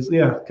 She is,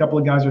 yeah, a couple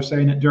of guys are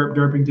saying it.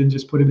 Derpington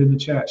just put it in the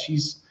chat.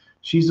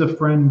 She's a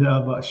friend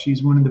of us.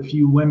 She's one of the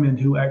few women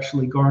who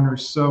actually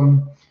garners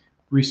some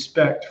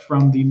respect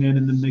from the men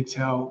in the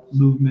MGTOW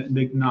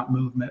movement, not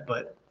movement,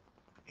 but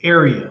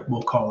area,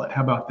 we'll call it.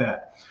 How about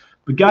that?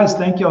 But guys,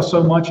 thank y'all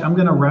so much. I'm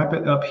going to wrap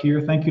it up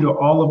here. Thank you to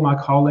all of my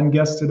call-in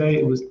guests today.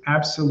 It was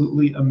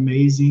absolutely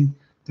amazing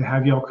to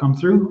have y'all come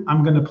through.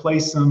 I'm going to play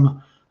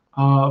some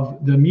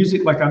of the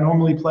music like I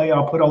normally play.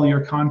 I'll put all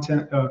your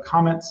content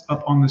comments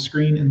up on the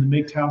screen in the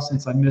MGTOW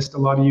since I missed a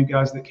lot of you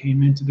guys that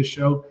came into the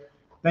show.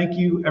 Thank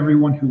you,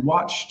 everyone who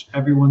watched,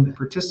 everyone that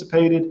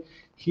participated.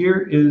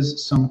 Here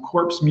is some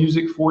corpse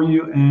music for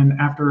you, and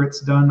after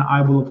it's done,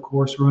 I will, of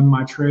course, run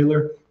my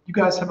trailer. You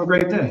guys have a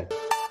great day.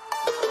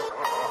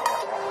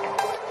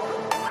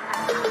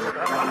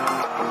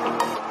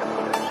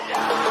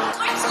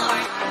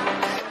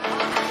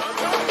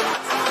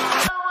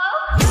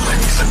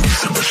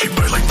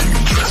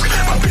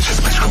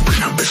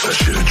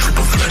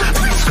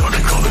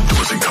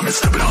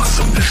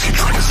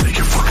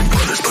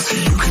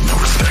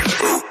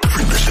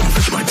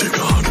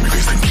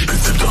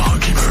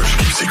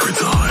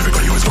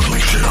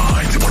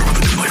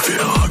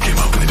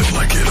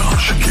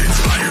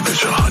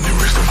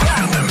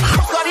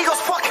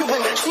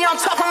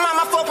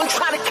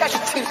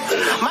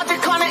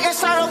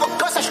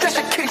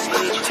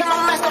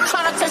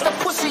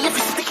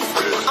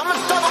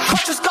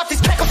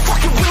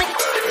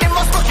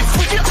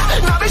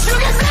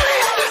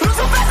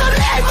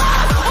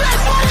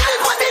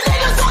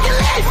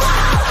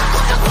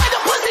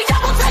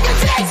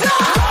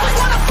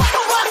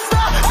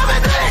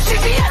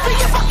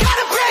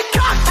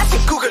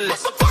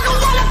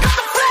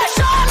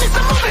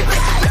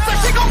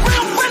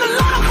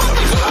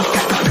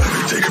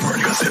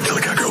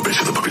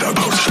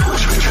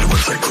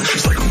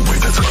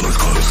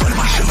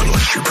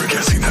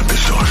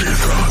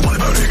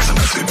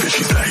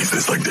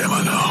 Like damn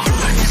I know.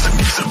 Like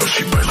me some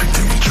she bite like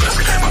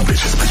Dimitrescu. My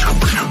bitch is bitch, gon'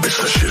 bring her bitch,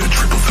 that shit a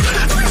triple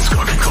threat. Niggas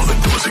scarfing, call the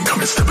doors and come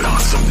and step it on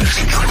some next.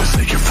 You try to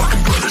snake your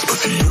fucking brothers, but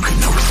to you get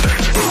no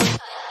respect.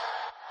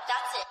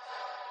 That's it.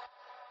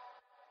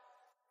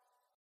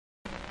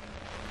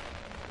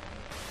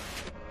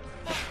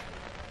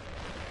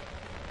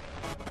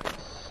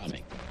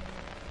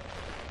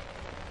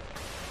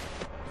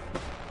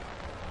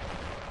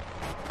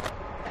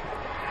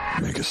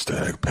 Make a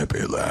stack,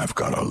 Pepe laugh,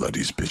 got all of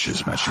these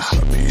bitches, man, she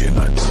suck me and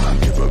I do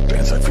not give up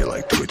bands, I feel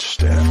like Twitch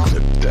staff,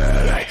 clip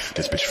that, ay,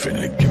 this bitch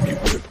finna give me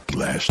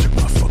whiplash, took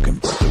my fucking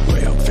breath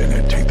away, I'm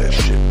finna take that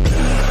shit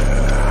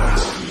back,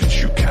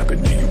 bitch, you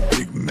capping and you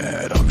big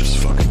mad, I'm just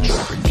fucking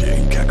trapping,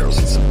 getting cat girls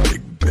in some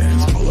big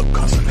bands, pull up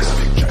constant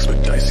havoc, jacks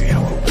but dicey,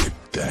 how I whip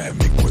that,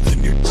 make more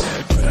than your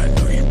dad, but I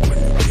know you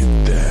wouldn't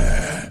get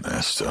that,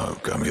 messed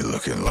up, got me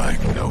looking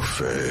like no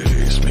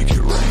face, make it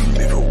rain,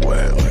 leave it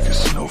wet like a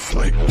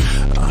snowflake,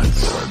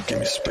 I'd give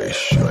me space,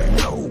 she like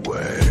no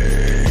way,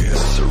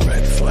 that's a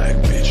red flag,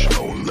 bitch,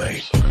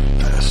 Olay,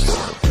 messed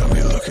up, got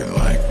me looking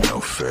like no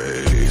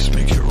face,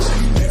 make it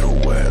rain, leave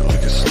it wet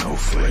like a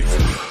snowflake,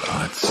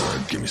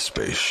 I'd give me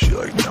space, she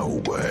like no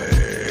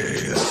way,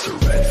 that's a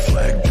red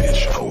flag,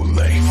 bitch,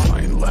 Olay,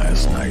 fine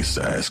last nice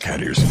ass,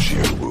 cat ears and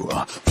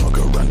Chihuahua, fuck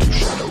around, do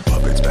shadow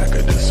puppets, back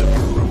of the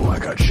Subaru, I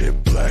got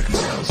chip black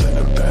nails and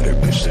a better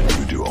bitch than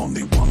you do,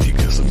 only want me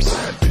cause I'm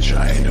sad, bitch,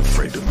 I ain't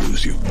afraid to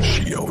lose you,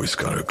 she always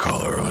got her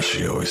collar on,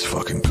 she always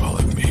fucking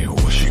calling me,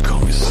 what she call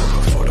me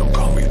sucker for, don't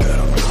call me that,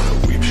 I'm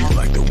not a weep, she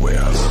like the way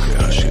I look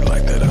at her, she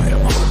like that I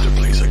am hard to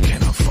please, I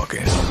cannot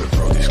fucking help it,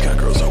 bro, these cat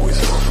girls always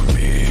fall for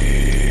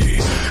me,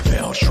 they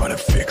all try to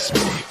fix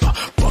me,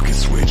 bucket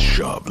switch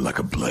up like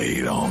a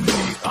blade on me,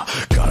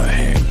 got a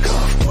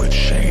handcuff, put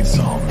chains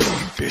on me,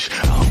 bitch,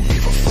 I don't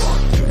give a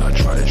fuck, do not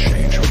try to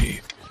change me.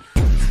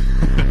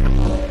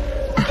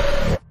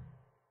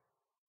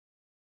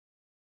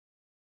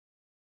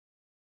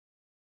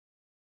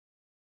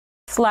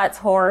 Sluts,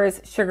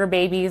 whores, sugar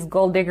babies,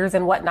 gold diggers,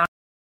 and whatnot.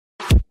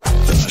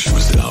 She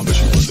was down, but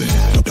she wasn't.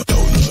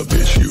 No,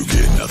 bitch, you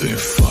get nothing.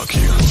 Fuck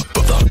you.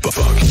 Fuck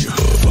you.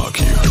 Fuck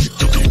you.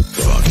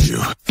 Fuck you.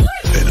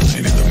 And I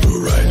ain't in the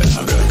mood right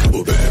now. Got a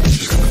couple bad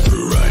bitches coming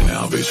through right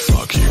now, bitch.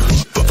 Fuck you.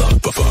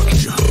 Fuck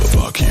you.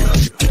 Fuck you.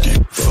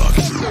 Fuck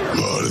you.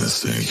 Blood in the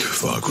stink.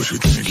 Fuck what you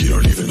think. You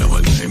don't even know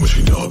my name, what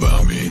you know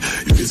about me.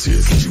 You can see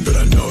it's leaking, but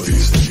I know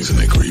these things, and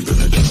they